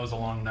 I know it was a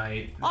long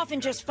night. Often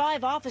just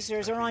 5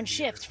 officers are on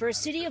shift for a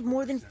city of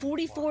more than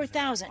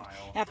 44,000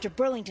 after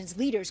Burlington's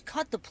leaders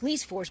cut the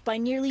police force by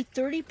nearly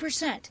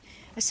 30%,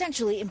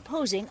 essentially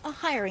imposing a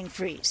hiring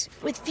freeze.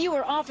 With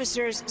fewer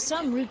officers,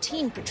 some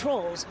routine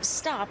patrols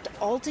stopped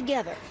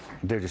altogether.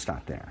 They're just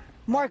not there.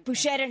 Mark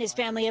Bouchette and his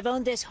family have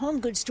owned this home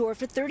goods store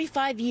for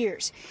 35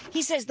 years.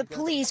 He says the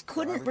police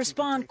couldn't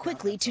respond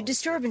quickly to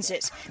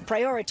disturbances,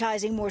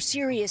 prioritizing more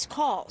serious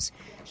calls.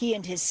 He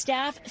and his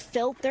staff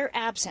felt their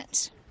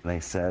absence. They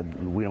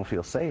said, we don't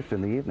feel safe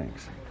in the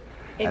evenings.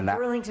 In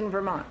Burlington,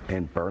 Vermont.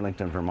 In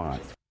Burlington,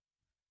 Vermont.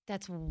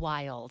 That's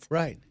wild.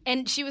 Right.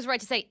 And she was right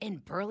to say, in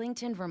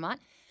Burlington,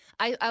 Vermont?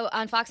 I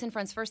on Fox and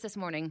Friends First this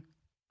morning,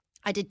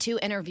 I did 2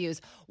 interviews.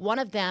 One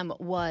of them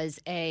was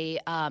a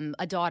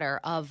daughter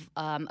of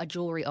a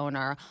jewelry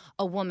owner,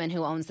 a woman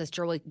who owns this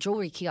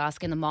jewelry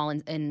kiosk in the mall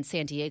in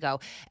San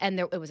Diego. And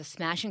it was a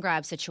smash and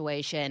grab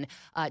situation.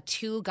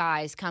 2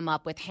 guys come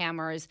up with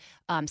hammers,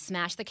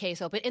 smash the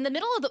case open in the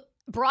middle of the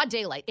broad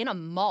daylight in a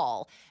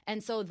mall.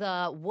 And so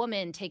the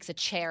woman takes a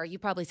chair,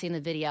 you've probably seen the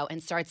video,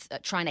 and starts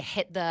trying to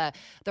hit the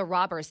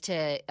robbers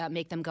to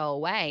make them go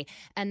away.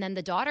 And then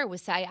the daughter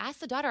I asked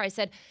the daughter, I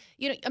said,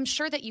 I'm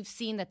sure that you've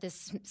seen that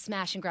this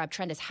smash and grab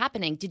trend is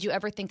happening. Did you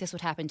ever think this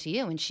would happen to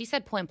you? And she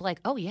said point blank,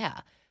 oh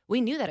yeah. We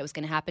knew that it was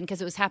going to happen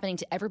because it was happening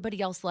to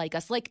everybody else like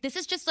us. Like, this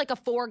is just like a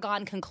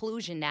foregone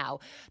conclusion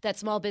now that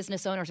small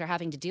business owners are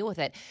having to deal with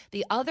it.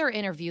 The other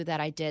interview that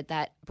I did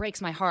that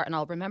breaks my heart, and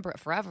I'll remember it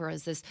forever,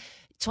 is this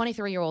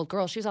 23-year-old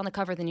girl. She was on the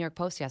cover of the New York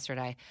Post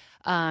yesterday.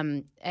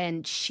 And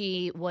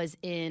she was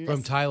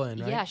from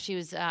Thailand, right? Yeah, she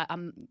was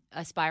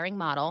aspiring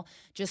model,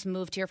 just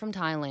moved here from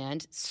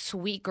Thailand.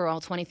 Sweet girl,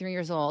 23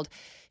 years old.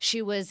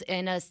 She was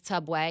in a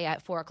subway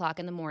at 4 o'clock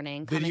in the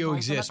morning. Video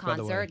exists, from a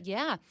concert. by the way.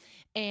 Yeah.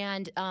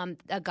 And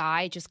a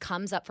guy just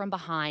comes up from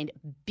behind,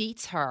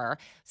 beats her,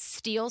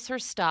 steals her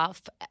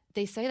stuff.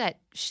 They say that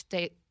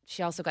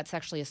she also got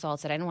sexually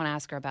assaulted. I didn't want to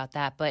ask her about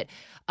that, but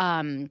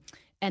and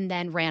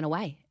then ran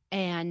away.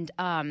 And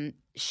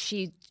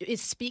she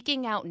is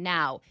speaking out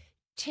now.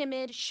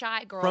 Timid,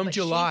 shy girl. From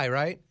July,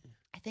 right?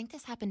 I think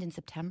this happened in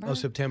September. Oh,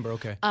 September,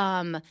 okay.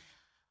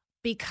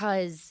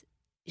 Because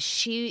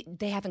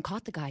they haven't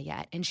caught the guy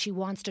yet, and she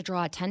wants to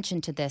draw attention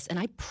to this. And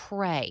I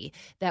pray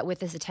that with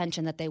this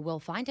attention that they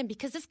will find him,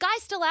 because this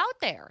guy's still out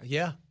there.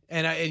 Yeah.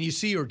 And you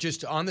see her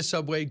just on the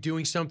subway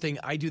doing something.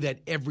 I do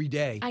that every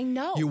day. I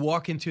know. You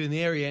walk into an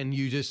area and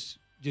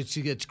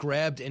she gets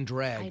grabbed and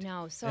dragged. I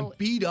know. So and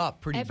beat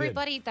up pretty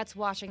everybody that's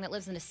watching that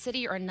lives in a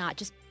city or not,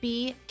 just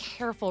be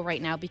careful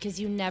right now because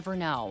you never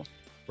know.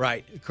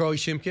 Right. Crowley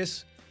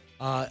Shimkus,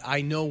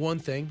 I know one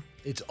thing.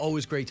 It's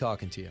always great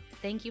talking to you.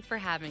 Thank you for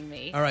having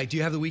me. All right. Do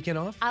you have the weekend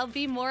off? I'll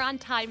be more on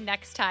time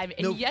next time.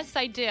 And yes,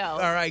 I do. All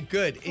right.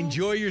 Good.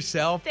 Enjoy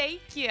yourself.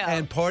 Thank you.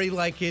 And party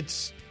like you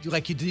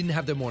didn't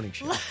have the morning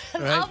show. Right?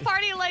 I'll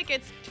party like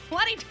it's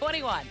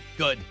 2021.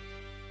 Good.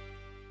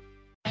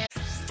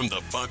 From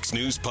the Fox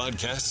News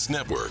Podcasts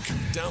Network.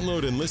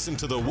 Download and listen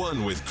to The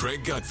One with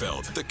Craig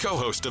Gutfeld, the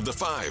co-host of The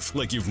Five,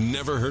 like you've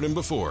never heard him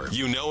before.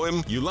 You know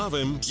him, you love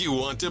him, you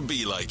want to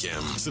be like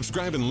him.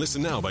 Subscribe and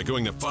listen now by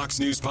going to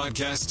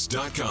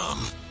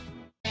foxnewspodcasts.com.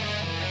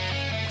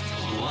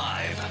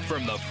 Live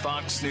from the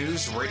Fox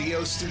News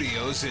radio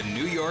studios in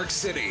New York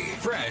City,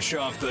 fresh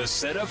off the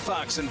set of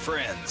Fox and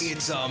Friends,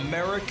 it's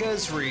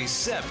America's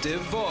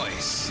receptive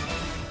voice,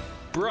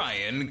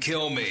 Brian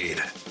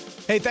Kilmeade.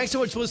 Hey, thanks so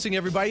much for listening,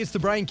 everybody. It's the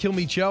Brian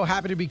Kilmeade Show.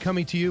 Happy to be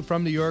coming to you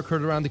from New York,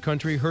 heard around the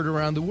country, heard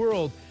around the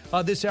world.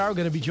 This hour,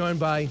 going to be joined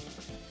by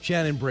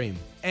Shannon Bream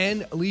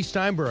and Lee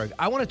Steinberg.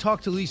 I want to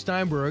talk to Lee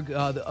Steinberg,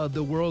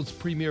 the world's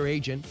premier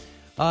agent,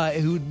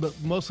 who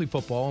mostly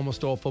football,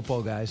 almost all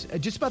football guys,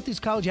 just about these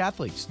college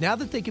athletes. Now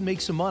that they can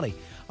make some money.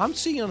 I'm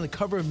seeing on the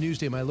cover of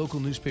Newsday, my local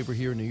newspaper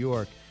here in New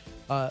York,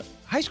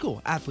 high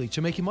school athletes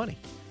are making money.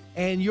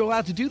 And you're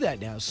allowed to do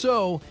that now.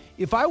 So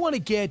if I want to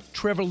get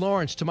Trevor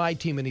Lawrence to my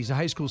team, and he's a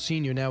high school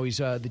senior now, he's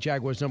the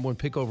Jaguars' #1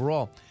 pick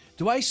overall,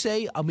 do I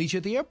say, I'll meet you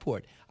at the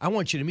airport? I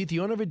want you to meet the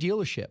owner of a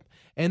dealership.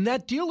 And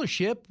that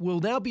dealership will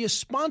now be a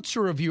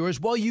sponsor of yours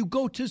while you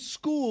go to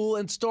school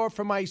and start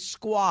for my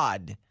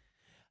squad.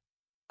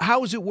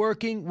 How is it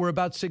working? We're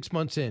about 6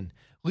 months in.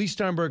 Lee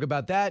Steinberg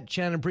about that,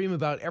 Shannon Bream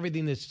about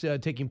everything that's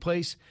taking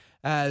place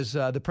as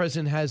the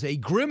president has a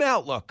grim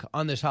outlook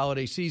on this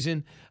holiday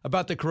season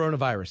about the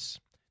coronavirus.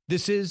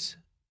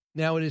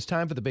 Now it is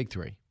time for the Big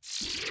Three.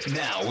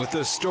 Now with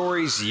the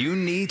stories you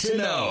need to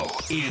know,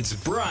 it's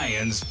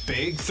Brian's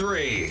Big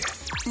Three.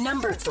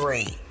 Number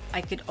 3.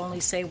 I could only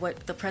say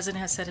what the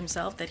president has said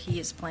himself, that he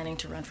is planning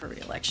to run for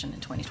re-election in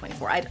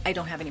 2024. I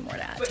don't have any more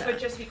to add. But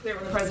just to be clear,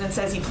 when the president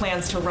says he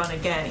plans to run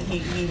again,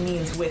 he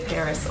means with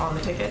Harris on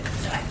the ticket?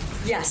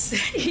 Yes,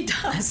 he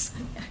does.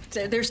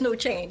 There's no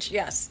change.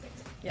 Yes.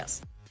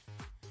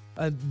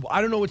 I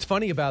don't know what's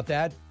funny about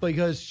that,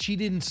 because she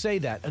didn't say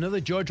that. Another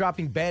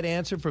jaw-dropping bad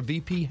answer for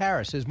VP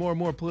Harris as more and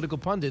more political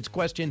pundits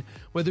question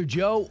whether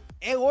Joe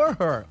or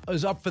her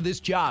is up for this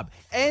job.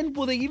 And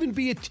will there even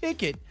be a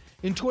ticket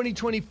in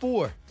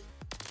 2024?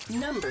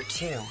 Number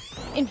 2.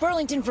 In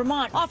Burlington,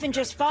 Vermont, often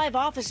just 5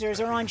 officers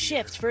are on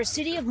shift for a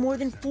city of more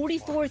than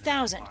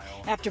 44,000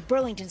 after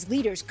Burlington's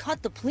leaders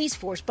cut the police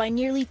force by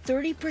nearly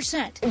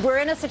 30%. We're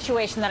in a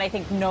situation that I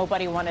think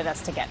nobody wanted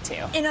us to get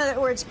to. In other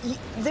words,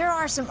 there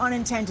are some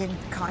unintended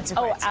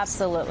consequences. Oh,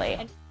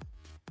 absolutely.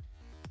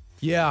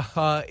 Yeah,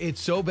 it's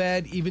so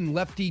bad, even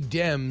lefty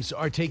Dems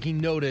are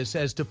taking notice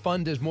as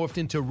defund has morphed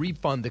into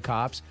refund the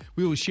cops.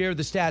 We will share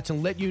the stats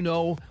and let you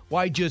know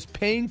why just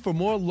paying for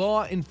more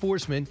law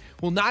enforcement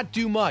will not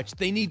do much.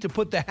 They need to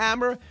put the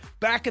hammer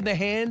back in the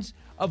hands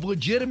of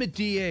legitimate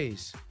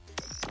DAs.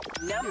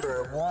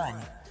 Number 1.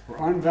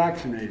 For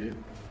unvaccinated,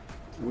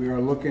 we are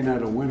looking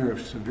at a winter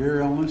of severe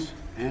illness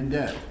and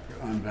death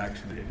for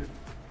unvaccinated.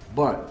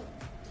 But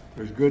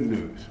there's good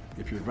news.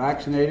 If you're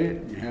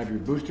vaccinated, you have your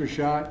booster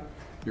shot,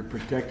 you're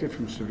protected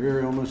from severe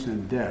illness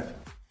and death.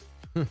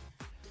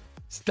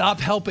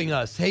 Stop helping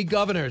us. Hey,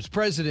 governors,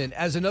 president,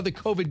 as another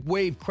COVID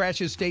wave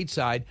crashes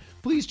stateside,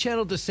 please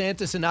channel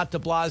DeSantis and not de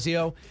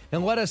Blasio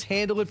and let us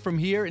handle it from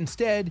here.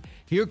 Instead,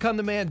 here come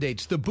the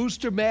mandates. The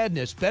booster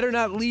madness better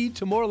not lead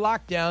to more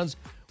lockdowns.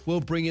 We'll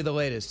bring you the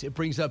latest. It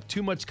brings up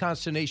too much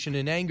consternation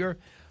and anger.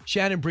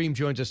 Shannon Bream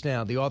joins us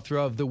now, the author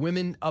of The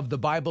Women of the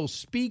Bible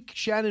Speak.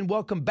 Shannon,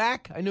 welcome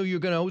back. I know you're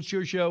going to host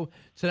your show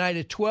tonight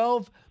at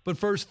 12, but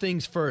first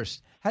things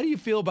first. How do you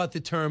feel about the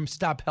term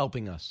 "stop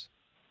helping us"?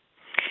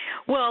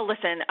 Well,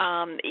 listen,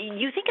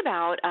 you think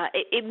about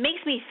it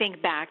makes me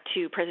think back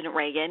to President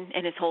Reagan,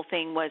 and his whole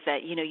thing was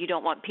that, you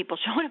don't want people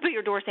showing up at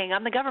your door saying,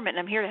 I'm the government and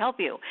I'm here to help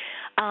you.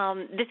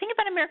 The thing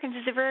about Americans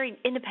is they're very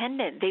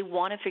independent. They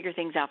want to figure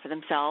things out for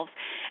themselves.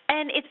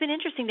 And it's been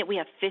interesting that we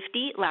have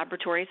 50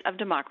 laboratories of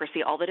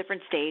democracy, all the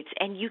different states,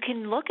 and you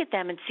can look at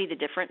them and see the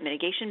different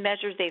mitigation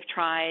measures they've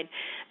tried,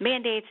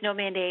 mandates, no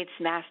mandates,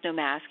 mask, no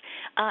mask.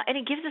 And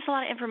it gives us a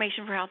lot of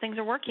information for how things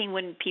are working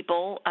when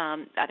people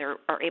either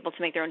are able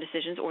to make their own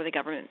decisions or the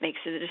government makes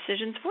the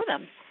decisions for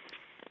them.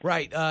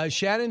 Right.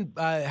 Shannon,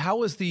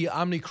 how is the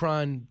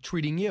Omicron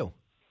treating you?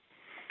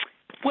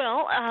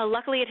 Well,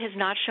 luckily it has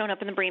not shown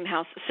up in the Bream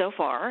house so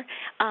far.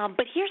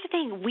 But here's the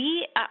thing.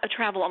 We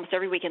travel almost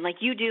every weekend like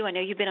you do. I know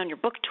you've been on your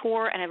book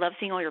tour, and I love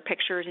seeing all your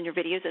pictures and your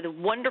videos of the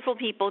wonderful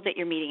people that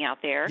you're meeting out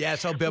there.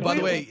 Yes. By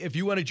the way, if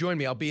you want to join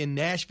me, I'll be in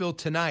Nashville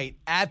tonight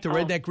at the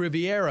Redneck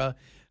Riviera,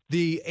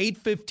 the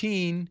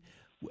 8:15.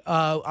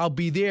 I'll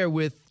be there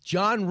with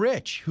John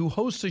Rich, who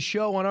hosts a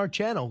show on our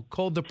channel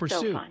called The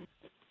Pursuit.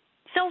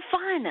 So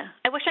fun.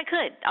 I wish I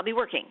could. I'll be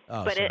working,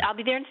 but I'll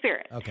be there in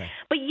spirit. Okay.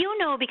 But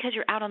because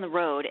you're out on the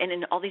road and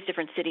in all these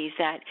different cities,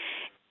 that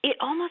it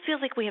almost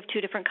feels like we have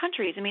two different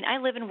countries. I mean, I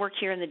live and work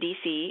here in the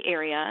D.C.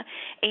 area,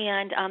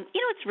 and,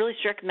 it's really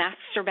strict. Masks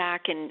are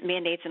back and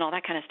mandates and all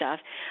that kind of stuff.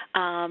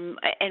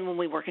 And when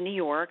we work in New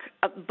York,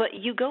 but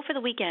you go for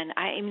the weekend.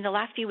 The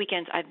last few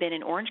weekends I've been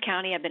in Orange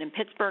County, I've been in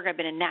Pittsburgh, I've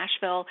been in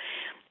Nashville,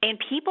 and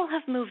people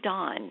have moved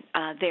on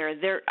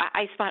there.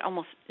 I spot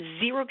almost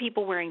zero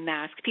people wearing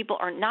masks. People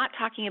are not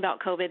talking about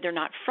COVID. They're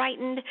not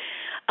frightened.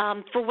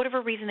 For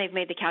whatever reason, they've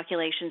made the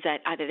calculations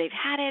that either they've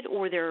had it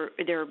or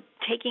they're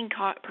taking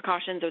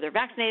precautions or they're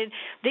vaccinated.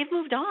 They've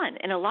moved on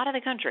in a lot of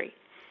the country.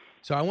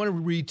 So I want to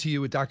read to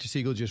you what Dr.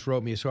 Siegel just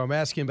wrote me. So I'm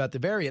asking about the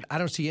variant. I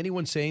don't see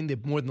anyone saying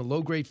they've more than a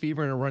low-grade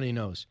fever and a runny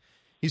nose.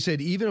 He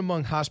said, even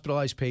among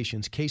hospitalized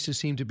patients, cases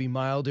seem to be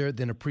milder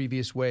than in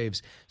previous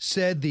waves,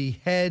 said the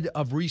head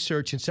of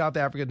research in South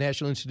Africa,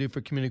 National Institute for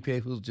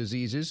Communicable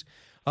Diseases.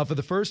 For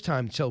the first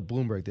time, tell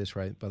Bloomberg this,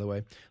 right, by the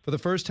way. For the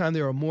first time,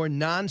 there are more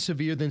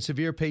non-severe than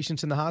severe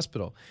patients in the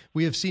hospital.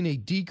 We have seen a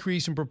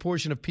decrease in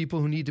proportion of people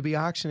who need to be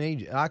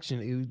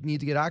who need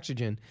to get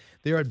oxygen.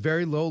 They are at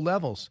very low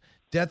levels.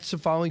 Deaths are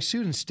following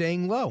suit and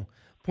staying low,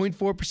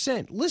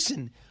 0.4%.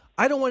 Listen,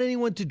 I don't want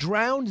anyone to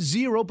drown,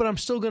 0, but I'm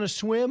still going to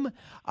swim.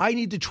 I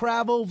need to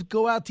travel,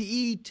 go out to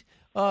eat,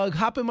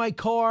 hop in my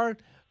car,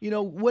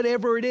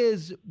 whatever it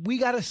is, we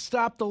got to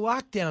stop the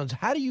lockdowns.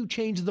 How do you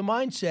change the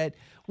mindset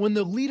when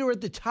the leader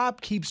at the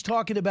top keeps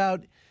talking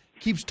about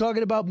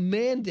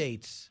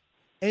mandates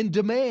and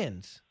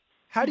demands?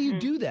 How do you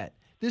do that?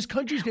 This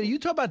country's you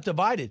talk about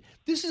divided.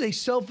 This is a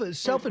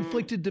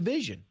self-inflicted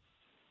division.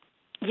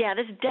 Yeah,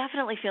 this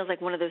definitely feels like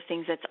one of those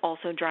things that's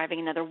also driving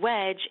another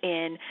wedge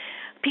in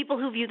people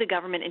who view the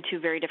government in two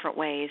very different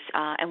ways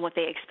and what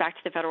they expect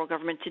the federal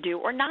government to do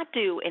or not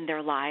do in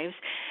their lives.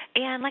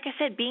 And like I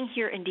said, being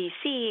here in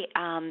D.C.,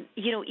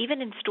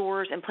 even in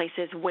stores and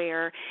places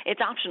where it's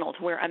optional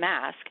to wear a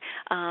mask,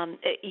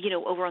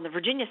 over on the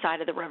Virginia side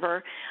of the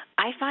river,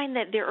 I find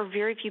that there are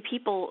very few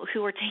people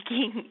who are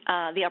taking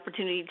the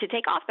opportunity to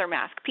take off their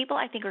mask. People,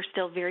 I think, are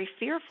still very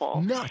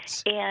fearful.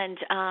 Nuts. And,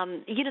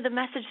 the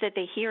message that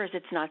they hear is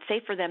it's not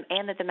safe for them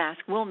and that the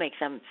mask will make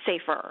them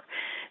safer.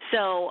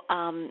 So,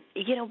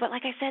 but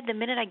like I said, the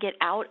minute I get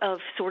out of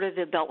sort of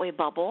the Beltway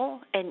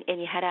bubble and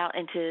you head out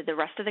into the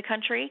rest of the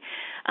country,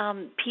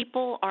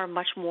 people are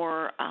much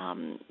more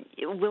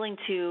willing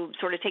to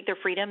sort of take their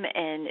freedom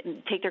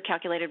and take their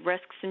calculated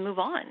risks and move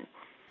on.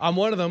 I'm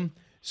one of them.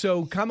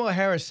 So Kamala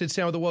Harris sits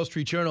down with the Wall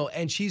Street Journal,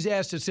 and she's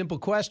asked a simple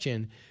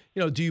question.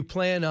 Do you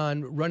plan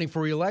on running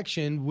for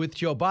re-election with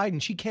Joe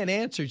Biden? She can't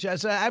answer. She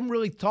says, I haven't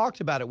really talked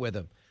about it with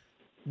him.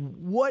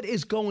 What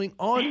is going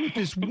on with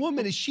this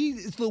woman? Is she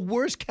the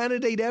worst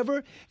candidate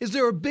ever? Is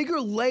there a bigger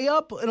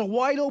layup in a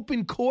wide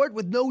open court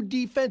with no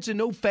defense and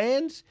no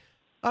fans?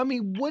 I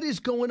mean, what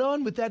is going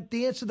on with that?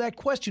 The answer to that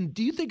question.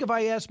 Do you think if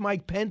I asked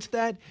Mike Pence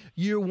that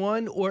year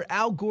one, or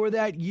Al Gore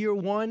that year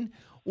one,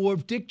 or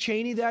Dick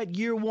Cheney that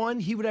year one,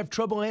 he would have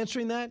trouble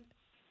answering that?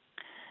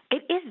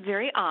 It is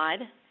very odd.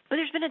 But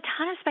there's been a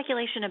ton of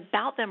speculation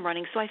about them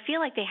running, so I feel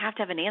like they have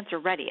to have an answer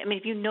ready. I mean,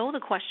 if you know the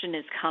question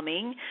is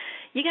coming,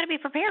 you got to be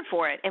prepared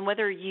for it. And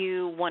whether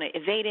you want to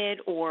evade it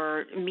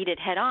or meet it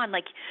head on,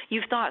 like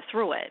you've thought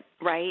through it,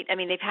 right? I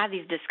mean, they've had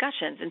these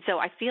discussions, and so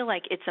I feel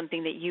like it's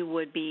something that you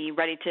would be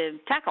ready to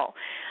tackle.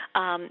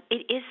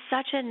 It is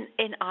such an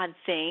odd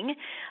thing.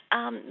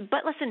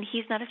 But listen,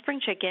 he's not a spring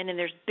chicken, and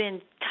there's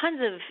been tons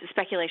of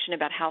speculation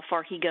about how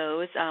far he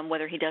goes,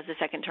 whether he does the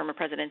second term of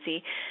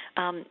presidency.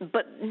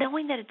 But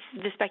knowing that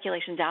the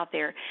speculation's out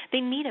there, they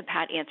need a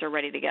pat answer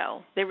ready to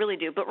go. They really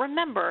do. But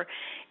remember,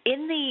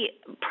 in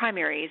the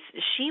primaries,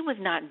 she was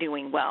not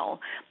doing well.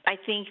 I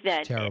think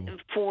that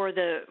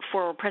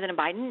for President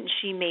Biden,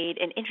 she made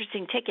an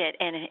interesting ticket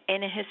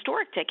and a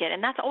historic ticket,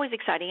 and that's always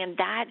exciting, and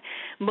that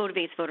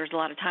motivates voters a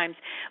lot of times.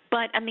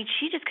 But, I mean,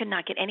 she just could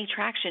not get any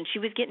traction. She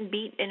was getting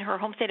beat in her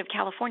home state of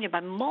California by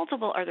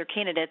multiple other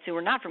candidates who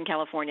were not from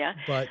California.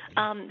 But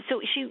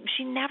so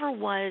she never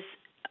was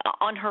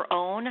on her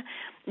own,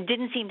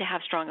 didn't seem to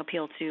have strong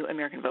appeal to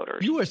American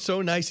voters. You are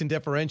so nice and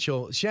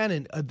deferential.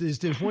 Shannon,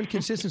 there's one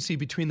consistency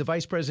between the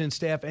vice president's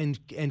staff and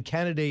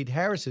candidate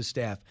Harris's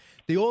staff.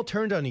 They all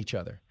turned on each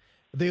other.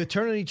 They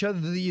turn on each other.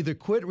 They either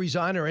quit,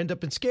 resign, or end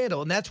up in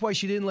scandal. And that's why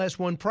she didn't last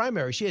one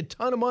primary. She had a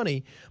ton of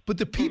money, but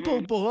the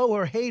people below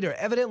her hate her.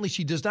 Evidently,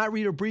 she does not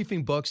read her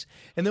briefing books.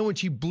 And then when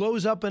she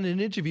blows up in an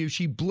interview,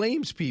 she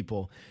blames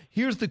people.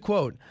 Here's the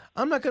quote.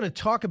 I'm not going to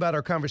talk about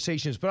our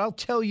conversations, but I'll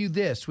tell you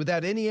this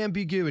without any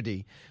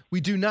ambiguity.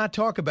 We do not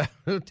talk about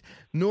it,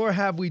 nor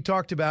have we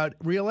talked about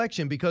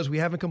re-election because we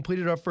haven't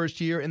completed our first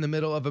year in the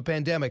middle of a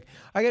pandemic.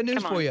 I got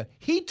news for you.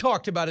 He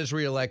talked about his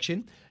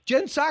re-election.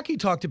 Jen Psaki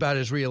talked about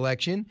his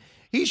re-election.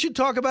 He should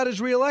talk about his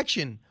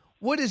re-election.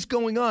 What is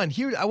going on?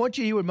 Here, I want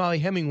you to hear what Molly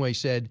Hemingway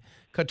said,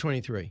 Cut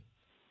 23.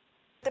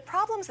 The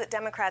problems that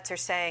Democrats are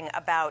saying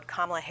about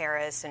Kamala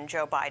Harris and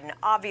Joe Biden,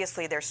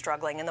 obviously they're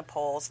struggling in the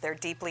polls. They're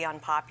deeply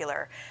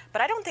unpopular.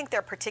 But I don't think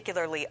they're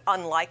particularly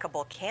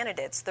unlikable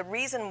candidates. The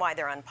reason why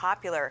they're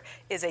unpopular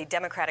is a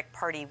Democratic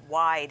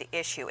Party-wide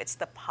issue. It's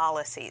the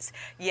policies.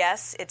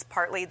 Yes, it's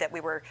partly that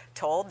we were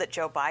told that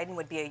Joe Biden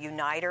would be a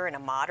uniter and a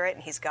moderate,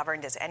 and he's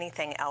governed as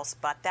anything else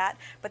but that.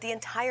 But the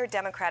entire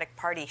Democratic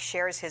Party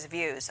shares his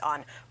views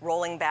on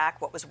rolling back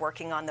what was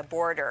working on the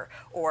border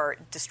or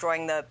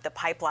destroying the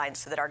pipeline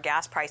so that our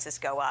gas prices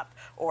go up,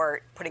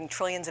 or putting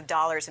trillions of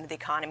dollars into the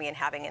economy and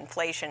having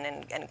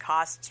inflation and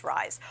costs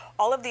rise.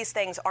 All of these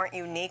things aren't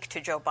unique to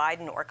Joe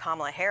Biden or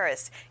Kamala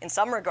Harris. In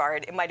some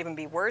regard, it might even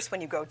be worse when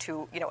you go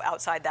to,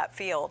 outside that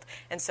field.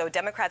 And so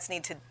Democrats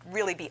need to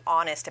really be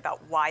honest about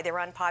why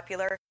they're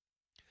unpopular.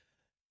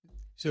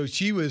 So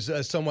she was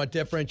somewhat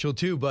deferential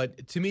too.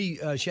 But to me,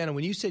 Shannon,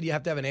 when you said you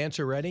have to have an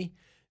answer ready,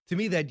 to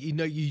me that,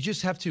 you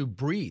just have to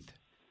breathe.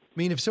 I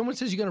mean, if someone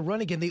says you're going to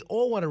run again, they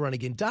all want to run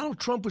again. Donald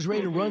Trump was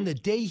ready to run the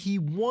day he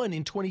won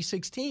in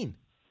 2016.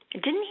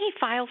 Didn't he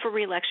file for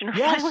re-election or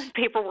file his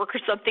paperwork or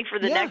something for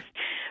the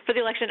for the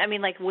election? I mean,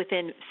 like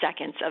within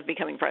seconds of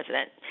becoming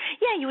president.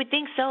 Yeah, you would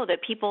think so,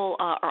 that people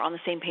are on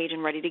the same page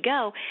and ready to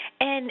go.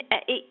 And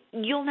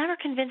you'll never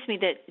convince me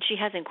that she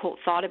hasn't, quote,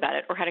 thought about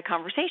it or had a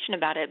conversation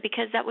about it,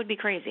 because that would be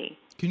crazy.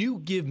 Can you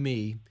give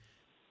me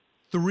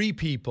 3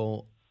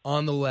 people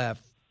on the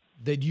left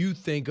that you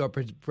think are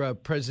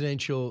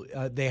presidential,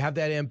 they have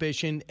that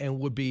ambition and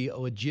would be a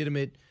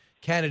legitimate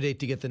candidate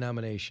to get the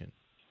nomination?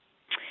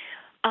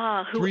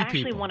 Who Three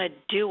actually people. want to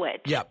do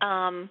it. Yep.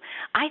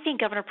 I think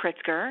Governor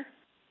Pritzker.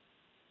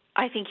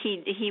 I think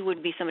he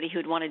would be somebody who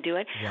would want to do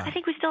it. Wow. I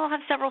think we still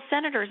have several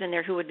senators in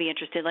there who would be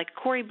interested, like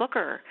Cory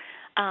Booker,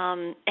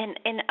 and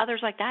others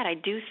like that. I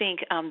do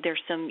think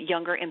there's some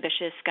younger,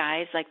 ambitious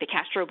guys like the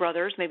Castro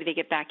brothers. Maybe they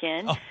get back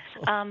in.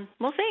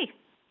 We'll see.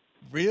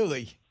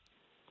 Really?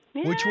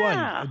 Yeah. Which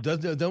one?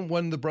 Don't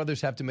one of the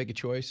brothers have to make a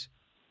choice?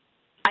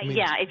 I mean,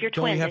 Yeah, if you're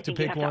don't we twins, have I to think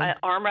you pick have one? to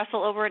arm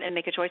wrestle over it and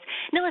make a choice.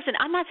 No, listen,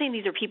 I'm not saying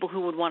these are people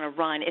who would want to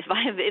run.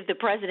 If the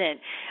president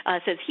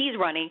says he's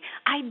running,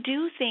 I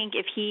do think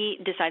if he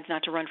decides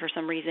not to run for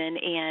some reason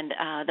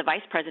and the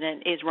vice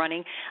president is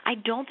running, I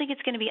don't think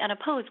it's going to be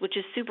unopposed, which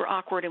is super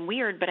awkward and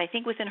weird. But I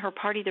think within her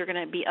party, there are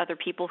going to be other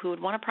people who would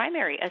want to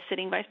primary a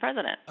sitting vice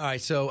president. All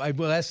right, so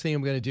the last thing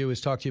I'm going to do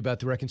is talk to you about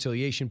the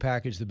reconciliation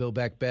package, the Build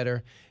Back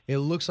Better. It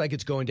looks like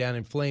it's going down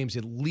in flames,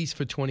 at least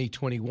for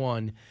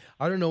 2021.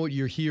 I don't know what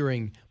you're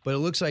hearing, but it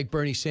looks like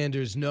Bernie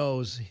Sanders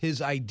knows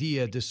his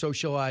idea to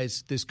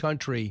socialize this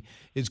country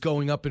is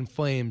going up in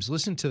flames.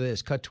 Listen to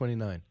this, cut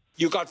 29.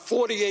 You got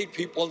 48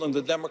 people in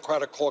the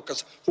Democratic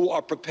caucus who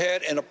are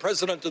prepared, and a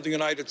president of the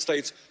United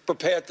States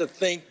prepared to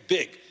think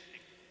big.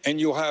 And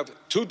you have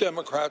 2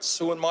 Democrats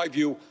who, in my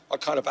view, are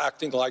kind of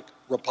acting like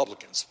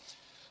Republicans.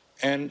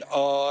 And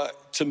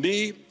to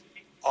me,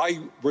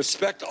 I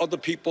respect other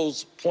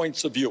people's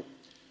points of view,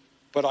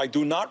 but I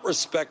do not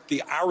respect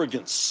the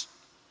arrogance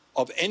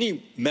of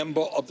any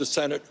member of the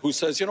Senate who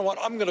says, you know what,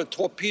 I'm going to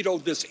torpedo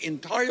this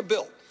entire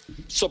bill,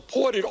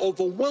 supported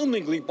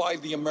overwhelmingly by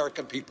the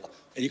American people.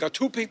 And you got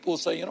 2 people who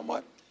say, you know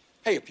what,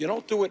 hey, if you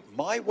don't do it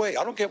my way,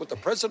 I don't care what the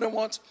president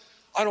wants,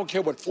 I don't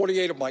care what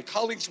 48 of my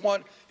colleagues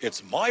want,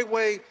 it's my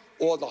way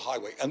or the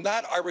highway. And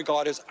that I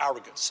regard as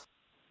arrogance.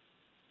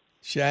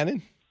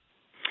 Shannon?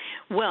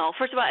 Well,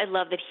 first of all, I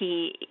love that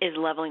he is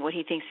leveling what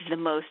he thinks is the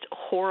most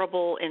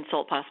horrible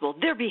insult possible.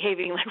 They're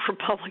behaving like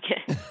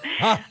Republicans.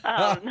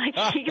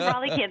 You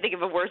probably can't think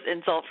of a worse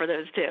insult for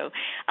those two.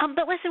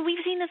 But listen, we've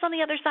seen this on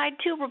the other side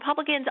too.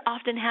 Republicans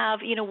often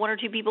have, 1 or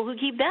 2 people who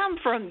keep them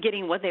from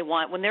getting what they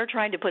want when they're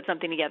trying to put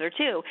something together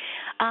too.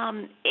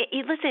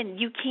 Listen,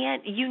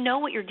 you know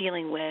what you're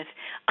dealing with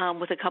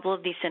a couple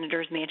of these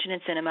senators, Manchin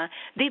and Sinema.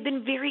 They've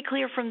been very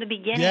clear from the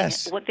beginning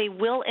what they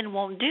will and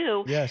won't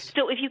do. Yes.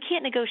 So if you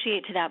can't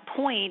negotiate to that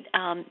point,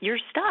 you're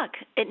stuck.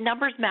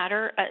 Numbers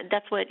matter.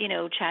 That's what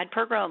Chad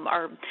Pergram,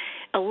 our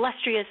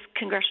illustrious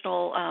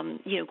congressional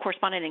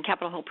correspondent and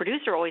Capitol Hill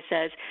producer, always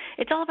says.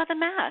 It's all about the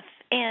math.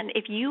 And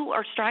if you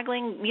are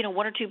straggling 1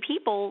 or 2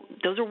 people,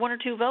 those are 1 or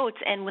 2 votes.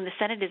 And when the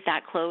Senate is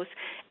that close,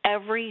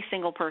 every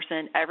single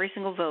person, every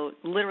single vote,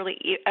 literally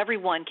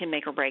everyone can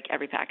make or break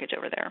every package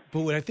over there.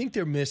 But what I think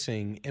they're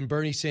missing, and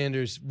Bernie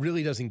Sanders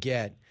really doesn't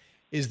get,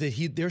 is that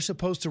they're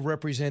supposed to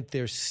represent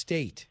their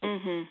state.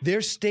 Mm-hmm.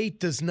 Their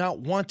state does not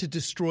want to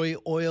destroy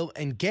oil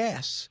and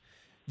gas.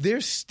 Their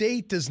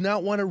state does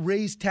not want to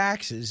raise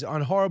taxes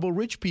on horrible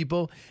rich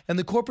people, and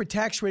the corporate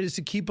tax rate is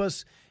to keep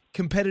us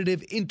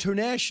competitive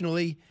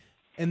internationally,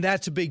 and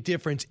that's a big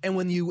difference. And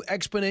when you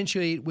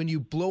exponentiate, when you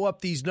blow up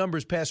these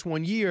numbers past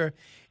 1 year,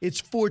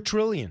 it's $4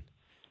 trillion.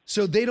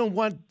 So they don't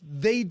want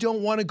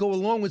to go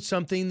along with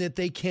something that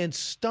they can't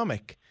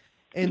stomach.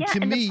 And to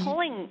me, the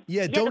polling,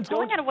 the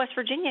polling out of West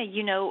Virginia,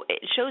 it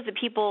shows that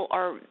people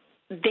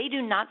they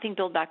do not think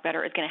Build Back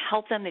Better is going to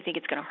help them. They think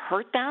it's going to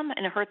hurt them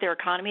and hurt their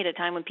economy at a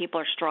time when people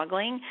are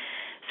struggling.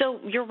 So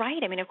you're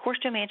right. I mean, of course,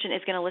 Joe Manchin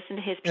is going to listen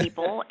to his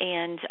people,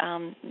 and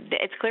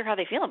it's clear how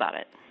they feel about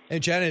it.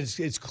 And Janet,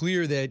 it's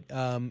clear that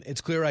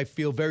I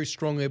feel very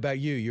strongly about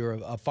you. You're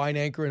a fine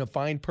anchor and a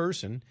fine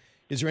person.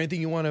 Is there anything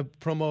you want to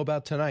promo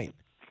about tonight?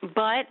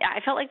 But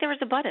I felt like there was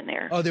a but in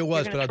there. Oh, there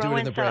was, but I'll do it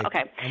in the break.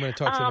 Okay. I'm going to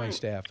talk to my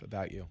staff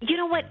about you. You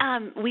know what?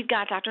 We've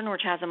got Dr.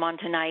 Norchasm on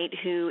tonight,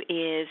 who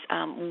is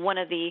one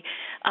of the,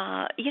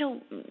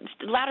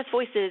 loudest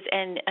voices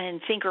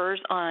and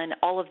thinkers on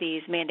all of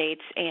these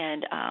mandates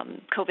and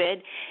COVID,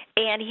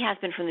 and he has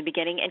been from the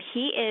beginning. And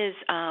he is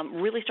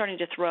really starting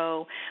to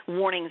throw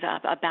warnings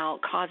up about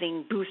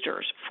causing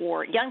boosters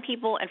for young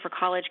people and for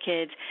college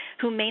kids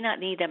who may not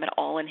need them at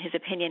all, in his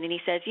opinion. And he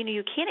says,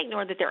 you can't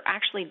ignore that there are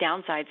actually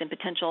downsides and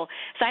potential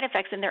side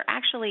effects, and they're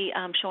actually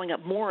showing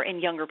up more in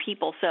younger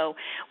people. So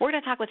we're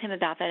going to talk with him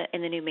about that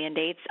in the new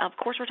mandates. Of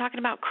course, we're talking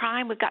about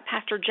crime. We've got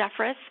Pastor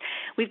Jeffress.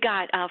 We've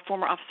got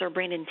former Officer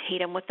Brandon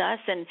Tatum with us.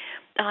 And,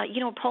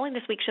 polling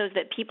this week shows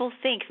that people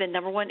think the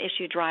number one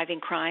issue driving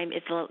crime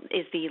is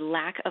the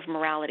lack of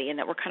morality, and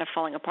that we're kind of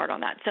falling apart on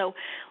that. So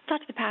we'll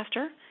talk to the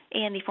pastor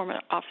and the former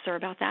officer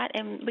about that.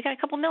 And we got a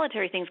couple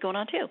military things going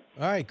on, too.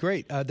 All right,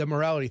 great. The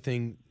morality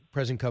thing,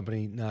 present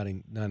company not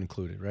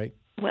included, right?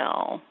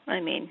 Well, I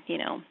mean,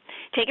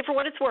 take it for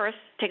what it's worth.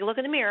 Take a look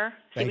in the mirror.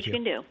 See what you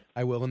can do.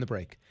 I will in the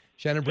break.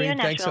 Shannon Bream,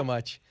 thanks so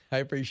much. I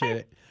appreciate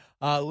it.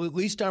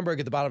 Lee Steinberg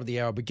at the bottom of the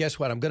hour. But guess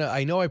what?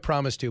 I know I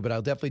promised to, but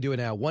I'll definitely do it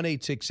now.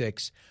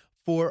 1-866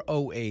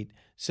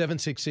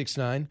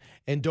 408-7669.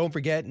 And don't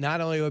forget,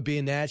 not only will it be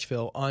in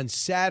Nashville, on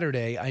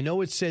Saturday, I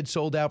know it said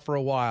sold out for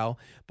a while,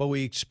 but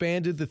we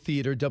expanded the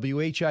theater.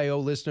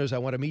 WHIO listeners, I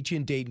want to meet you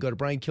in Dayton. Go to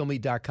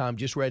BrianKilmeade.com.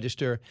 Just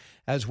register,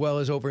 as well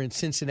as over in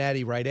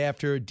Cincinnati right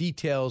after.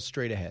 Details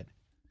straight ahead.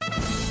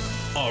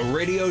 A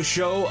radio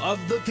show of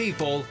the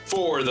people,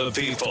 for the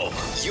people.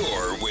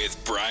 You're with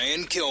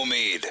Brian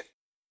Kilmeade.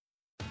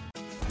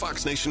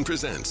 Fox Nation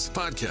presents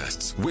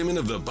podcasts Women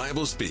of the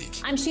Bible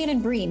Speak. I'm Shannon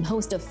Bream,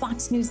 host of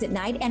Fox News at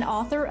Night and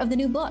author of the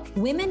new book,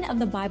 Women of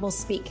the Bible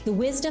Speak, the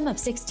wisdom of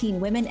 16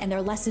 women and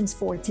their lessons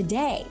for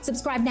today.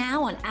 Subscribe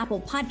now on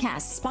Apple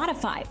Podcasts,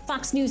 Spotify,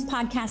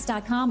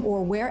 FoxNewsPodcast.com,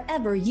 or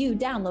wherever you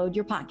download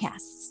your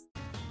podcasts.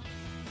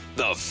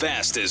 The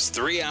fastest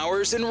 3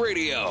 hours in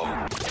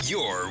radio.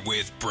 You're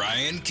with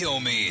Brian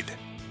Kilmeade.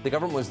 The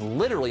government was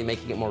literally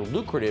making it more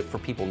lucrative for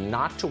people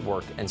not to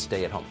work and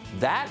stay at home.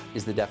 That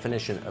is the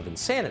definition of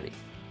insanity.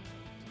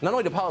 Not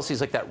only do policies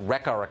like that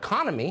wreck our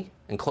economy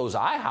and close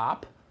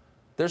IHOP,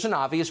 there's an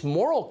obvious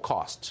moral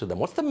cost to them.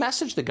 What's the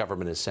message the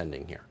government is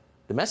sending here?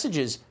 The message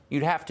is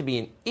you'd have to be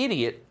an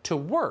idiot to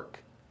work.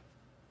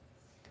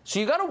 So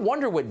you got to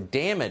wonder what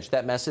damage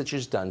that message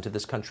has done to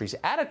this country's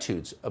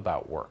attitudes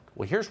about work.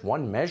 Well, here's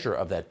one measure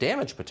of that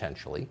damage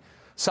potentially.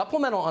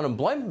 Supplemental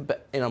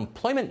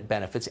unemployment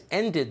benefits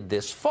ended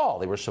this fall.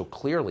 They were so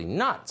clearly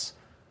nuts.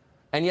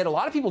 And yet a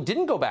lot of people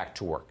didn't go back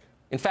to work.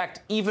 In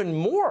fact, even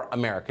more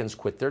Americans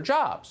quit their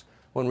jobs.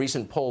 One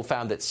recent poll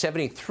found that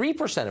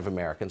 73% of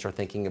Americans are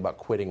thinking about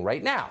quitting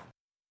right now.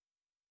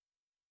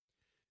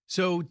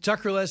 So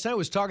Tucker last night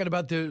was talking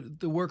about the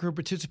worker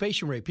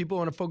participation rate. People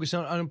want to focus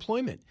on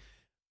unemployment.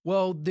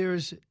 Well,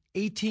 there's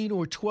 18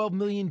 or 12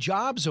 million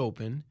jobs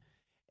open,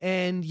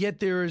 and yet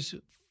there's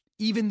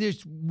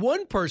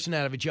one person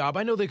out of a job.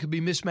 I know there could be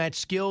mismatched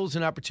skills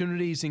and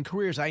opportunities in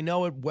careers. I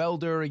know it,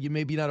 welder, you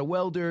may be not a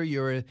welder,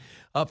 you're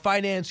a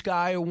finance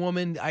guy or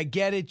woman. I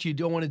get it. You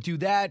don't want to do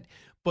that.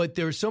 But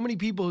there are so many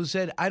people who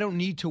said, I don't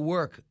need to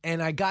work.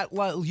 And I got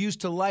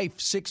used to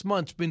life 6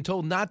 months, been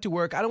told not to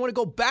work. I don't want to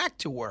go back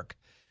to work.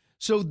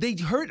 So they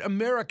hurt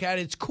America at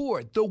its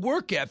core. The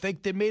work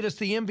ethic that made us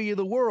the envy of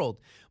the world.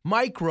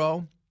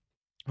 Micro,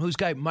 whose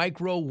guy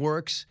Micro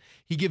works,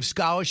 he gives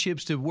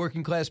scholarships to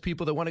working class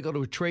people that want to go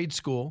to a trade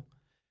school.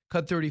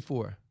 Cut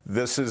 34.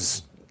 This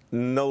is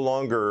no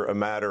longer a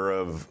matter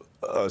of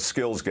a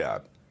skills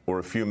gap or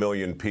a few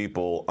million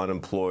people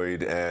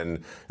unemployed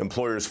and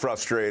employers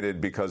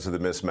frustrated because of the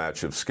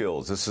mismatch of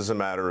skills. This is a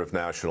matter of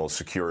national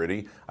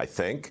security, I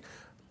think,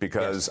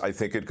 because I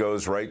think it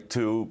goes right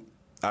to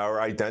our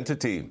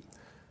identity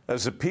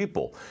as a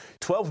people.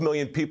 12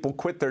 million people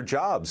quit their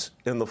jobs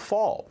in the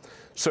fall.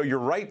 So you're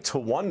right to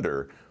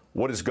wonder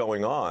what is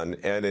going on,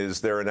 and is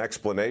there an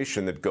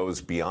explanation that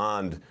goes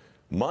beyond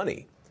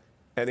money?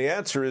 And the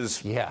answer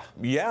is yeah.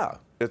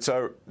 It's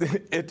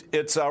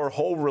our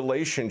whole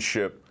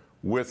relationship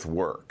with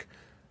work.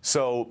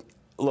 So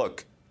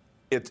look,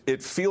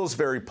 it feels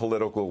very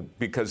political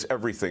because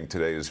everything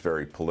today is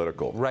very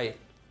political. Right.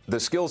 The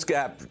skills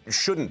gap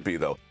shouldn't be,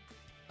 though.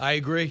 I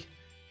agree.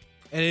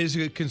 And it is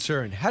a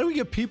concern. How do we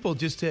get people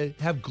just to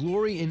have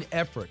glory in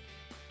effort?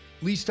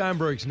 Lee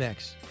Steinberg's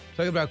next.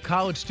 Talking about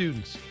college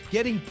students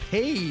getting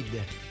paid.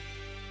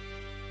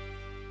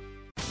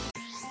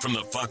 From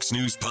the Fox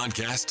News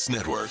Podcasts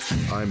Network.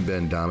 I'm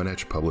Ben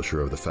Domenech,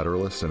 publisher of The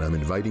Federalist, and I'm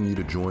inviting you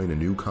to join a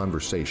new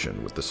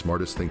conversation with the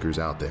smartest thinkers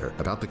out there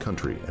about the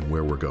country and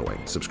where we're going.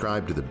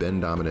 Subscribe to the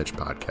Ben Domenech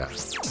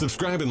Podcast.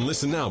 Subscribe and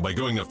listen now by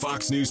going to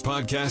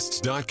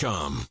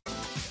foxnewspodcasts.com.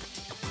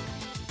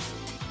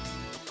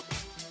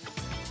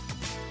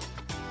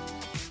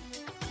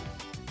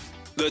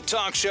 The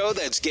talk show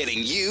that's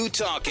getting you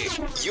talking.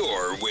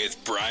 You're with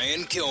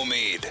Brian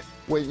Kilmeade.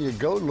 When you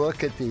go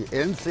look at the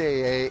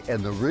NCAA,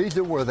 and the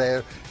reason we're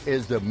there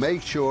is to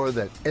make sure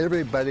that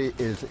everybody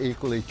is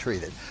equally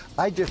treated.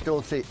 I just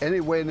don't see any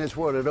way in this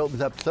world. It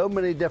opens up so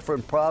many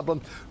different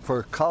problems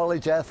for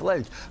college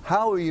athletics.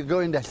 How are you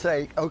going to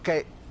say,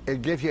 okay,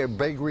 it gives you a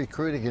big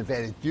recruiting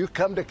advantage. You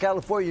come to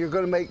California, you're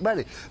going to make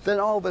money. Then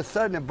all of a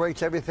sudden it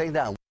breaks everything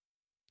down.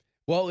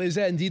 Well, is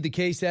that indeed the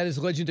case? That is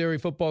legendary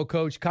football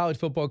coach, college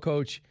football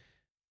coach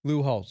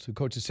Lou Holtz, who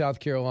coaches South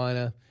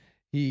Carolina.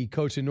 He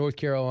coached in North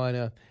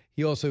Carolina.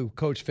 He also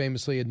coached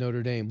famously at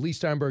Notre Dame. Lee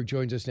Steinberg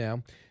joins us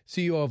now,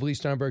 CEO of Lee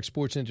Steinberg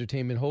Sports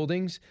Entertainment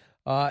Holdings.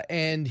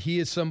 And he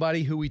is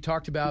somebody who we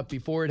talked about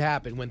before it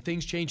happened. When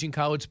things change in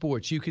college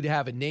sports, you could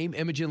have a name,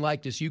 image, and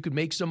likeness. You could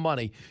make some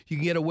money. You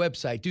can get a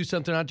website, do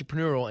something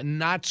entrepreneurial, and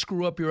not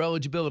screw up your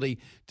eligibility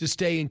to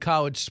stay in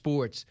college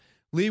sports.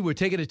 Lee, we're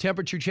taking a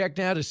temperature check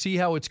now to see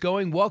how it's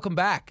going. Welcome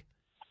back.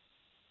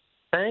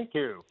 Thank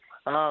you.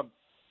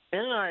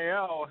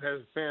 NIL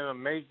has been a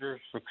major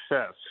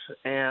success,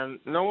 and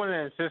no one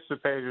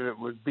anticipated it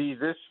would be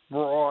this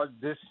broad,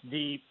 this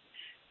deep,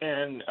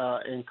 and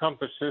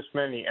encompass this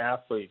many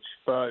athletes.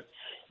 But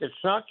it's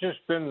not just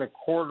been the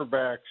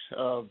quarterbacks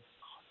of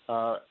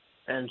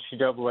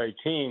NCAA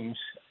teams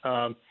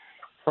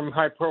from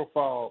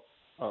high-profile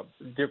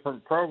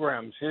different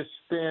programs. It's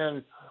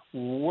been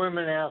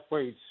women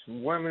athletes,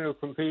 women who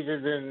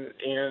competed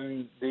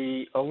in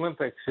the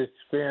Olympics. It's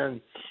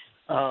been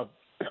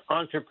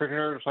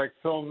entrepreneurs like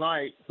Phil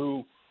Knight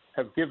who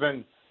have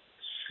given,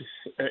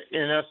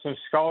 in essence,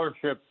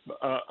 scholarship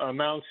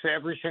amounts to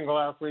every single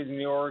athlete in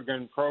the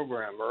Oregon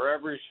program, or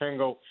every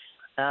single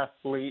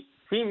athlete,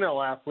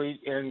 female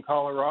athlete in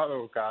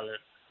Colorado got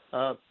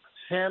it.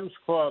 Sam's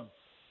Club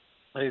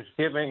is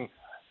giving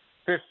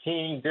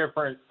 15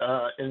 different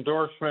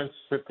endorsements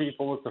to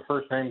people with the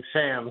first name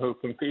Sam who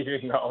compete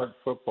in college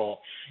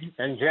football.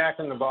 And Jack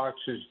in the Box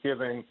is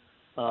giving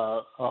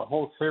a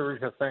whole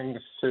series of things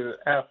to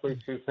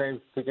athletes whose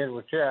names begin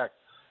with Jack.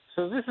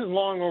 So this is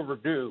long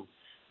overdue,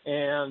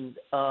 and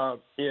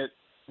it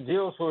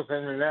deals with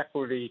an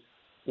inequity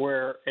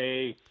where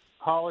a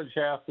college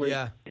athlete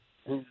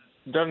who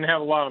doesn't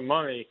have a lot of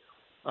money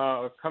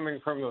coming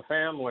from the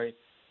family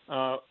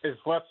is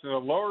left at a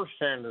lower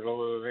standard of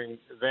living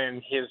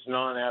than his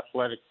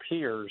non-athletic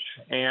peers,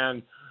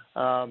 and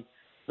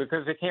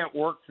because they can't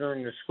work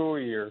during the school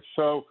year.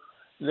 So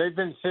they've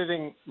been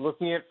sitting,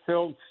 looking at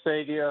filled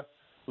stadia,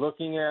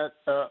 looking at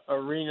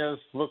arenas,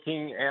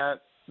 looking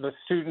at the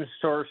student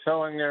store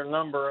selling their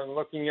number, and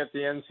looking at the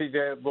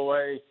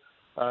NCAA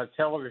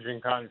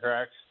television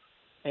contracts,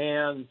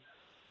 and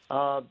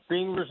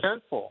being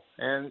resentful.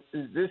 And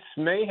this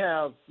may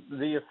have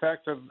the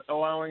effect of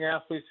allowing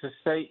athletes to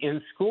stay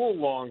in school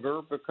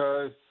longer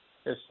because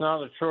it's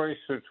not a choice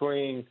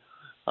between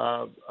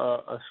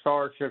a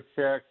scholarship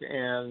check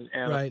and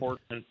a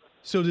fortune.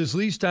 So does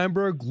Lee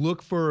Steinberg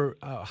look for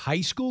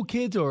high school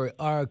kids or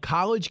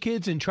college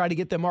kids and try to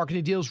get them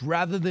marketing deals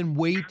rather than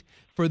wait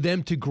for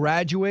them to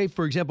graduate?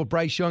 For example,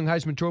 Bryce Young,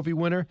 Heisman Trophy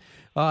winner,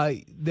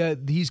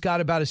 he's got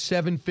about a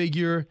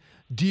 7-figure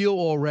deal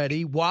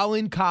already while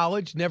in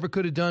college. Never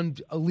could have done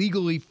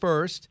legally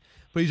first,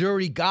 but he's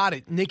already got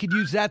it. And they could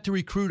use that to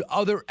recruit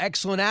other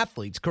excellent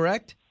athletes,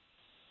 correct?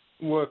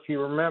 Well, if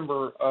you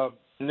remember,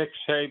 Nick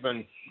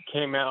Saban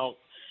came out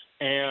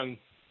and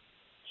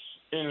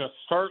in a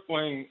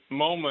startling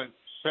moment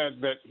said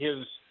that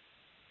his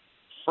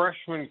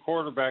freshman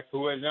quarterback,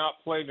 who had not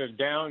played a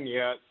down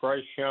yet,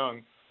 Bryce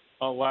Young,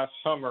 last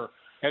summer,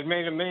 had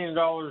made $1 million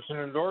in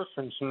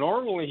endorsements.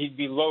 Normally, he'd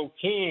be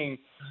low-keying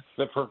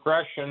the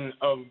progression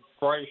of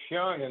Bryce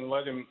Young and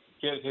let him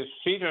get his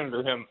feet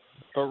under him,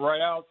 but right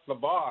out the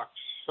box.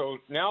 So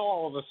now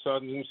all of a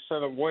sudden,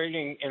 instead of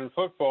waiting in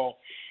football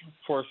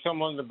for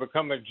someone to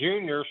become a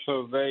junior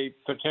so they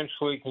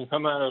potentially can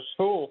come out of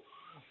school,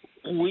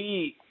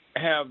 we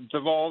have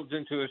devolved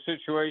into a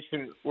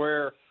situation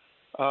where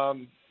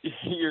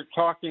you're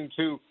talking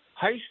to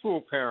high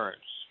school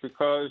parents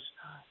because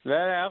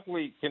that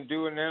athlete can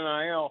do an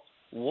NIL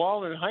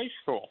while in high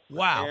school.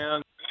 Wow.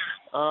 And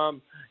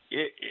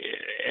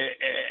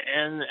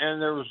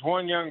there was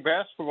one young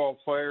basketball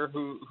player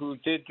who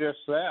did just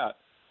that.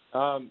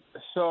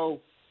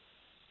 So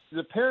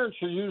the parents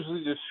are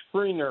usually the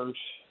screeners,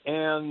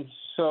 and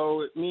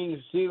so it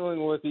means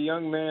dealing with a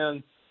young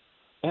man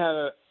at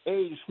an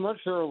age much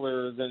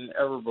earlier than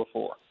ever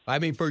before. I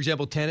mean, for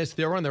example, tennis,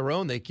 they're on their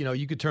own.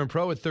 You could turn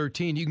pro at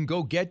 13. You can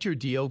go get your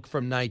deal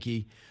from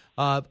Nike.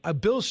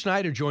 Bill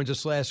Snyder joins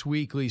us last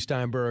week, Lee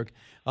Steinberg,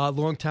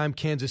 longtime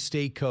Kansas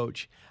State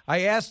coach.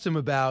 I asked him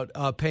about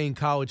paying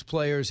college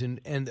players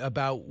and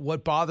about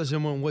what bothers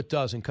him and what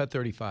doesn't. Cut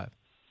 35.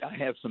 I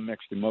have some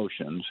mixed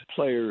emotions.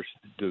 Players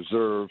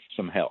deserve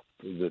some help.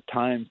 The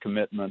time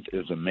commitment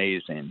is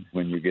amazing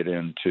when you get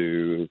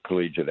into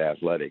collegiate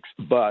athletics.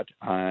 But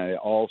I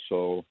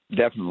also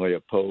definitely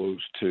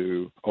opposed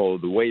to the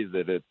way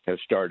that it has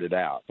started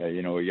out. A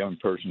young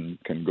person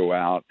can go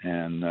out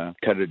and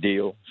cut a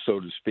deal, so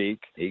to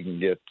speak. He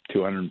can get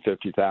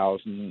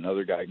 $250,000.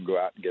 Another guy can go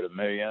out and get $1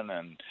 million.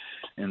 And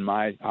in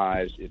my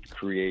eyes, it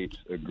creates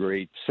a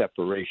great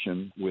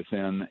separation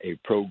within a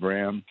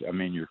program. I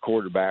mean, your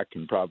quarterback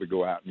can probably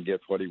go out and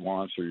get what he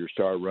wants, or your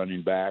star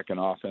running back, an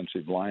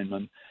offensive lineman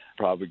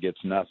probably gets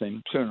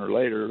nothing. Sooner or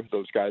later,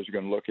 those guys are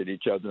going to look at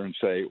each other and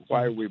say,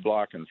 why are we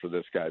blocking for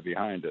this guy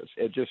behind us?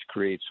 It just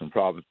creates some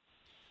problems.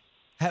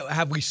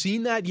 Have we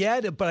seen that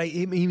yet? But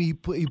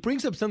he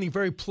brings up something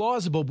very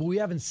plausible, but we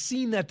haven't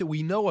seen that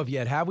we know of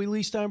yet. Have we,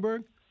 Lee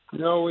Steinberg?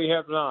 No, we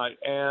have not.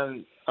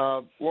 And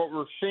what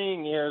we're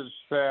seeing is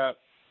that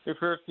if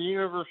you're at the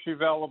University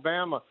of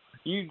Alabama,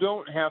 you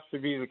don't have to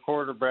be the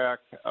quarterback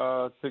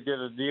to get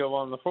a deal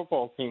on the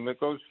football team. It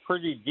goes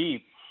pretty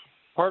deep.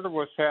 Part of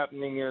what's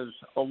happening is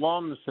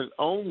alums that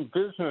own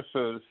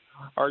businesses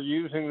are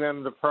using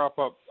them to prop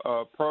up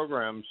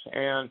programs.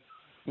 And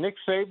Nick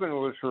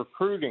Saban was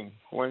recruiting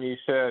when he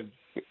said,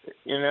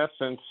 in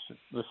essence,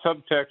 the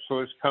subtext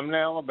was come to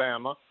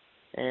Alabama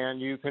and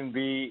you can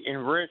be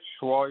enriched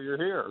while you're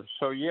here.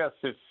 So, yes,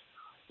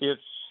 it's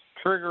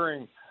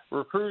triggering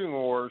recruiting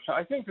wars.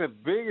 I think the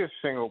biggest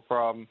single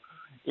problem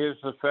is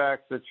the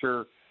fact that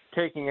you're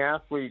taking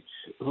athletes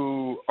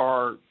who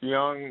are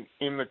young,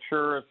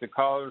 immature at the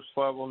college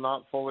level,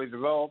 not fully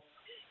developed,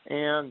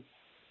 and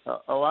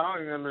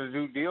allowing them to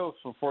do deals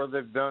before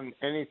they've done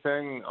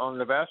anything on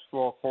the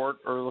basketball court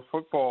or the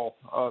football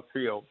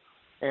field.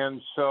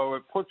 And so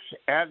it puts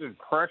added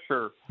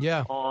pressure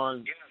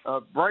on.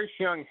 Bryce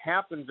Young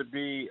happened to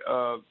be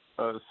a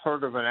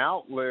sort of an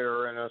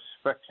outlier and a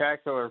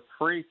spectacular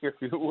freak, if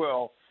you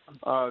will,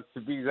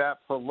 to be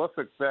that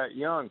prolific that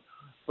young.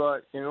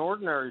 But in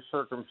ordinary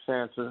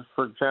circumstances,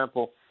 for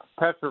example,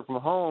 Patrick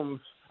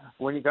Mahomes,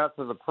 when he got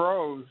to the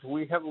pros,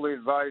 we heavily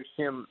advised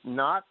him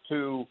not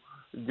to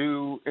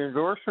do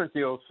endorsement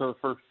deals for the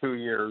first 2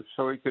 years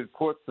so he could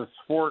put the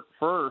sport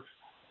first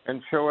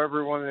and show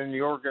everyone in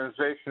the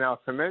organization how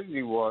committed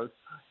he was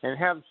and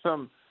have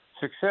some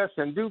success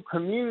and do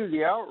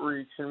community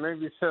outreach and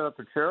maybe set up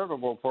a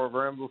charitable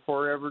program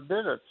before he ever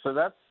did it. So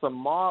that's the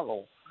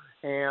model.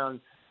 And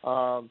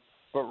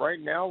but right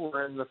now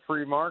we're in the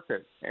free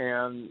market,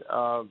 and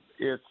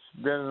it's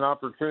been an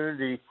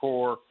opportunity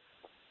for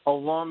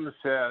alums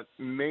at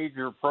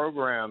major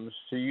programs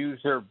to use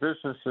their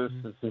businesses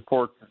to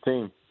support the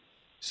team.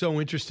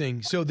 So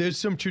interesting. So there's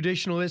some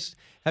traditionalists.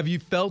 Have you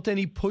felt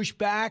any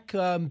pushback?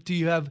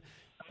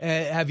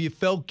 Have you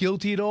felt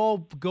guilty at all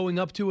going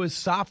up to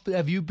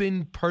have you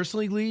been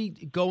personally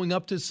going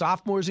up to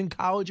sophomores in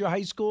college or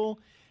high school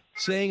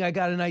saying, I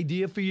got an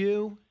idea for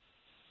you?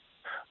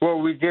 Well,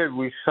 we did.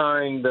 We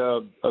signed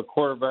a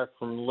quarterback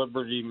from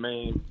Liberty,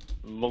 Maine,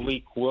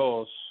 Malik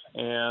Willis,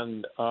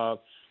 and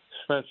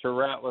Spencer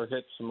Rattler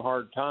hit some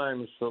hard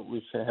times, but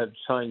we had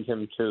signed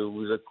him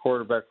to the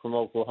quarterback from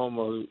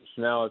Oklahoma who's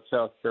now at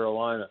South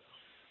Carolina.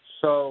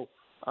 So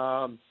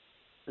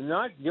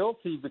not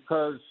guilty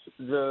because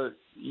the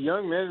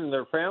young men and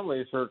their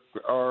families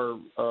are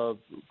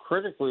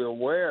critically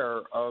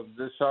aware of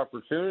this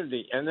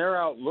opportunity, and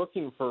they're out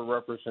looking for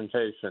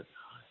representation.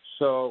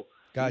 So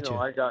gotcha.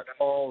 I got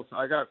calls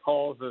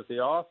at the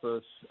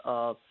office.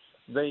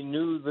 They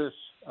knew this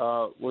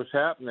was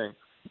happening.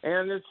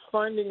 And it's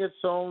finding its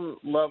own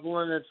level,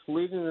 and it's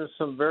leading to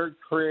some very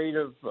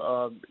creative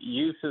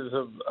uses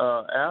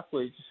of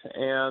athletes.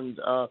 And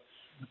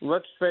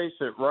let's face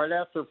it, right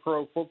after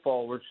pro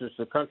football, which is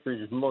the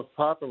country's most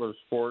popular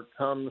sport,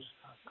 comes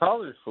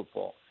college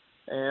football.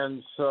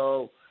 And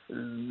so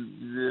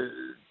the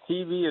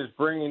TV is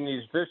bringing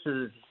these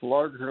visitors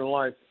larger than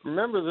life.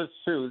 Remember this,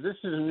 too. This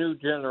is a new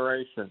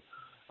generation.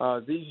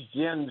 These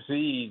Gen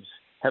Zs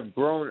have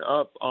grown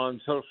up on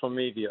social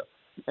media.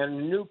 And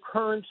the new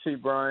currency,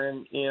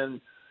 Brian,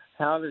 in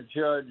how to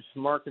judge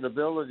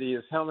marketability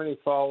is how many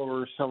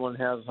followers someone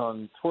has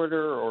on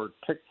Twitter or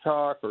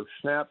TikTok or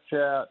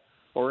Snapchat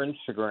or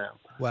Instagram.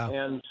 Wow.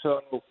 And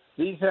so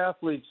these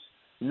athletes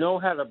know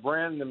how to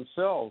brand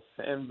themselves.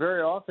 And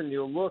very often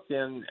you'll look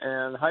and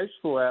high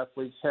school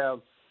athletes have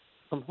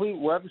complete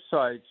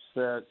websites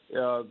that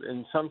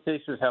in some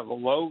cases have a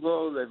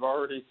logo. They've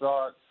already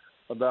thought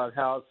about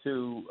how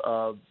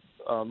to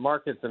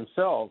market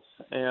themselves.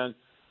 And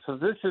so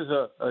this is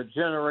a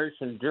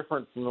generation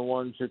different from the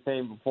ones who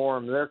came before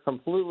them. They're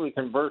completely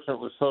conversant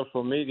with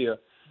social media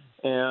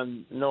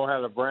and know how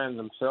to brand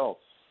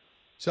themselves.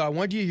 So I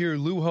want you to hear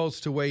Lou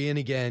Holtz to weigh in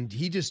again.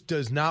 He just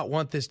does not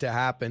want this to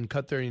happen.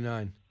 Cut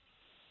 39.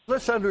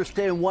 Let's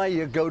understand why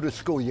you go to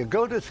school. You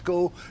go to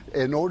school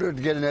in order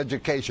to get an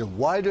education.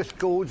 Why do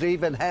schools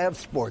even have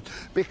sports?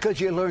 Because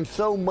you learn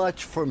so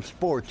much from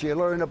sports. You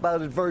learn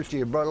about adversity.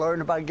 You learn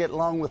about getting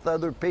along with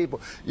other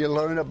people. You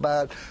learn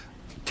about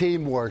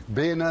teamwork,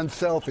 being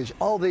unselfish.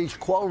 All these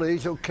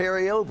qualities will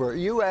carry over.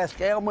 You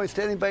ask almost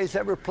anybody who's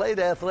ever played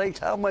athletics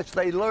how much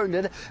they learned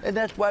it, and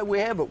that's why we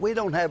have it. We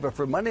don't have it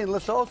for money. And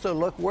let's also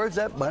look, where's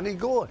that money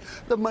going?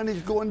 The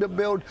money's going to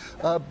build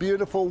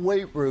beautiful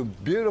weight rooms,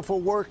 beautiful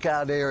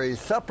workout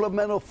areas,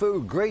 supplemental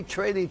food, great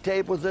training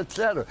tables,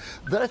 etc.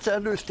 Let's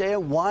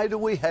understand, why do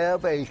we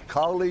have a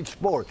college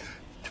sport?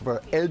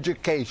 For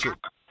education.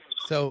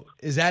 So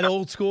is that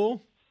old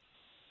school?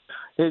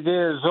 It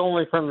is,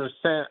 only from the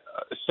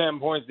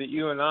standpoint that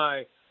you and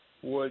I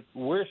would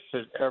wish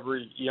that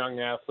every young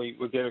athlete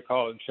would get a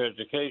college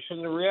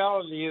education. The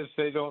reality is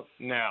they don't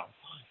now.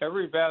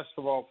 Every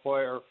basketball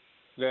player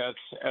that's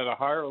at a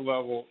higher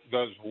level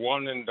does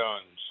one and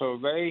done. So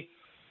they,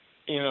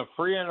 in a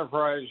free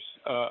enterprise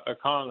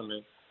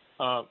economy,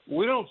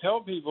 we don't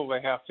tell people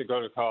they have to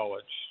go to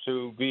college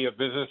to be a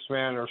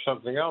businessman or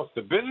something else.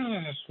 The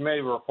business may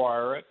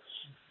require it,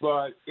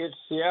 but it's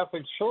the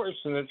athlete's choice.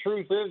 And the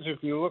truth is, if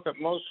you look at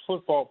most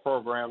football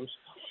programs,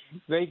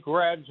 they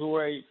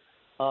graduate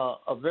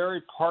a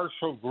very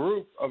partial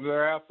group of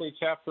their athletes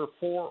after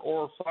 4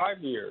 or 5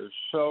 years.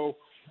 So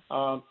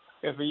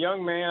if a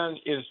young man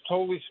is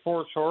totally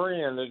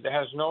sports-oriented,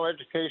 has no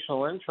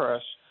educational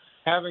interest,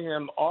 having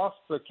them off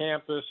the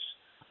campus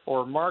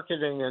or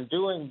marketing and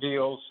doing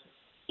deals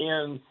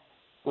in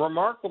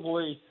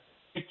remarkably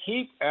to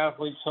keep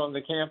athletes on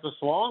the campus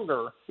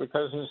longer,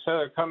 because instead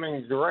of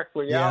coming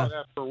directly out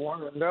after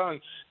one and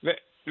done,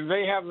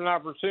 they have an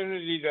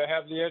opportunity to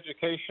have the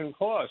education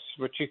plus.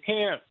 But you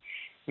can't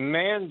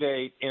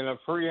mandate in a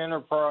free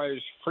enterprise,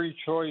 free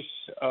choice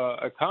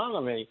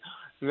economy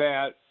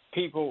that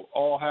people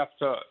all have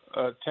to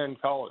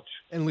attend college.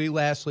 And Lee,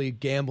 lastly,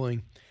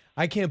 gambling.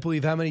 I can't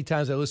believe how many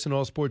times I listen to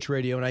All Sports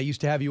Radio, and I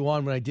used to have you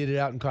on when I did it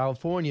out in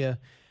California,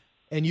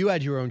 and you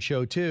had your own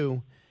show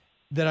too.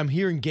 that I'm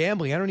hearing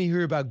gambling. I don't even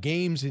hear about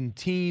games and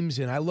teams,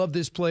 and I love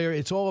this player.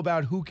 It's all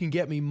about who can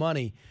get me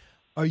money.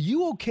 Are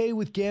you okay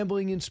with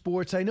gambling in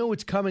sports? I know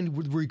it's coming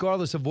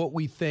regardless of what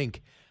we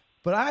think,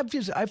 but I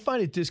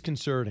find it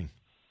disconcerting.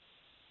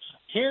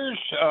 Here's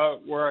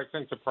where I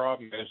think the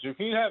problem is. If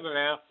you have an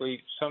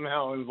athlete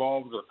somehow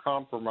involved or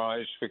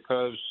compromised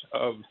because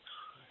of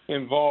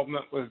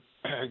involvement with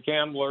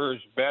gamblers,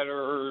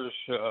 bettors,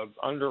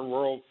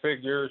 underworld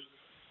figures,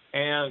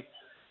 and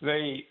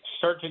they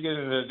start to get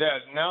into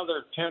debt, now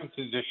they're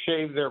tempted to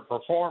shave their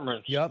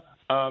performance. Yep.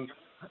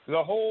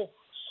 The whole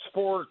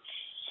sports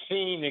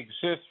scene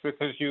exists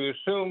because you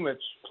assume it's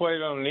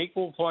played on an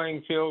equal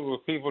playing field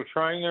with people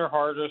trying their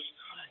hardest,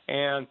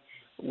 and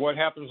what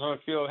happens on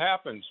the field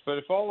happens. But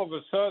if all of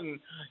a sudden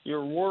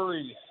you're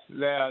worried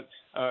that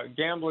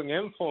gambling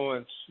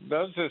influence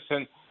does this,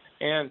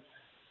 and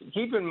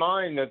keep in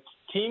mind that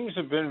teams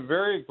have been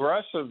very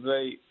aggressive.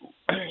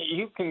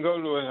 You can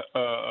go to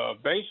a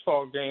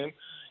baseball game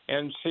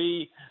and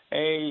see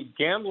a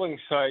gambling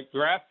site,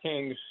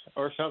 DraftKings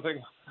or something,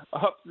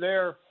 up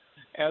there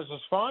as a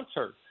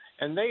sponsor.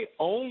 And they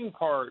own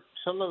part,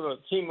 some of the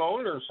team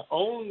owners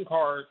own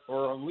part,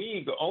 or a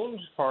league owns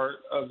part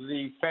of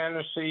the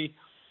fantasy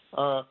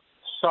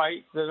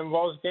site that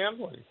involves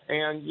gambling.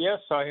 And yes,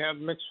 I have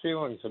mixed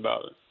feelings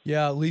about it.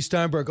 Yeah, Lee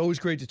Steinberg, always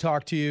great to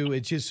talk to you.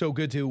 It's just so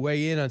good to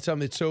weigh in on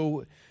something that's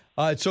so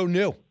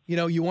new. You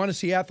know, you want to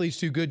see athletes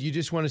do good. You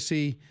just want to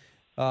see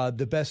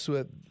the best,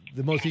 the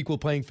most equal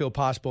playing field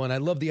possible. And I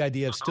love the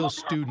idea of still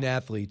student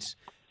athletes.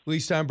 Lee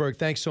Steinberg,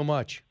 thanks so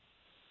much.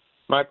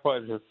 My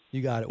pleasure.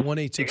 You got it.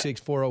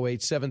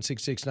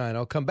 1-866-408-7669.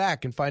 I'll come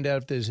back and find out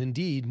if there's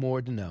indeed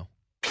more to know.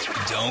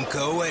 Don't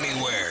go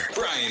anywhere.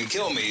 Brian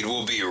Kilmeade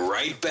will be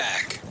right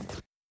back.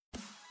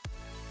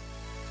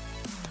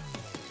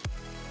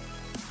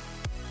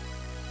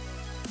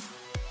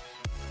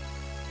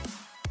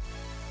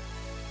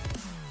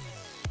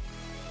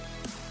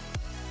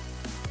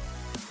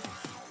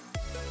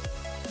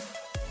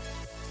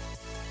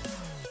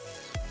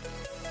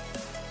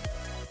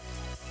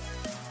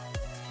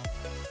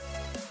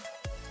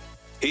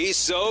 He's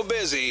so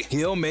busy,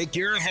 he'll make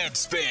your head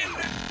spin.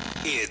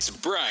 It's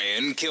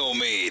Brian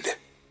Kilmeade.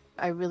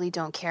 I really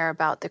don't care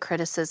about the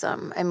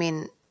criticism. I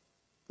mean,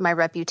 my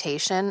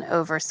reputation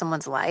over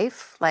someone's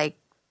life, like,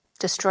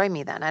 destroy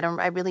me then.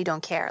 I really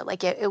don't care.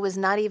 Like, it was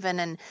not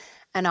even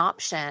an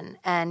option,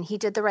 and he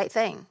did the right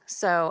thing.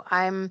 So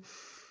I'm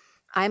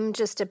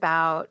just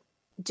about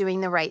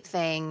doing the right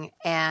thing,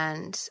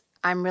 and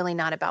I'm really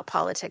not about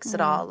politics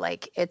at all.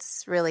 Like,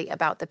 it's really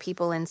about the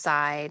people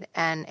inside.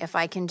 And if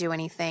I can do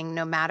anything,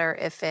 no matter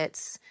if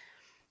it's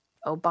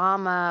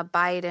Obama,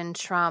 Biden,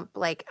 Trump,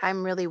 like,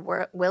 I'm really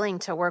willing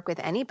to work with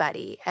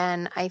anybody.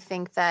 And I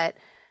think that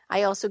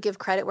I also give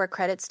credit where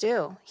credit's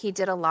due. He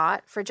did a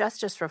lot for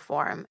justice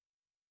reform.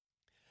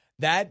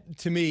 That,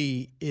 to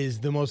me,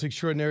 is the most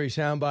extraordinary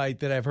soundbite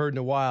that I've heard in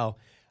a while.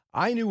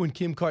 I knew when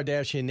Kim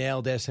Kardashian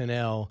nailed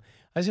SNL,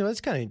 I said, well,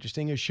 that's kind of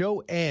interesting. A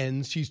show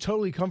ends. She's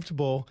totally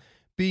comfortable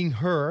being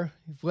her.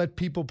 Let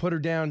people put her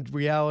down.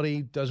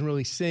 Reality, doesn't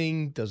really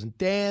sing, doesn't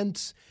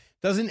dance,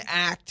 doesn't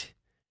act,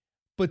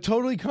 but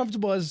totally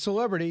comfortable as a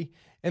celebrity,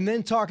 and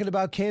then talking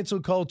about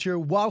cancel culture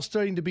while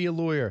studying to be a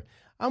lawyer.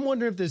 I'm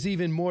wondering if there's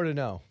even more to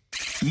know.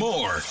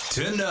 More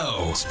to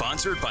know.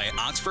 Sponsored by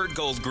Oxford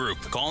Gold Group.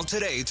 Call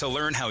today to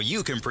learn how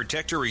you can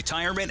protect your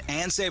retirement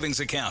and savings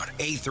account.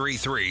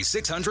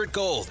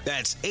 833-600-GOLD.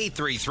 That's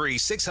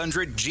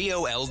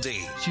 833-600-GOLD.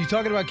 She's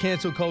talking about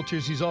cancel culture.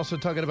 She's also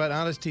talking about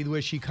honesty, the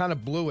way she kind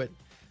of blew it.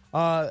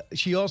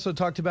 She also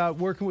talked about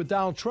working with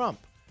Donald Trump,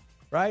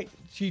 right?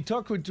 She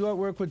talked with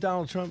work with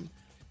Donald Trump.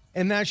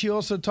 And now she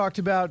also talked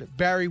about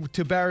Barry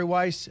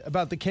Weiss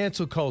about the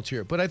cancel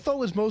culture. But I thought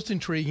was most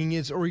intriguing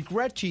is a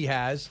regret she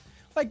has,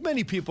 like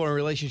many people in a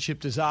relationship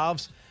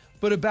dissolves,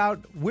 but about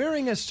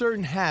wearing a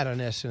certain hat on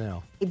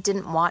SNL. I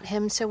didn't want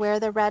him to wear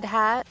the red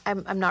hat.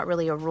 I'm not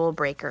really a rule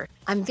breaker.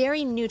 I'm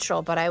very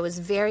neutral, but I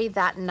was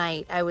that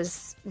night, I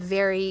was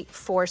very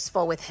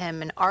forceful with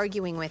him and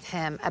arguing with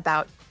him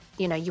about,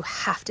 you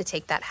have to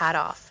take that hat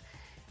off.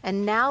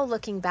 And now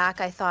looking back,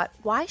 I thought,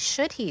 why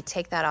should he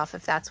take that off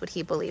if that's what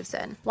he believes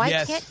in?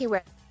 Why can't he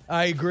wear?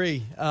 I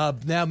agree.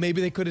 Now,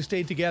 maybe they could have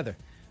stayed together.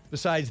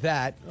 Besides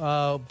that,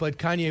 but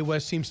Kanye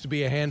West seems to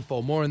be a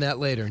handful. More on that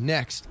later.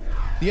 Next,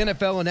 the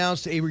NFL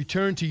announced a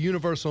return to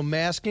universal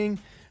masking.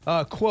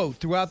 Quote,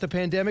 throughout the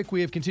pandemic,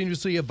 we have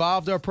continuously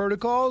evolved our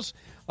protocols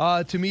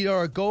to meet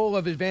our goal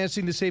of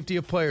advancing the safety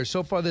of players.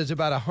 So far, there's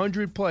about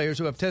 100 players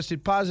who have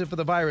tested positive for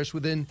the virus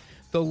within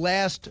the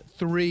last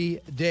 3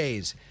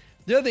 days.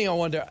 The other thing I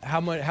wonder,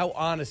 how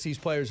honest these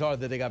players are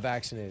that they got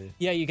vaccinated.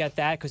 Yeah, you got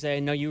that, because I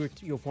know you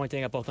were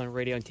pointing out both on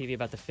radio and TV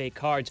about the fake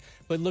cards.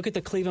 But look at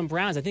the Cleveland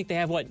Browns. I think they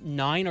have,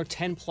 9 or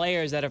 10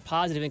 players that are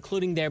positive,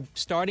 including their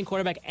starting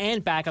quarterback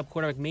and backup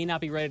quarterback may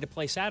not be ready to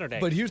play Saturday.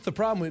 But here's the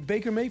problem with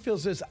Baker Mayfield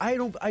says,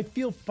 I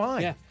feel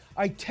fine. Yeah.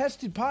 I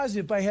tested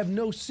positive, but I have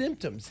no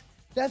symptoms.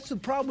 That's the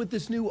problem with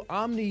this new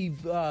Omni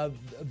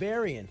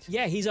variant.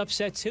 Yeah, he's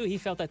upset too. He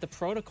felt that the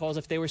protocols,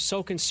 if they were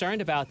so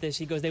concerned about this,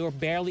 he goes, they were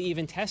barely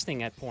even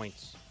testing at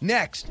points.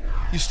 Next,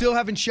 you still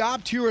haven't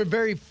shopped? Here are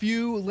very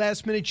few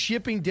last-minute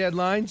shipping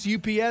deadlines.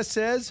 UPS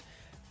says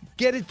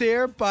get it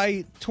there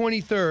by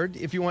 23rd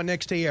if you want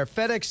next day air.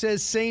 FedEx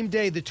says same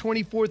day, the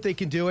 24th they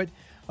can do it.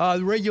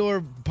 The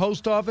regular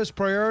post office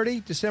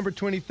priority, December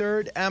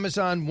 23rd.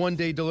 Amazon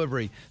one-day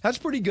delivery. That's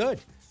pretty good.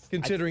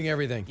 Considering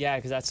everything. Yeah,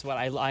 because that's what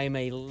I am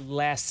a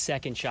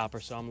last-second shopper,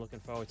 so I'm looking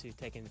forward to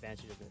taking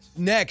advantage of this.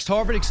 Next,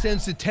 Harvard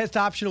extends the test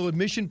optional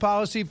admission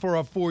policy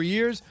for 4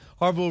 years.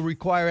 Harvard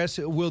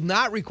will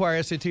not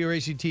require SAT or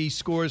ACT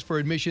scores for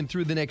admission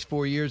through the next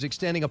 4 years,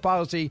 extending a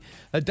policy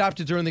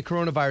adopted during the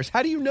coronavirus.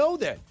 How do you know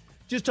that?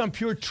 Just on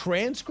pure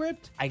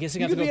transcript? I guess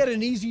you could be at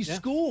an easy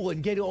school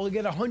and get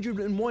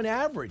 101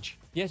 average.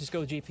 Yeah, just go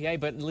with GPA,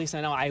 but at least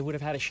I know I would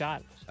have had a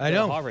shot. I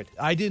know. Harvard.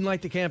 I didn't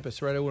like the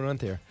campus, right? I went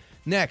there.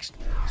 Next,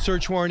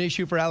 search warrant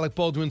issue for Alec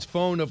Baldwin's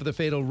phone over the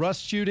fatal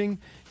Rust shooting,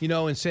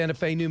 in Santa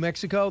Fe, New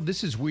Mexico.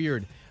 This is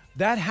weird.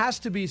 That has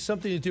to be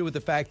something to do with the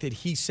fact that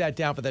he sat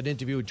down for that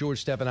interview with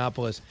George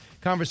Stephanopoulos.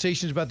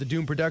 Conversations about the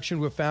Doom production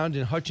were found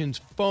in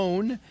Hutchins'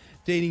 phone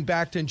dating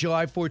back to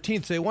July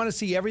 14th. So they want to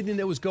see everything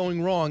that was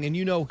going wrong. And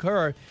you know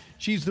her.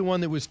 She's the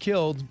one that was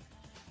killed.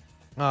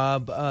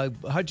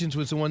 Hutchins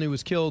was the one who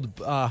was killed.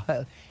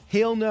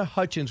 Halyna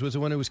Hutchins was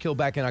the one who was killed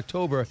back in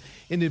October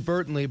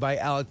inadvertently by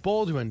Alec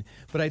Baldwin.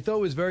 But I thought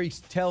it was very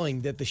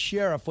telling that the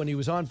sheriff, when he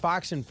was on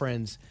Fox and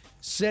Friends,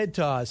 said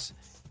to us,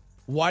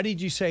 "Why did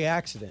you say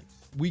accident?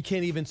 We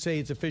can't even say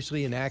it's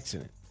officially an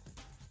accident."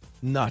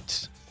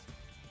 Nuts.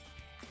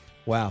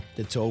 Wow,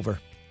 it's over.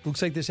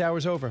 Looks like this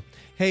hour's over.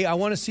 Hey, I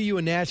want to see you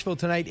in Nashville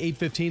tonight,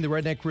 8:15, the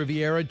Redneck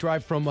Riviera.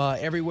 Drive from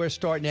everywhere.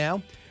 Start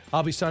now.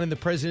 I'll be signing The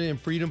President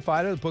and Freedom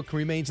Fighter. The book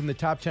remains in the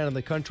top 10 of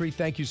the country.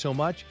 Thank you so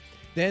much.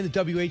 Then the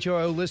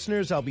WHRO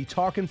listeners, I'll be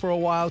talking for a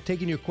while,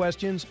 taking your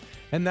questions,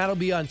 and that'll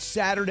be on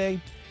Saturday.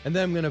 And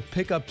then I'm going to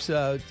pick up,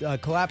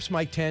 collapse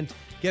my tent,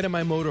 get in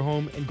my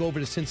motorhome, and go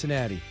over to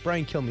Cincinnati.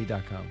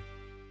 BrianKilmeade.com.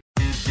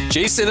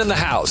 Jason in the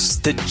House,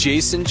 the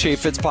Jason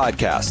Chaffetz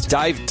Podcast.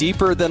 Dive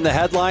deeper than the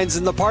headlines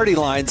and the party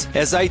lines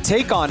as I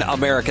take on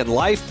American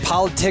life,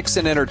 politics,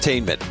 and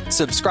entertainment.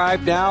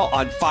 Subscribe now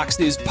on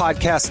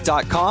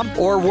FoxNewsPodcast.com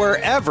or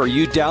wherever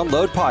you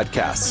download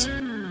podcasts.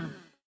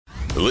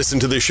 Listen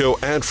to the show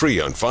ad-free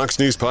on Fox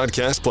News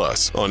Podcast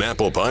Plus, on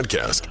Apple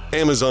Podcast,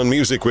 Amazon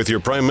Music with your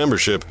Prime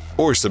membership,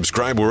 or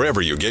subscribe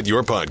wherever you get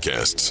your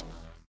podcasts.